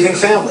his grieving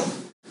family.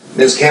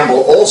 Ms.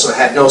 Campbell also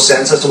had no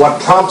sense as to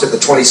what prompted the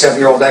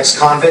 27-year-old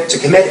ex-convict to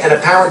commit an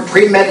apparent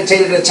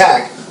premeditated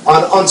attack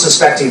on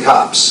unsuspecting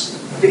cops.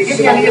 Did he give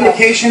you any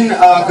indication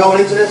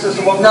going into this as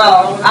to what was going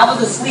on? No, I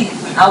was asleep.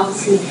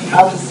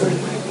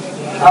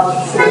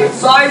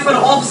 Sorry for the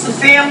officer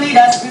family.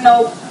 That's,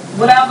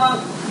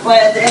 whatever. But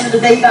at the end of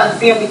the day, he got a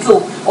family too.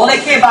 All they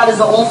care about is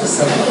the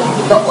officer.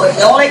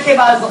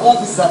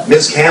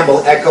 Ms.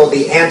 Campbell echoed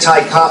the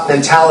anti-cop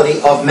mentality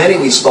of many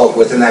we spoke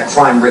with in that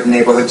crime-ridden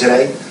neighborhood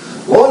today.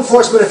 Law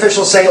enforcement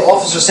officials say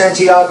Officer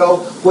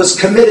Santiago was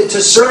committed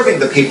to serving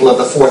the people of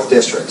the 4th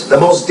District, the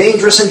most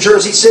dangerous in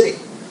Jersey City.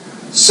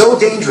 So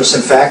dangerous,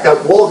 in fact,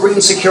 that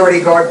Walgreens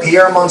security guard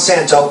Pierre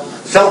Monsanto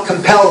felt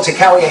compelled to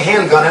carry a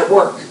handgun at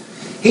work.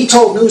 He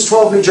told News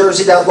 12 New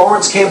Jersey that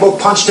Lawrence Campbell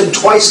punched him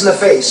twice in the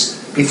face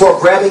before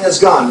grabbing his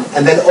gun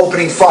and then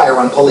opening fire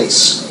on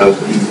police. He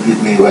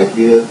hit me right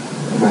here,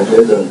 my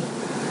head, and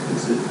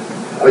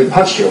Oh, he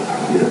punched you?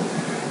 Yeah.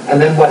 And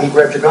then what, he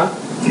grabbed your gun?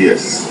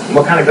 Yes.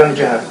 What kind of gun did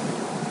you have?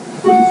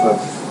 45.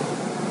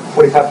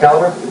 45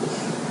 caliber?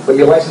 But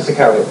you're licensed to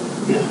carry it?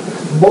 Yeah.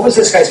 What was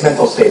this guy's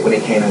mental state when he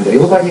came in? Did he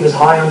look like he was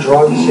high on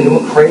drugs? Did he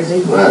look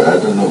crazy? I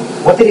don't know.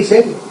 What did he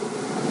say to you?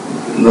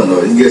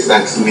 No, he just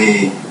asked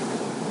me,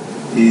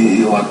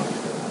 he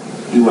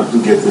want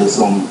to get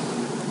some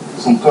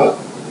cut.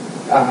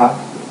 Uh-huh.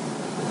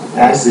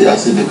 I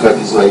said the cut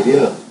is right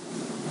here.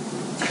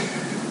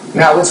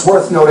 Now, it's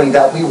worth noting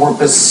that we were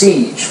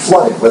besieged,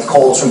 flooded with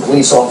calls from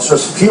police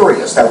officers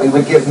furious that we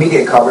would give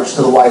media coverage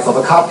to the wife of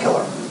a cop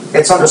killer.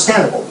 It's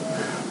understandable.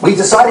 We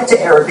decided to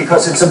air it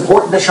because it's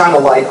important to shine a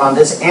light on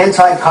this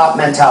anti-cop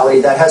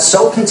mentality that has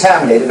so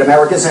contaminated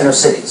America's inner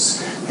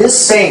cities. This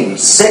same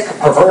sick,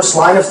 perverse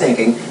line of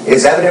thinking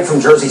is evident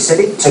from Jersey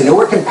City to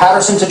Newark and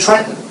Patterson to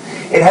Trenton.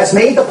 It has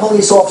made the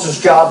police officer's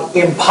job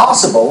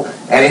impossible,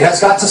 and it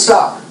has got to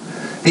stop.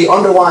 The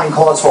underlying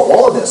cause for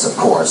all of this, of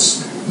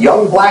course,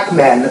 young black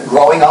men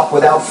growing up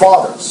without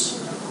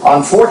fathers.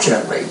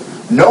 Unfortunately,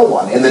 no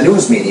one in the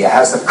news media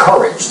has the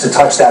courage to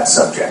touch that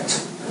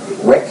subject.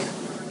 Rick?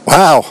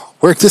 Wow,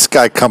 where'd this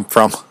guy come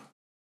from?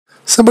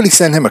 Somebody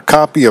sent him a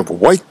copy of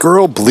White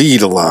Girl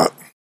Bleed a Lot.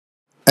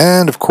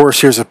 And, of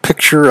course, here's a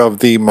picture of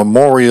the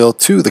memorial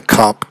to the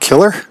cop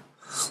killer.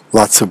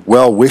 Lots of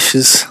well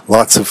wishes,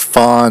 lots of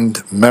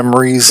fond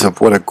memories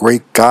of what a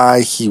great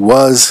guy he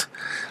was.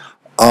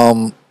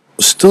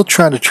 Still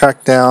trying to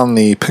track down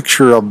the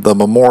picture of the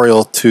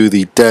memorial to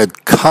the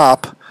dead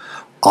cop.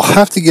 I'll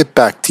have to get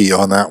back to you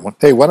on that one.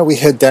 Hey, why don't we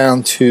head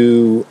down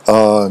to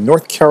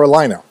North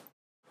Carolina,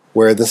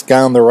 where this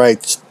guy on the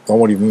right, I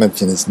won't even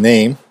mention his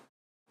name,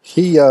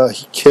 he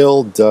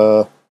killed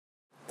the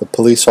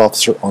police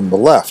officer on the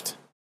left.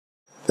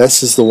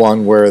 This is the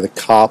one where the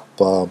cop,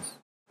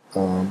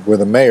 where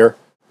the mayor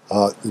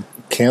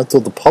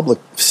canceled the public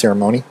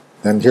ceremony.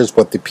 And here's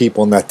what the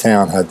people in that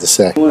town had to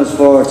say. I went as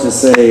far as to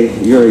say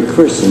you're a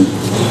Christian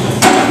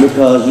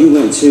because you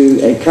went to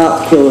a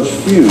cop killer's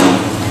funeral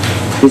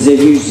as if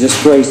you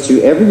disgrace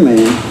to every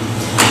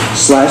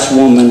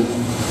man/woman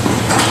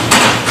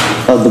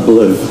of the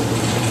blue.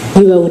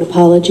 You owe an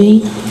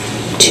apology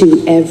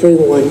to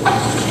everyone,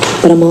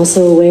 but I'm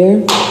also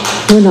aware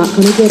we're not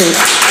going to get it.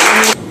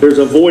 There's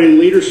a void in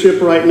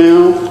leadership right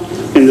now,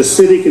 and the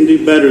city can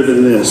do better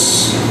than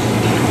this.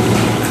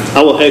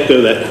 I will echo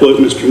that quote,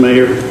 Mr.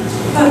 Mayor.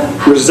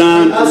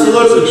 Resign from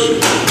your position.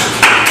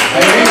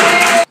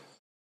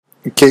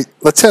 Okay,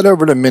 let's head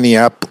over to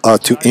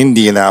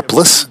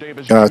Indianapolis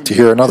to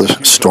hear another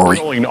story.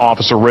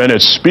 Officer Wren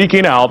is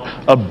speaking out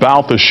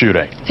about the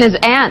shooting. His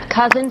aunt,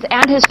 cousins,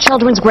 and his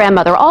children's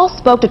grandmother all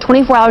spoke to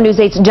 24-Hour News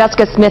 8's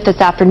Jessica Smith this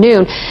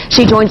afternoon.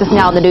 She joins us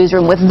now in the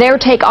newsroom with their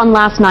take on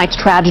last night's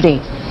tragedy.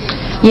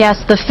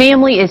 Yes, the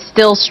family is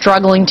still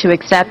struggling to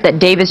accept that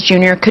Davis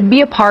Jr. could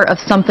be a part of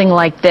something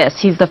like this.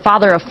 He's the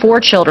father of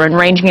 4 children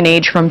ranging in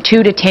age from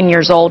 2 to 10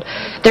 years old.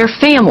 Their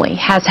family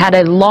has had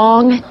a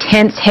long,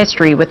 tense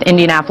history with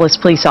Indianapolis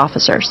police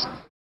officers.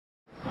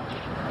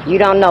 You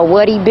don't know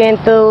what he's been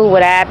through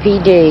with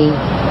IPD.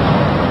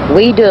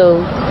 We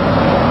do.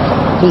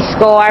 He's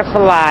scarred for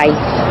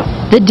life.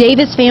 The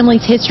Davis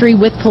family's history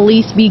with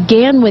police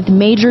began with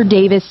Major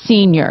Davis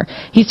Sr.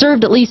 He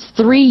served at least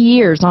 3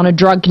 years on a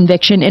drug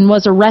conviction and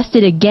was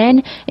arrested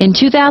again in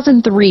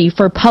 2003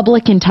 for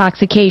public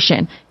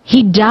intoxication.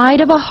 He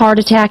died of a heart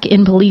attack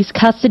in police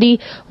custody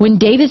when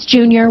Davis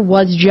Jr.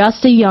 was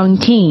just a young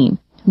teen.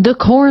 The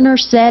coroner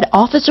said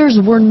officers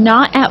were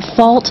not at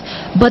fault,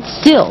 but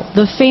still,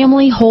 the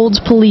family holds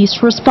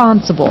police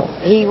responsible.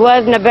 He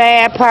wasn't a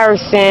bad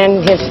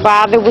person. His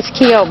father was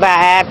killed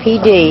by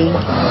IPD.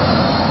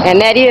 And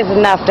that is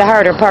enough to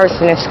hurt a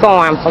person and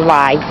scar him for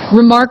life.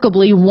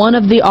 Remarkably, one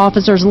of the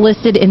officers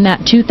listed in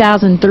that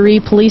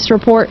 2003 police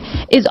report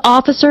is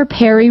Officer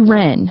Perry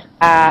Wren.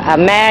 I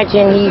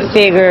imagine he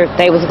figured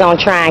they was going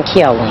to try and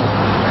kill him.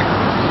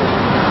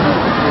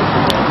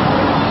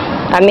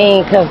 I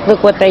mean, because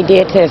look what they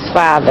did to his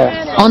father.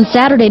 On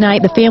Saturday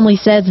night, the family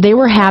says they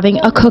were having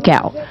a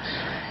cookout.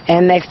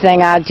 And next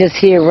thing I just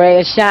hear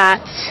red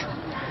shots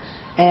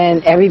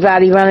and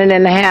everybody running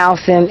in the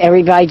house and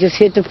everybody just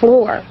hit the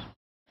floor.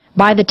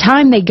 By the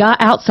time they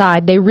got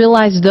outside, they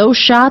realized those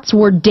shots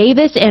were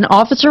Davis and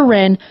Officer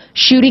Wren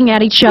shooting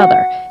at each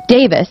other.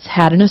 Davis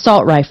had an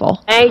assault rifle.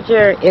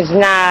 Major is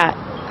not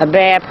a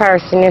bad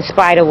person in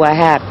spite of what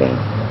happened.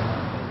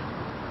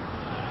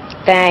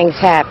 Things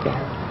happen.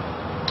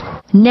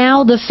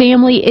 Now the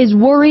family is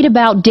worried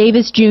about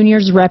Davis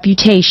Jr.'s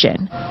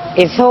reputation.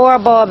 It's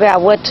horrible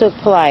about what took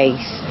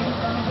place.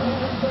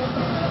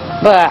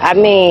 But, I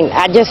mean,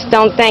 I just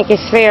don't think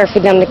it's fair for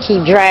them to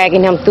keep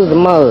dragging him through the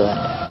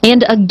mud.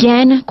 And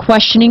again,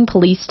 questioning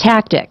police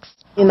tactics.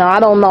 You know, I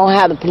don't know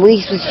how the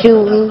police was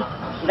shooting.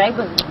 They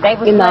was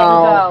you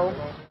know,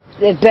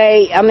 if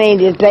they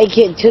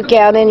took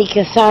out any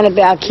concern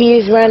about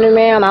kids running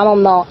around, I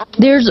don't know.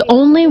 There's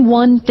only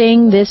one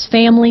thing this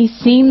family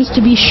seems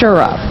to be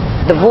sure of.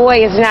 The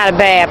boy is not a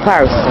bad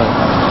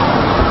person.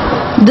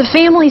 The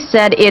family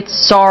said it's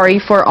sorry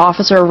for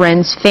Officer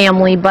Wren's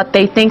family, but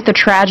they think the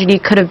tragedy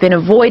could have been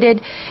avoided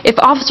if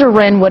Officer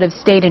Wren would have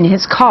stayed in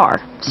his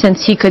car,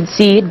 since he could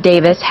see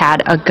Davis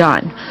had a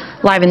gun.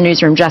 Live in the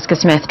newsroom, Jessica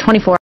Smith,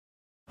 24.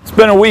 It's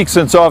been a week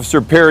since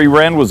Officer Perry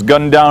Wren was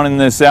gunned down in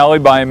this alley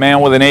by a man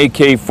with an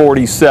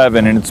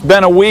AK-47, and it's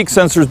been a week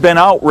since there's been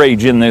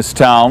outrage in this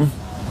town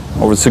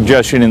over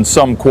suggestion in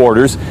some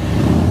quarters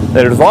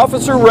that if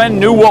Officer Wren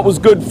knew what was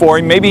good for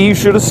him, maybe he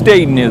should have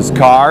stayed in his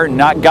car and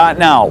not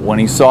gotten out when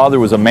he saw there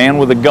was a man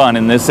with a gun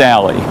in this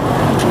alley.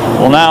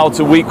 Well, now it's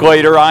a week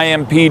later,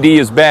 IMPD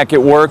is back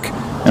at work,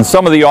 and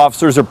some of the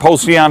officers are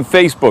posting on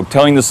Facebook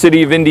telling the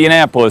city of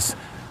Indianapolis,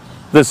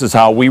 this is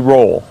how we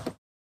roll.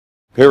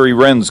 Perry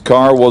Wren's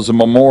car was a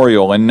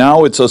memorial, and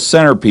now it's a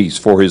centerpiece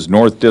for his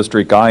North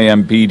District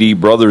IMPD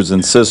brothers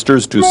and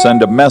sisters to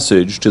send a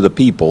message to the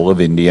people of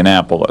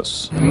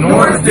Indianapolis.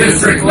 North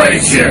District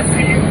late shift.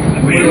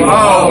 We will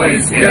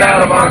always get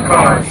out of our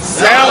cars.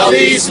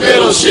 Southeast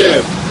middle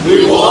shift.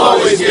 We will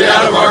always get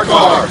out of our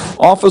cars.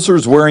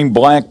 Officers wearing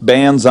black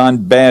bands on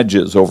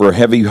badges over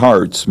heavy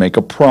hearts make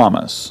a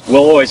promise.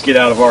 We'll always get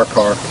out of our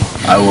car.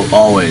 I will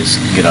always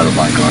get out of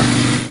my car.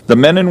 The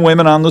men and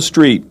women on the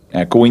street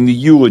echoing the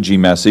eulogy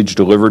message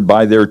delivered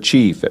by their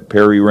chief at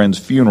Perry Wren's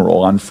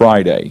funeral on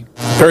Friday.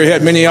 Perry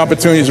had many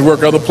opportunities to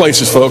work other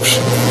places, folks,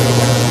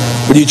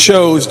 but he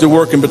chose to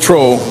work in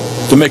patrol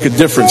to make a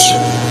difference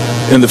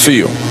in the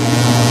field.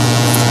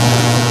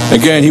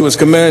 Again, he was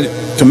committed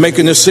to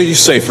making this city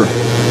safer.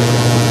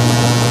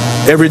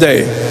 Every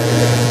day,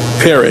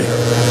 Perry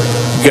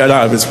got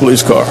out of his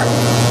police car.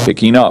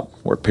 Picking up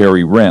where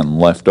Perry Wren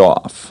left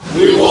off.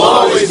 We will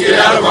always get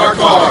out of our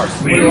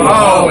cars. We will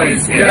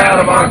always get out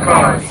of our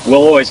cars.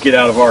 We'll always get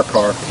out of our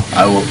car.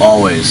 I will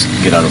always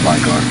get out of my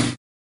car.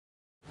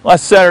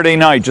 Last Saturday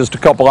night, just a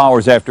couple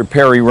hours after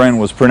Perry Wren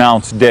was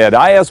pronounced dead,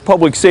 I asked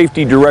Public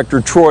Safety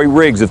Director Troy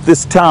Riggs if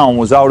this town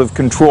was out of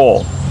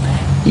control.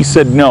 He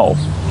said no.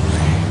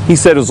 He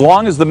said as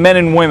long as the men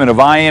and women of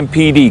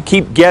IMPD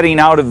keep getting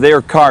out of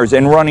their cars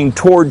and running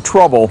toward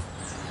trouble,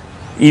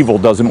 evil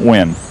doesn't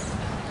win.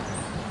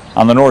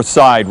 On the north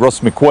side, Russ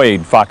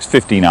McQuaid, Fox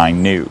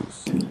 59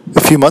 News.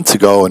 A few months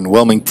ago in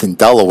Wilmington,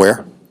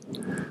 Delaware,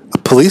 a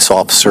police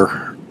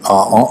officer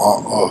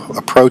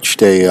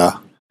approached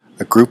a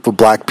group of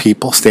black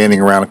people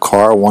standing around a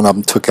car. One of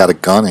them took out a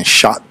gun and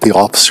shot the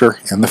officer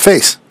in the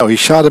face. No, he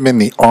shot him in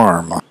the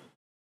arm.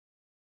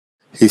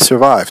 He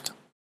survived.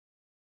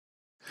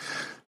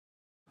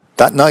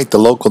 That night, the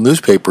local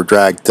newspaper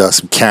dragged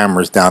some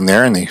cameras down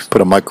there, and they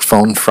put a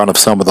microphone in front of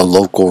some of the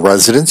local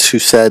residents who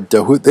said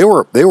they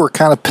were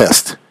kind of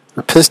pissed.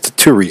 They're pissed for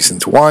two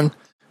reasons. One,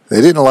 they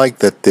didn't like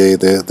that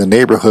the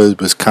neighborhood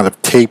was kind of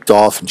taped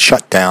off and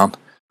shut down.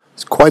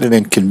 It's quite an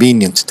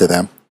inconvenience to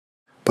them.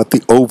 But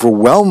the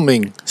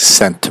overwhelming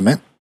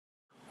sentiment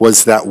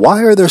was that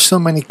why are there so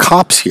many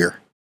cops here?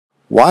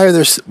 Why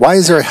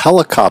is there a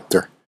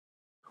helicopter?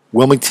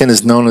 Wilmington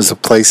is known as a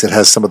place that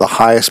has some of the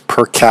highest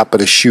per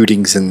capita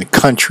shootings in the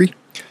country.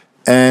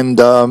 And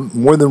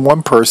more than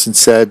one person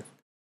said,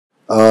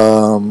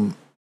 the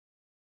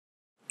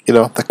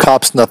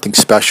cops nothing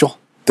special.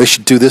 They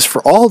should do this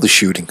for all the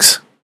shootings.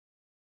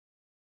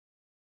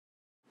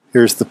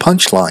 Here's the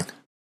punchline.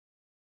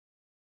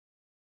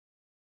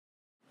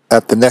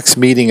 At the next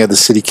meeting of the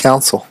city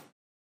council,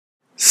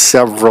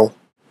 several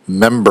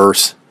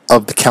members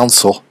of the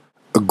council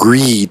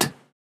agreed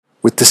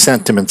with the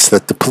sentiments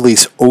that the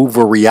police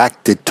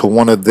overreacted to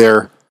one of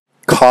their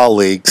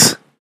colleagues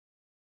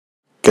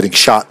getting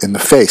shot in the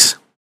face.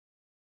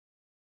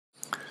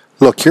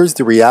 Look, here's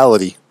the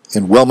reality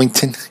in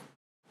Wilmington,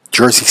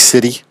 Jersey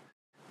City,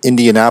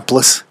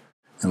 Indianapolis,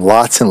 and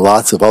lots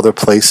of other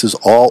places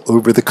all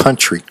over the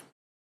country.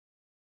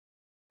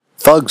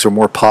 Thugs are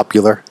more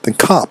popular than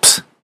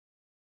cops.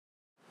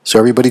 So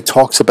everybody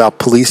talks about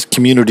police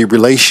community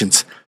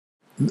relations.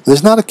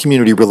 There's not a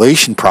community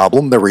relation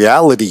problem. The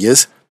reality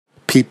is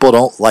people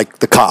don't like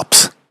the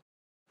cops.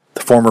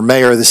 The former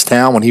mayor of this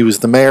town, when he was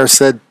the mayor,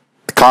 said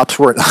the cops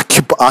were an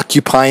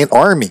occupying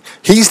army.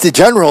 He's the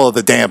general of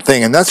the damn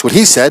thing, and that's what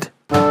he said.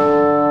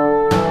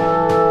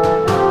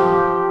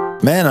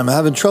 Man, I'm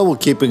having trouble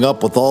keeping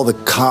up with all the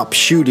cop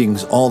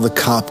shootings, all the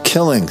cop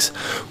killings.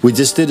 We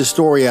just did a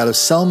story out of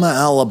Selma,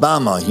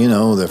 Alabama,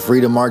 the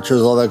Freedom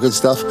Marchers, all that good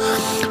stuff.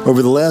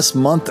 Over the last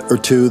month or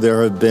two,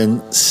 there have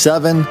been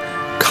 7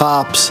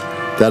 cops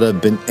that have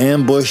been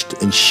ambushed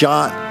and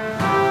shot.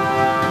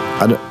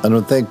 I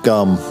don't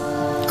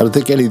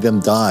think any of them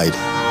died.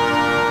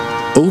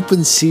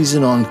 Open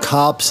season on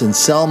cops in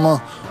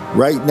Selma,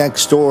 right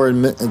next door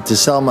to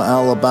Selma,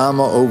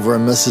 Alabama, over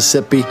in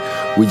Mississippi.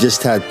 We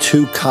just had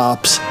 2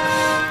 cops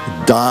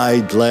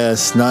died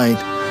last night.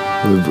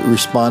 They've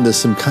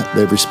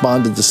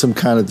responded to some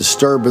kind of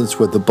disturbance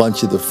with a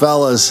bunch of the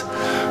fellas.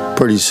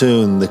 Pretty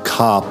soon, the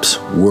cops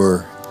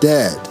were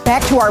dead.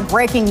 Back to our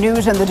breaking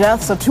news and the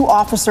deaths of 2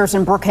 officers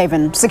in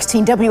Brookhaven.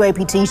 16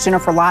 WAPT's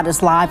Jennifer Lott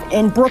is live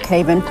in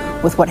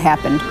Brookhaven with what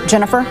happened.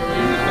 Jennifer?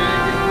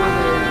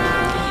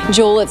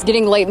 Joel, it's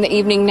getting late in the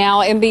evening now.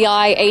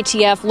 MBI,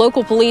 ATF,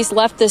 local police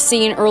left the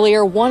scene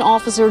earlier. 1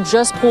 officer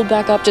just pulled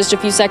back up just a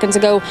few seconds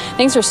ago.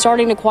 Things are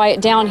starting to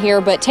quiet down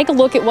here, but take a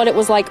look at what it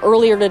was like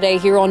earlier today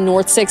here on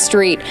North 6th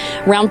Street.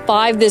 Around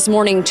 5 this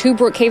morning, 2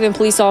 Brookhaven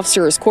police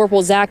officers,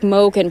 Corporal Zach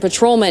Moak and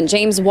Patrolman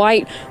James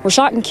White, were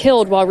shot and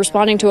killed while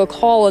responding to a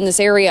call in this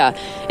area.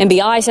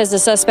 MBI says the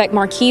suspect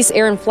Marquise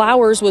Aaron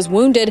Flowers was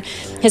wounded.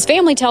 His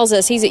family tells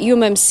us he's at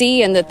UMMC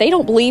and that they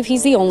don't believe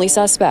he's the only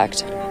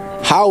suspect.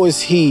 How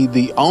is he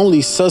the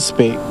only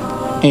suspect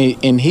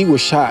and he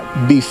was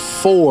shot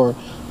before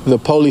the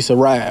police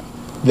arrived?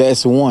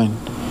 That's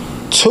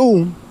 1.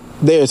 2,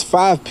 there's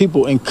 5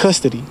 people in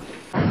custody.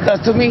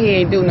 Because to me, he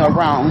ain't do no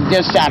wrong,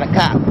 just shot a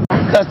cop.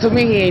 Because to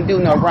me, he ain't do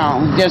no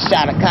wrong, just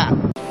shot a cop.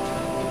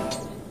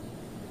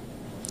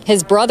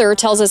 His brother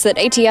tells us that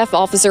ATF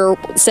officer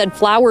said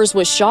Flowers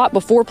was shot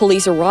before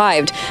police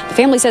arrived. The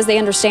family says they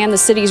understand the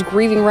city's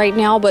grieving right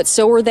now, but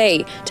so are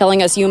they,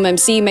 telling us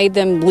UMMC made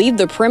them leave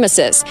the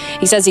premises.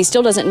 He says he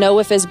still doesn't know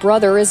if his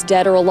brother is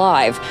dead or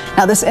alive.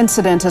 Now, this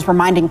incident is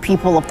reminding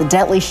people of the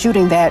deadly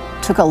shooting that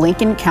took a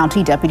Lincoln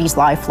County deputy's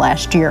life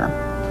last year.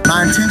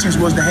 My intentions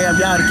was to have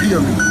y'all to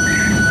kill me.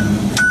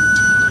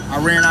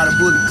 I ran out of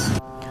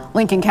bullets.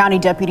 Lincoln County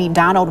Deputy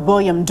Donald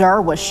William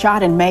Durr was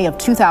shot in May of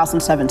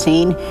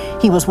 2017.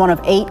 He was one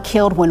of 8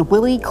 killed when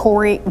Willie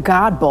Corey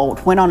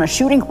Godbolt went on a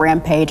shooting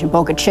rampage in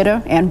Boca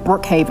Chica and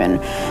Brookhaven.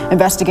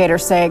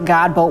 Investigators say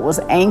Godbolt was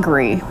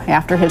angry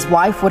after his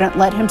wife wouldn't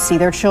let him see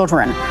their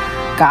children.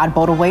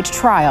 Godbolt awaits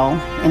trial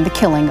in the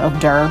killing of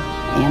Durr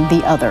and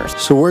the others.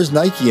 So where's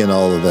Nike in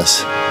all of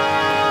this?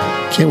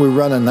 Can we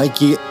run a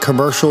Nike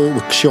commercial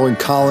showing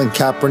Colin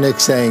Kaepernick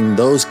saying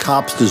those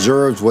cops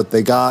deserved what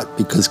they got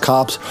because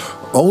cops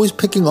are always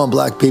picking on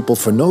black people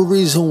for no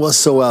reason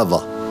whatsoever?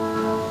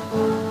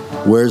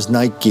 Where's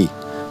Nike?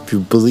 If you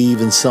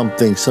believe in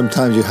something,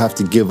 sometimes you have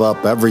to give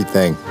up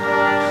everything.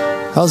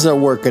 How's that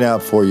working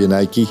out for you,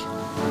 Nike?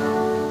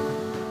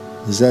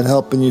 Is that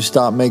helping you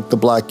stop making the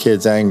black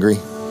kids angry?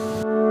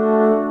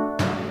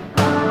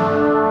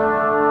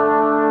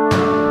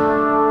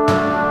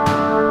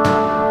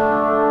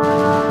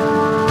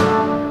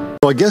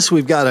 I guess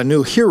we've got a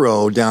new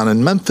hero down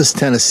in Memphis,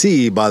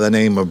 Tennessee by the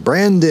name of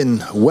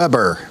Brandon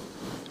Weber.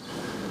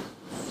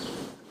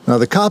 Now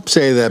the cops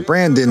say that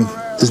Brandon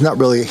is not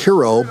really a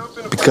hero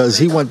because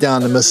he went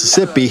down to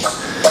Mississippi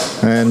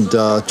and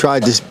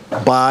tried to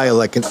buy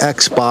like an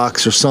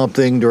Xbox or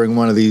something during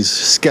one of these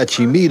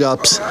sketchy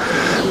meetups.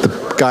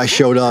 The guy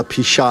showed up,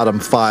 he shot him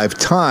 5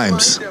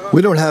 times.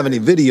 We don't have any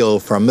video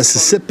from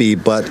Mississippi,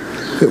 but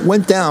it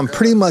went down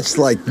pretty much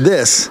like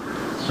this,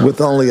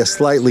 with only a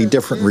slightly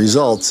different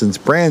result since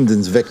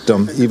Brandon's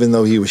victim, even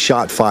though he was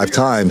shot 5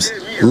 times,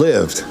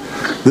 lived.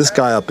 This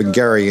guy up in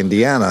Gary,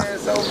 Indiana,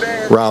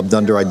 robbed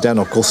under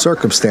identical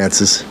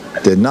circumstances,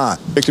 did not.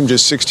 Victim,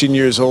 just 16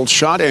 years old,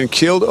 shot and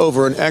killed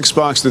over an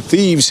Xbox the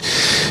thieves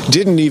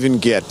didn't even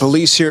get.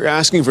 Police here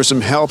asking for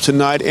some help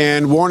tonight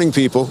and warning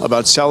people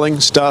about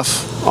selling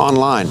stuff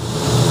online.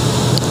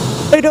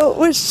 I don't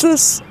wish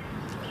this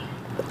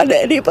on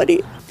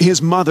anybody.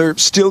 His mother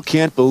still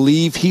can't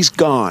believe he's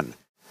gone.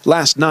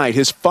 Last night,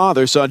 his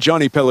father saw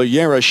Johnny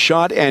Pelliera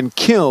shot and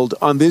killed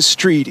on this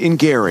street in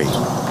Gary.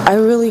 I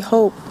really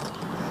hope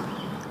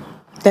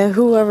that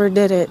whoever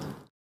did it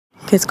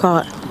gets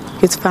caught,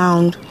 gets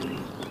found.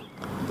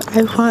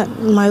 I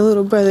want my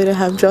little brother to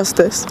have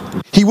justice.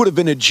 He would have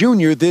been a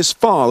junior this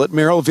fall at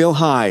Merrillville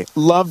High.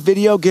 Loved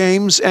video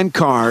games and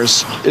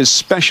cars,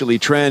 especially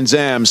Trans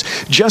Ams.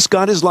 Just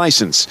got his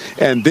license,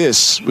 and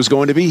this was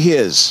going to be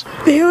his.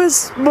 He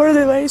was more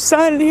than my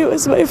son, he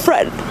was my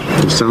friend.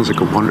 He sounds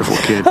like a wonderful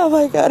kid. Oh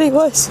my God, he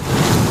was.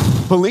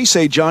 Police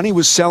say Johnny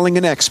was selling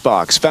an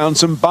Xbox, found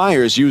some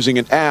buyers using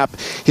an app.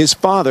 His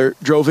father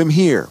drove him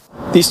here.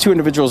 These 2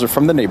 individuals are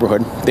from the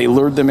neighborhood. They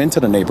lured them into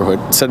the neighborhood,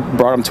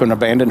 brought them to an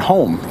abandoned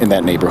home in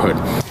that neighborhood.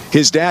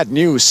 His dad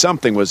knew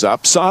something was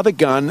up, saw the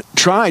gun,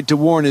 tried to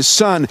warn his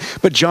son,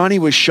 but Johnny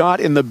was shot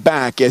in the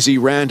back as he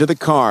ran to the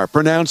car,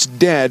 pronounced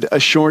dead a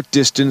short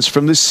distance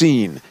from the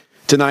scene.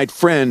 Tonight,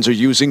 friends are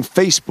using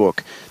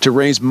Facebook to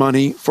raise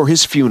money for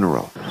his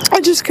funeral.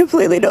 I just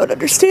completely don't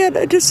understand.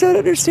 I just don't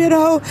understand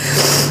how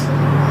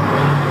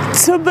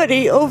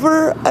somebody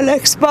over an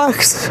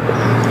Xbox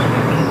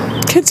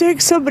can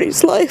take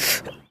somebody's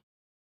life.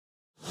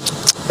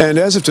 And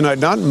as of tonight,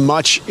 not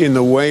much in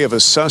the way of a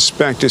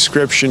suspect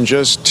description,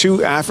 just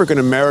 2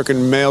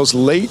 African-American males,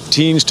 late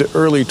teens to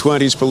early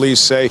 20s. Police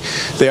say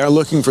they are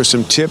looking for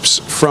some tips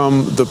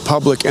from the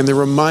public, and they're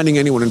reminding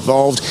anyone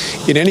involved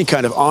in any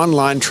kind of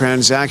online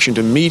transaction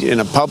to meet in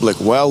a public,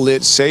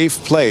 well-lit,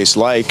 safe place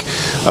like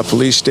a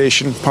police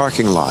station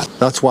parking lot.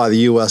 That's why the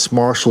U.S.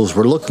 Marshals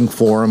were looking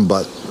for him,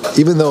 but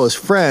even though his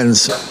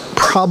friends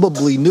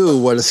probably knew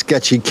what a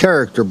sketchy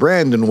character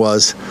Brandon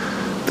was,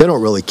 they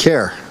don't really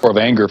care. Of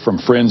anger from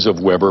friends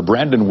of Weber.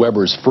 Brandon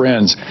Weber's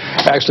friends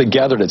actually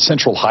gathered at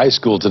Central High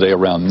School today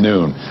around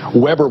noon.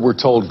 Weber, we're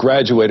told,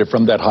 graduated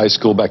from that high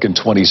school back in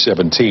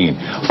 2017.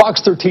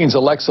 Fox 13's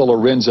Alexa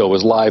Lorenzo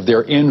is live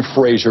there in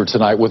Fraser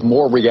tonight with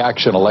more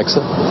reaction.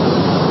 Alexa?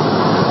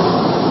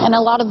 And a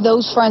lot of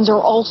those friends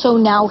are also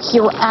now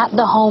here at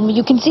the home.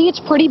 You can see it's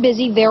pretty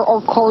busy. There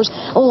are cars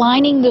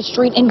lining the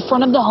street in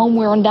front of the home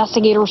where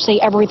investigators say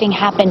everything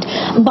happened.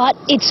 But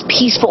it's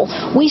peaceful.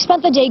 We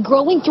spent the day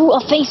going through a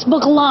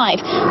Facebook Live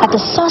that the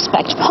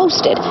suspect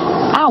posted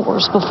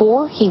hours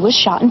before he was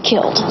shot and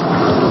killed.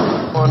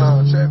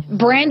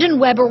 Brandon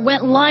Weber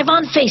went live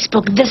on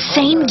Facebook the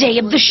same day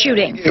of the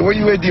shooting. Hey, where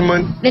you at,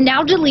 D-Money? The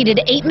now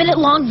deleted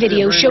 8-minute-long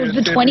video shows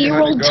the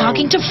 20-year-old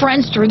talking to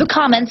friends through the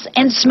comments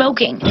and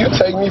smoking. You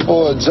take me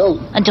for a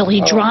joke. Until he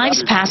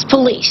drives past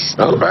police.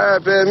 All right,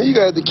 man, you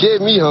got to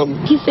kid me,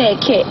 homie. He said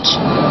catch.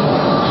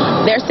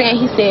 They're saying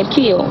he said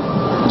kill.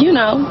 You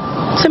know,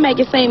 to make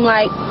it seem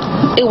like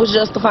it was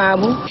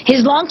justifiable.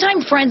 His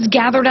longtime friends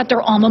gathered at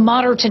their alma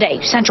mater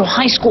today, Central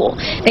High School.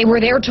 They were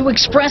there to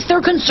express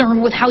their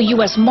concern with how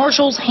U.S.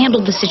 Marshals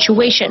handled the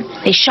situation.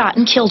 They shot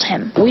and killed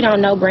him. We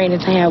don't know Brandon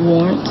to have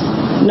warrants.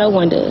 No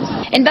one does.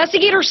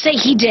 Investigators say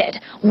he did.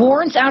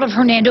 Warrants out of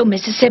Hernando,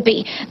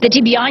 Mississippi. The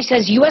TBI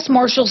says U.S.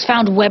 Marshals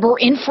found Weber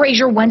in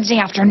Fraser Wednesday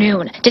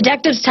afternoon.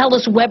 Detectives tell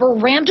us Weber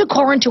rammed a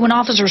car into an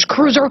officer's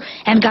cruiser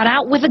and got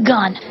out with a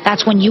gun.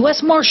 That's when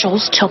U.S.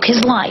 Marshals took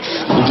his life.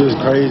 It's just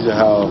crazy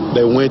how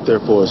they went there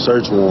for a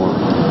search warrant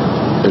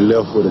and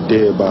left with a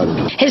dead body.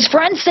 His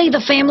friends say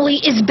the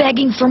family is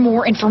begging for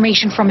more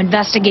information from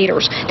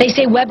investigators. They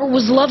say Weber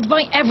was loved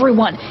by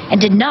everyone and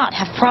did not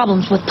have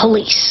problems with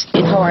police.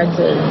 It's hard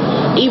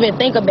to even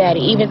think about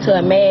it, even to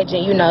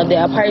imagine, you know,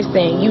 that a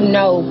person you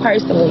know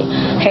personally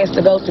has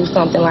to go through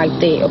something like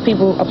that. A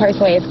person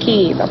who has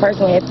kids, a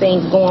person who has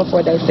things going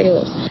for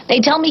themselves. They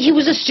tell me he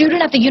was a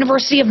student at the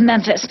University of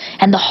Memphis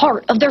and the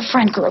heart of their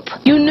friend group.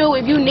 You knew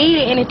if you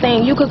needed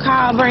anything, you could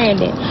call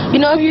Brandon. You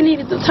know, if you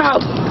needed to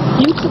talk,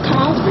 you could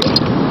call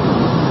Brandon.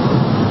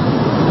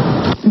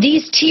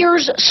 These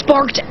tears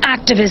sparked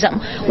activism.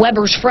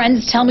 Weber's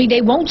friends tell me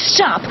they won't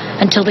stop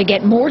until they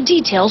get more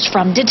details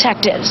from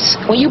detectives.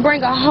 When you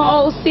bring a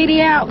whole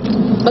city out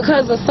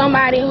because of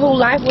somebody whose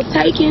life was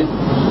taken,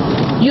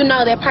 you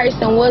know that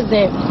person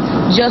wasn't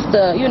just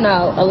a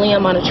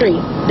limb on a tree.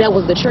 That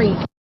was the tree.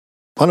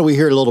 Why don't we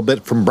hear a little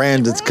bit from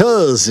Brandon's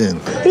cousin?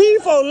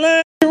 These folks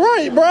landing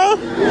right, bro.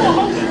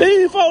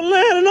 These folks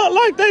landing up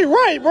like they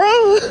right,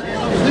 bro.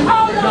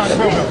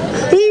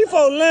 These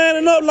folks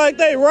landing up like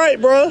they right,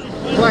 bro.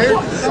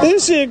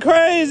 This shit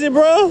crazy,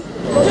 bro.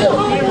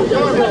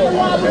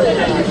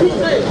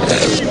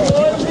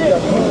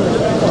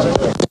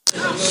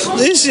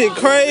 This shit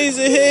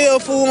crazy hell,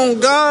 fool, on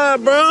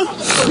God, bro.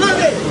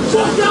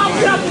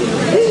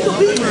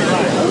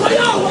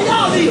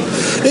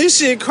 This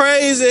shit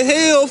crazy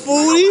hell,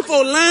 fool. These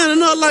folks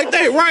lining up like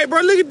they right,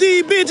 bro. Look at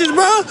these bitches,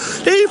 bro.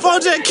 These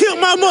folks just killed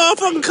my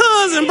motherfucking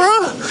cousin,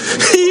 bro.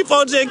 These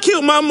folks just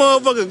killed my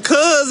motherfucking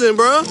cousin,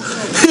 bro.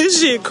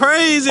 This shit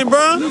crazy,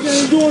 bro.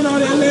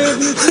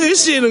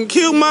 This shit done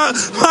killed my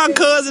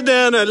cousin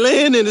down there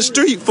laying in the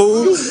street,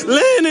 fool.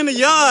 Laying in the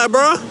yard,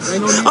 bro.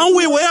 I'm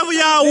with wherever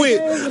y'all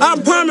with. I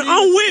promise,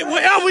 I'm with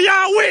wherever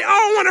y'all with. I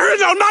don't want to hear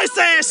no nice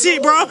ass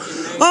shit, bro. I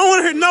don't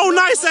want to hear no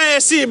nice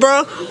ass shit,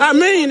 bro. I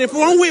mean, if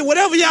I'm with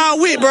whatever y'all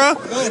with, bro.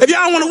 If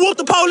y'all want to whoop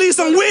the police,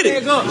 I'm with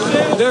it.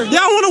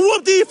 Y'all want to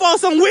whoop these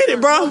folks, I'm with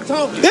it, bro.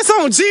 That's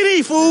on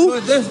GD,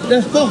 fool. That's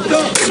fucked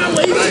up.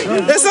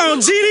 That's on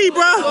GD,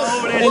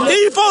 bro.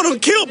 These folks done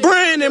killed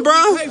Brandon,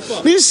 bro.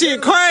 This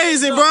shit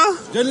crazy, bro.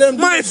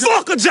 Man,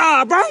 fuck a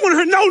job, bro. I don't want to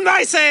hear no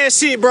nice ass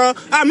shit, bro.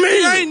 I mean,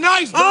 it ain't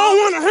nice, bro. I don't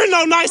want to hear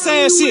no nice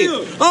ass shit.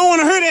 I don't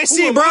want to hear that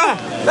shit, bro.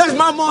 That's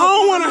my mom. I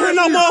don't want to hear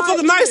no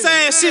motherfucking nice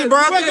ass shit, bro.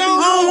 I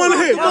don't want to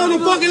hear. I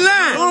don't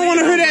want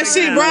to hear that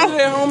shit, bro.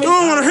 I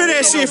don't want to hear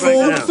that shit, fool.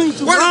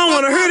 I don't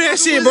want to hear that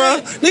shit,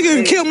 bro.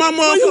 Nigga kill my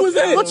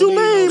motherfucker. What you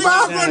mean,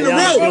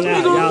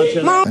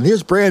 bro? And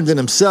here's Brandon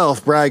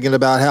himself bragging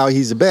about how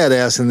he's a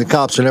badass and the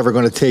cops are never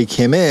going to take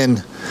him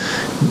in.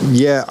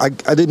 Yeah, I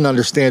didn't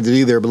understand it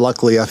either, but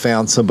luckily I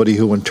found somebody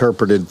who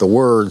interpreted the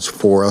words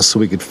for us so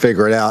we could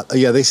figure it out.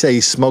 Yeah, they say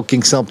he's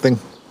smoking something.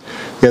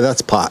 Yeah,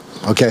 that's pot,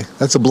 okay?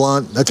 That's a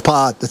blunt, that's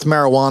pot, that's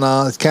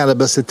marijuana, that's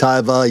cannabis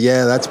sativa.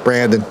 Yeah, that's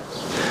Brandon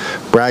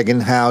bragging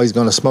how he's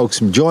going to smoke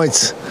some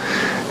joints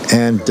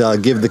and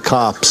give the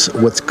cops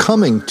what's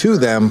coming to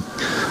them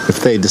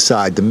if they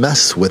decide to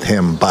mess with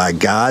him, by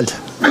God.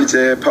 Bitch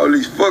ass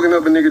police fucking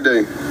up a nigga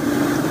day.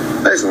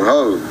 They some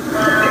hoes.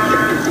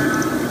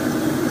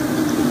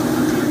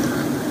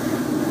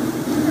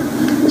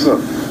 What's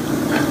up?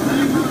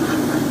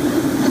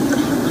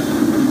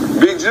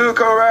 Big Jill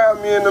come ride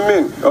me in a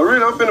minute. Oh,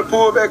 really? I'm finna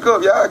pull back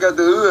up. Y'all got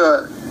the hood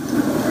out.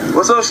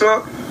 What's up,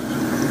 Sean?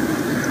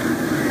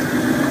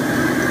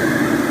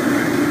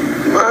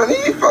 Man,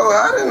 these folks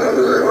out in the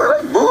hood. Man,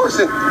 they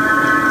bullshit.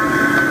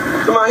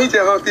 Come on, he just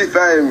humped this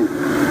fire me.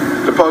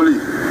 The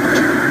police.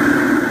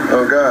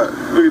 Oh, God.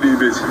 Look at these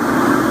bitches.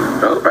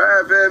 Don't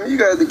ride past me. You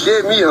got to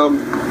carry me,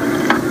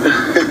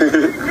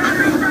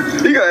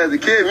 You gonna have to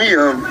kill me, I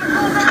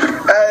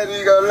ain't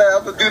even gonna lie,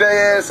 I'm gonna do that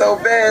ass so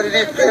bad that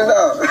it pinned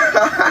out.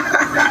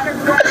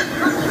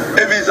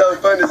 It be so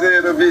funny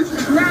seeing them bitches.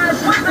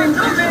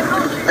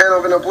 And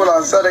I'm gonna pull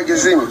out so they can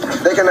see me.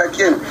 They cannot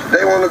kill me.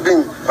 They wanna be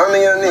me. I'm the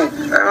young nigga.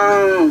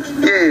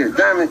 Yeah,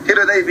 diamond, hit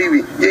a day,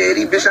 BB. Yeah,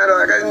 these bitches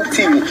I got in the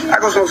TV. I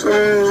go so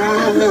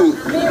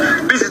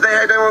bitches, they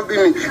hate, they wanna be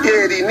me.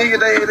 Yeah, these niggas,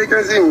 they hate, they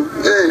can't see me.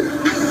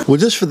 Yeah. Well,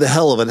 just for the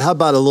hell of it, how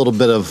about a little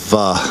bit of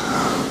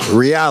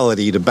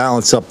reality to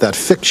balance up that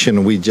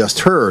fiction we just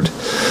heard?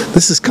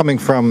 This is coming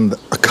from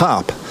a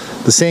cop,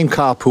 the same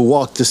cop who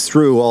walked us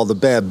through all the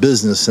bad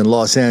business in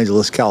Los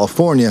Angeles,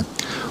 California,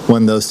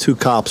 when those two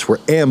cops were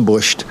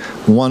ambushed.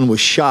 One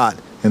was shot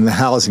in the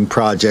housing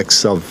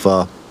projects of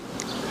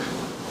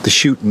the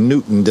Chute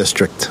Newton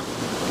district.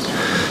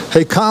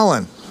 Hey,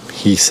 Colin,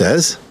 he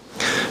says,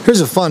 here's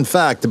a fun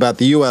fact about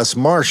the U.S.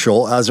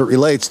 Marshal as it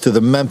relates to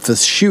the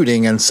Memphis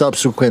shooting and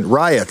subsequent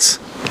riots.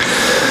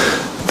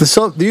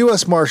 The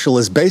U.S. Marshal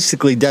is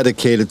basically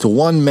dedicated to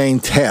one main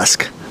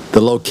task: the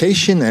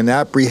location and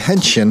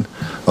apprehension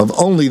of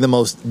only the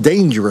most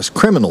dangerous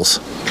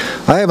criminals.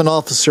 I have an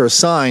officer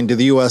assigned to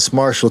the U.S.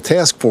 Marshal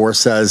Task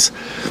Force as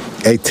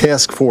a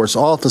task force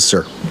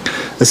officer.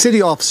 A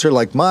city officer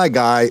like my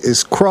guy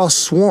is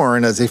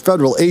cross-sworn as a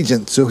federal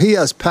agent, so he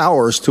has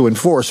powers to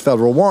enforce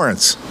federal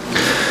warrants.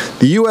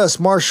 The U.S.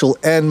 Marshal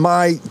and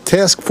my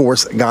task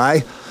force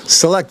guy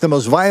select the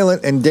most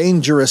violent and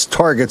dangerous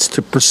targets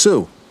to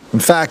pursue. In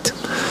fact,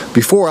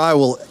 before I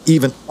will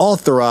even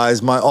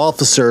authorize my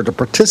officer to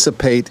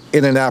participate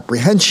in an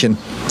apprehension,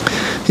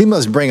 he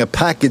must bring a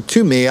packet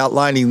to me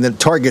outlining the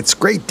target's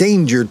great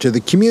danger to the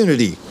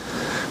community.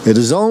 It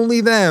is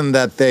only then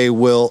that they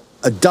will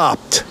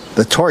adopt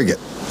the target.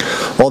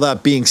 While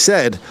that being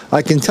said,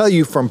 I can tell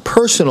you from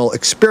personal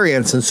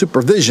experience and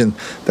supervision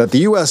that the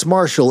U.S.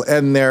 Marshal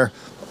and their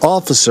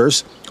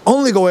officers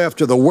only go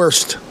after the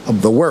worst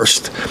of the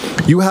worst.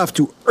 You have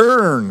to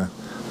earn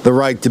the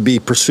right to be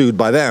pursued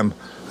by them.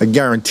 I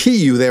guarantee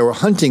you they were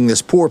hunting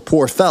this poor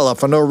fella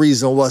for no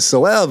reason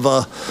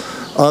whatsoever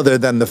other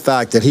than the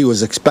fact that he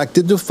was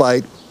expected to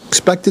fight,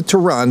 expected to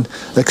run,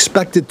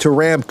 expected to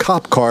ram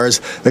cop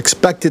cars,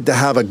 expected to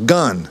have a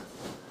gun.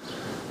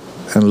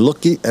 And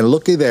looky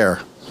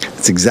there.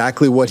 It's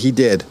exactly what he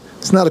did.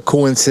 It's not a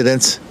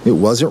coincidence. It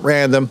wasn't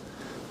random.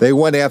 They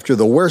went after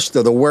the worst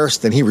of the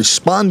worst, and he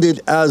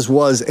responded as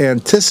was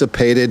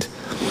anticipated.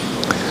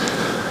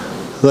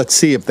 Let's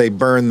see if they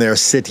burn their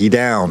city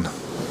down.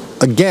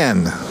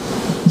 Again,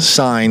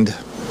 signed,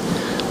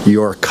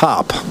 your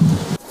cop.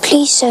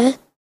 Please, sir.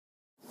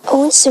 I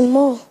want some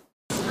more.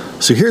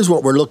 So here's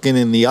what we're looking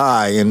in the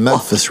eye in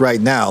Memphis right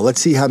now. Let's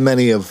see how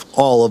many of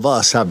all of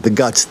us have the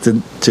guts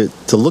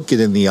to look it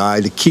in the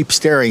eye, to keep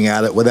staring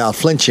at it without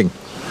flinching.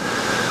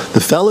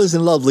 The fellas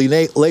and lovely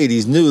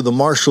ladies knew the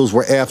marshals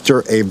were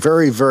after a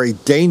very, very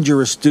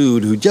dangerous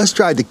dude who just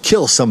tried to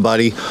kill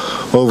somebody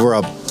over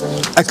a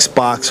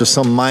Xbox or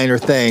some minor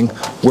thing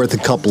worth a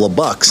couple of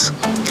bucks.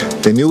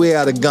 They knew he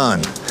had a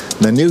gun.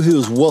 They knew he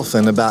was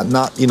wolfing about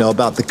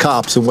about the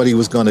cops and what he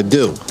was going to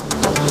do.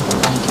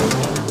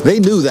 They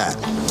knew that.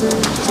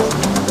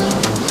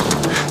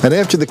 And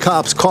after the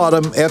cops caught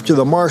him, after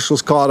the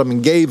marshals caught him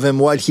and gave him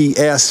what he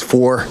asked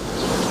for,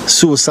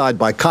 suicide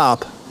by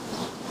cop,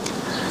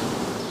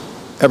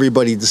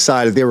 everybody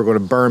decided they were going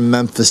to burn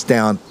Memphis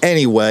down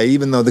anyway,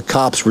 even though the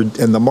cops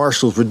and the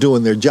marshals were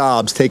doing their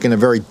jobs, taking a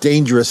very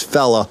dangerous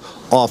fella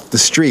off the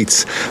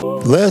streets.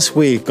 Last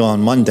week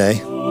on Monday,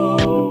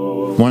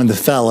 one of the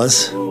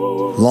fellas,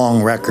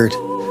 long record,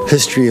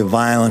 history of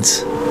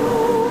violence,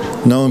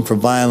 known for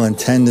violent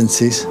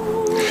tendencies,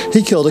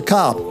 he killed a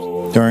cop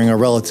during a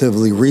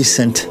relatively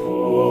routine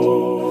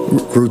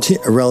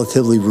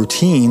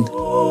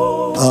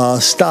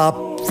stop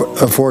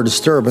for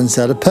disturbance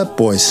at a Pep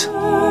Boys.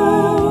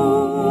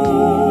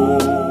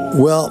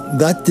 Well,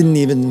 that didn't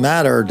even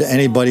matter to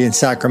anybody in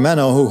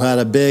Sacramento who had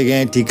a big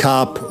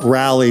anti-cop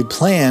rally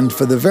planned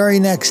for the very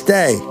next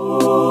day.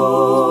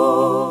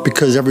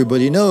 Because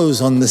everybody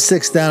knows on the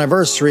 6th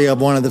anniversary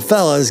of one of the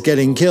fellas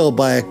getting killed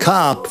by a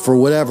cop for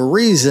whatever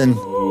reason,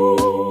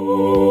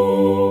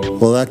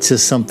 well, that's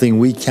just something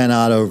we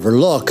cannot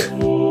overlook.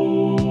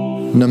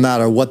 No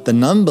matter what the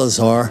numbers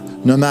are,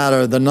 no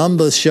matter the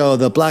numbers show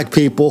that black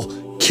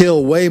people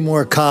kill way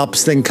more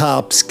cops than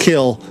cops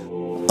kill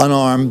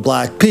unarmed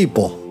black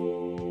people.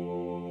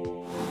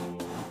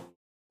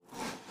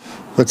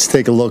 Let's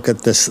take a look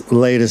at this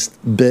latest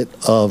bit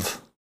of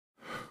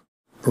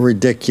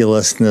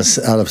ridiculousness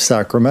out of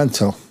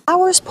Sacramento.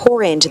 Hours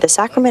pour into the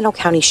Sacramento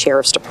County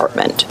Sheriff's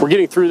Department. We're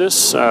getting through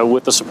this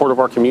with the support of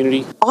our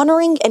community.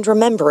 Honoring and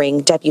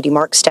remembering Deputy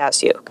Mark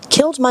Stasiuk,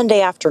 killed Monday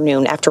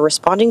afternoon after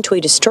responding to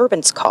a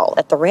disturbance call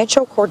at the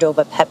Rancho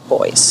Cordova Pep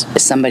Boys.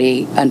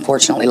 Somebody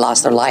unfortunately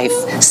lost their life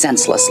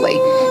senselessly.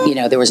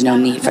 There was no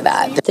need for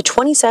that. The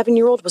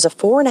 27-year-old was a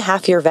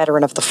 4.5-year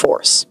veteran of the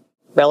force.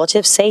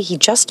 Relatives say he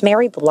just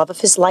married the love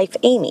of his life,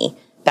 Amy,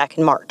 back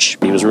in March.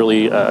 He was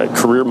really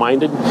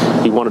career-minded.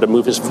 He wanted to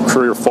move his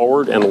career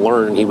forward and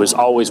learn. He was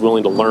always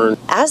willing to learn.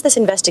 As this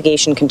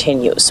investigation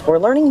continues, we're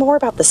learning more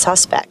about the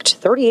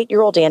suspect,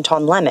 38-year-old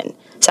Anton Lemon.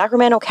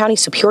 Sacramento County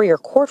Superior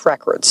Court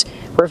records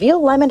reveal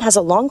Lemon has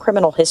a long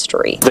criminal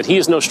history. That he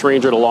is no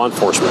stranger to law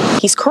enforcement.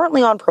 He's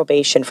currently on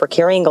probation for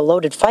carrying a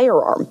loaded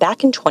firearm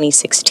back in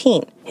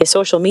 2016. His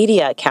social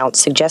media accounts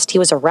suggest he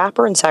was a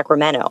rapper in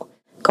Sacramento,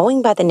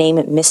 going by the name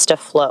Mista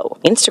Flow.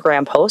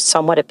 Instagram posts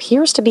on what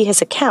appears to be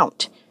his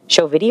account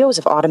show videos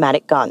of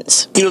automatic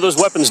guns. Those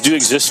weapons do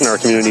exist in our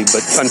community,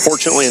 but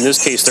unfortunately in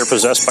this case they're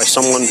possessed by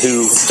someone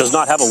who does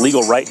not have a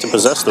legal right to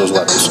possess those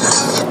weapons.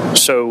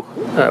 So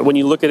when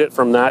you look at it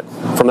from that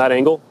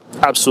angle,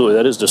 absolutely,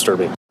 that is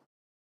disturbing.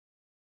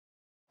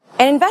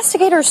 And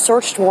investigators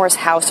searched Moore's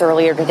house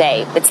earlier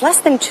today. It's less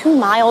than 2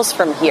 miles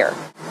from here.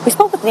 We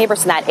spoke with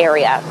neighbors in that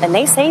area, and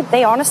they say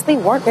they honestly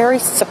weren't very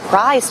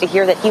surprised to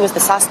hear that he was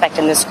the suspect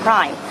in this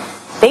crime.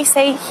 They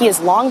say he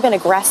has long been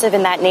aggressive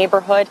in that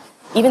neighborhood,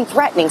 even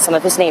threatening some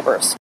of his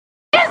neighbors.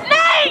 His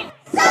name!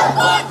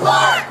 Stephon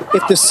Clark!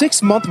 If the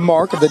 6-month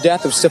mark of the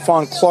death of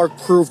Stephon Clark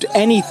proved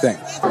anything,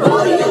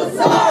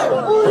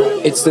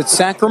 it's that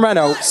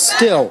Sacramento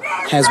still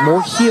has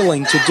more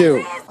healing to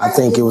do. I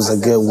think it was a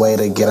good way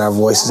to get our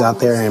voices out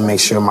there and make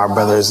sure my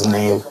brother's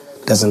name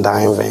doesn't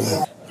die in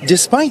vain.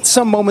 Despite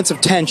some moments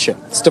of tension,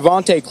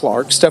 Stevante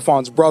Clark,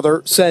 Stephon's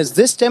brother, says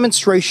this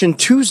demonstration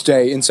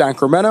Tuesday in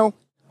Sacramento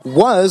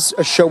was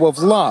a show of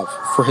love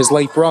for his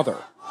late brother.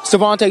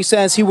 Stevante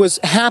says he was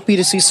happy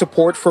to see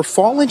support for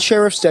fallen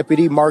Sheriff's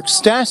Deputy Mark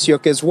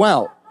Stasiuk as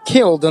well,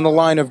 killed in the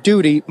line of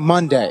duty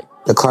Monday.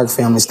 The Clark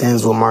family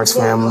stands with Mark's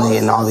family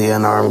and all the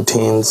unarmed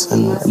teens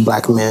and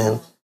black men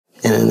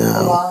and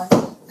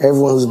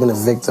everyone who's been a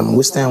victim.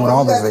 We stand with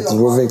all the victims.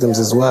 We're victims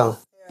as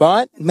well.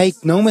 But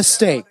make no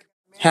mistake,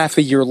 half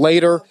a year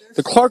later,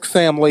 the Clark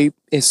family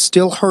is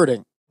still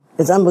hurting.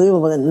 It's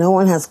unbelievable that no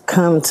one has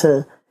come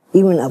to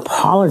even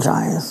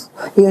apologize,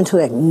 even to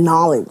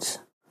acknowledge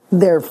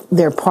their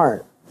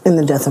part in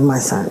the death of my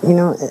son. You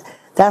know,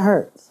 that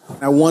hurts.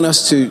 I want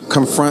us to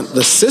confront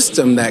the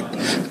system that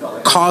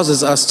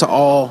causes us to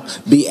all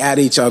be at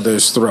each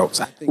other's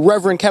throats.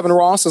 Reverend Kevin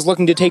Ross is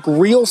looking to take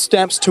real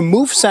steps to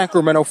move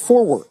Sacramento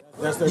forward.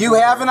 You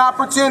have an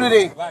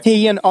opportunity.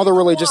 He and other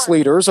religious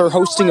leaders are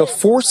hosting a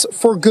Force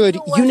for Good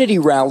unity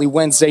rally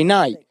Wednesday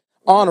night,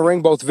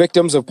 honoring both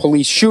victims of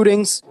police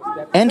shootings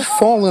and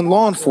fallen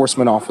law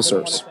enforcement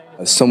officers.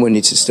 Someone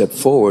needs to step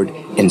forward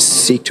and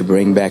seek to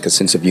bring back a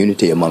sense of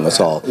unity among us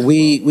all.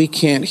 We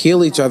can't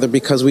heal each other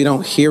because we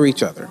don't hear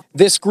each other.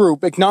 This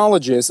group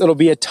acknowledges it'll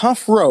be a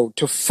tough road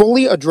to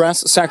fully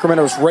address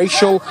Sacramento's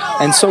racial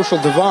and social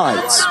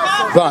divides.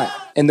 But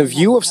in the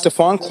view of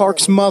Stephon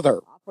Clark's mother,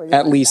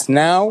 at least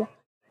now,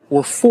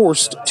 we're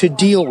forced to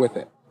deal with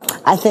it.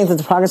 I think that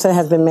the progress that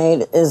has been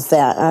made is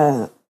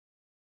that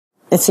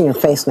it's in your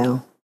face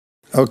now.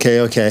 Okay.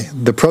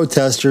 The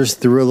protesters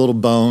threw a little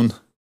bone,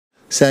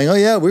 saying, oh,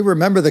 yeah, we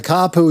remember the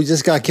cop who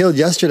just got killed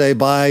yesterday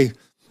by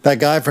that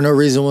guy for no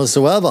reason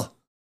whatsoever.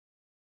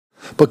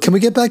 But can we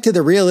get back to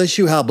the real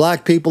issue, how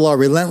black people are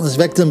relentless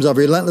victims of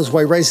relentless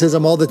white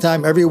racism all the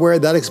time, everywhere?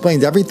 That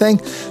explains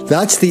everything.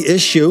 That's the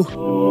issue.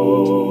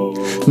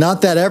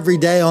 Not that every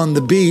day on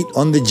the beat,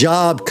 on the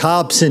job,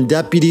 cops and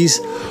deputies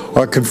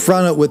are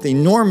confronted with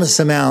enormous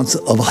amounts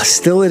of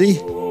hostility,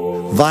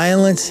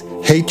 violence,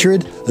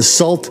 hatred,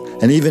 assault,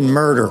 and even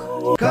murder.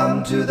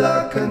 Come to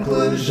the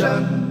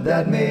conclusion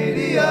that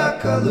media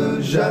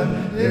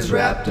collusion is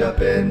wrapped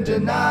up in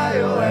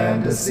denial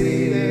and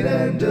deceit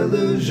and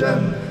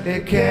delusion.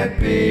 It can't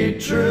be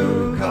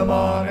true, come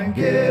on and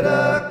get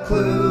a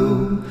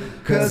clue,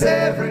 'cause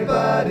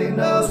everybody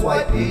knows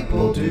white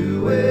people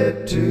do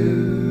it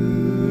too.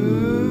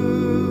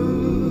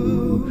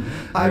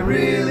 I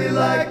really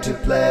like to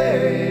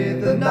play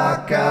the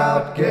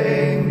knockout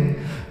game,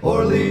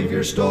 or leave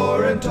your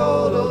store in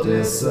total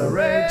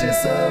disarray.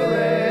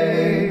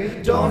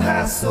 Don't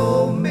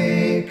hassle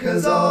me,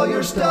 'cause all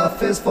your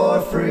stuff is for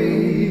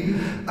free.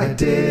 I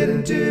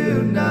didn't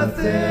do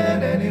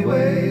nothing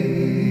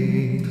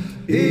anyway.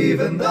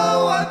 Even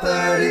though I'm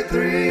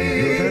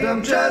 33, but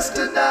I'm just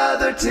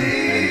another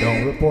T.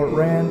 Don't report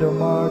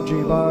random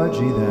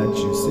argy-bargy that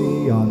you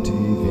see on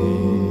TV.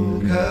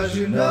 'Cause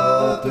you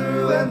know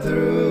through and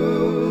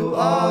through,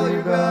 all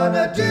you're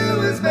gonna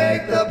do is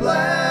make the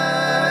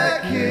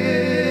black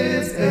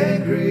kids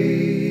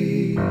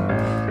angry.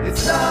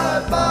 It's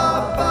not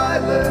mob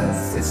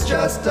violence, it's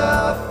just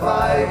a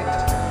fight.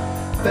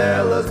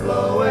 Fellas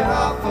blowing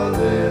off a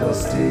little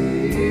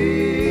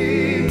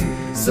steam.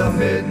 Some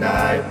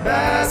midnight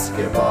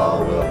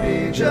basketball will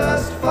be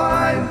just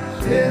fine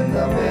in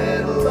the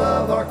middle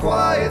of our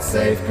quiet,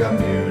 safe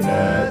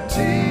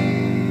community.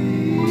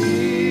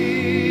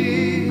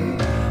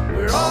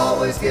 We're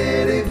always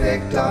getting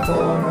picked on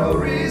for no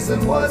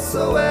reason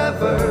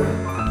whatsoever.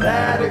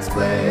 That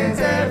explains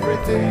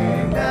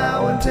everything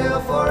now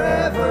until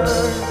forever.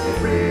 It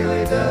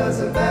really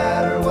doesn't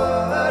matter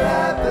what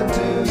happened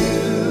to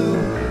you,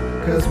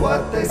 'cause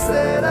what they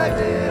said I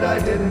did, I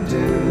didn't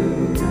do.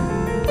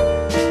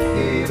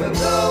 Even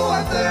though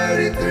I'm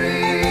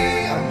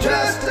 33, I'm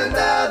just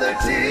another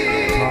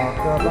teen.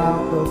 Talk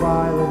about the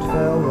violent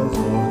fellas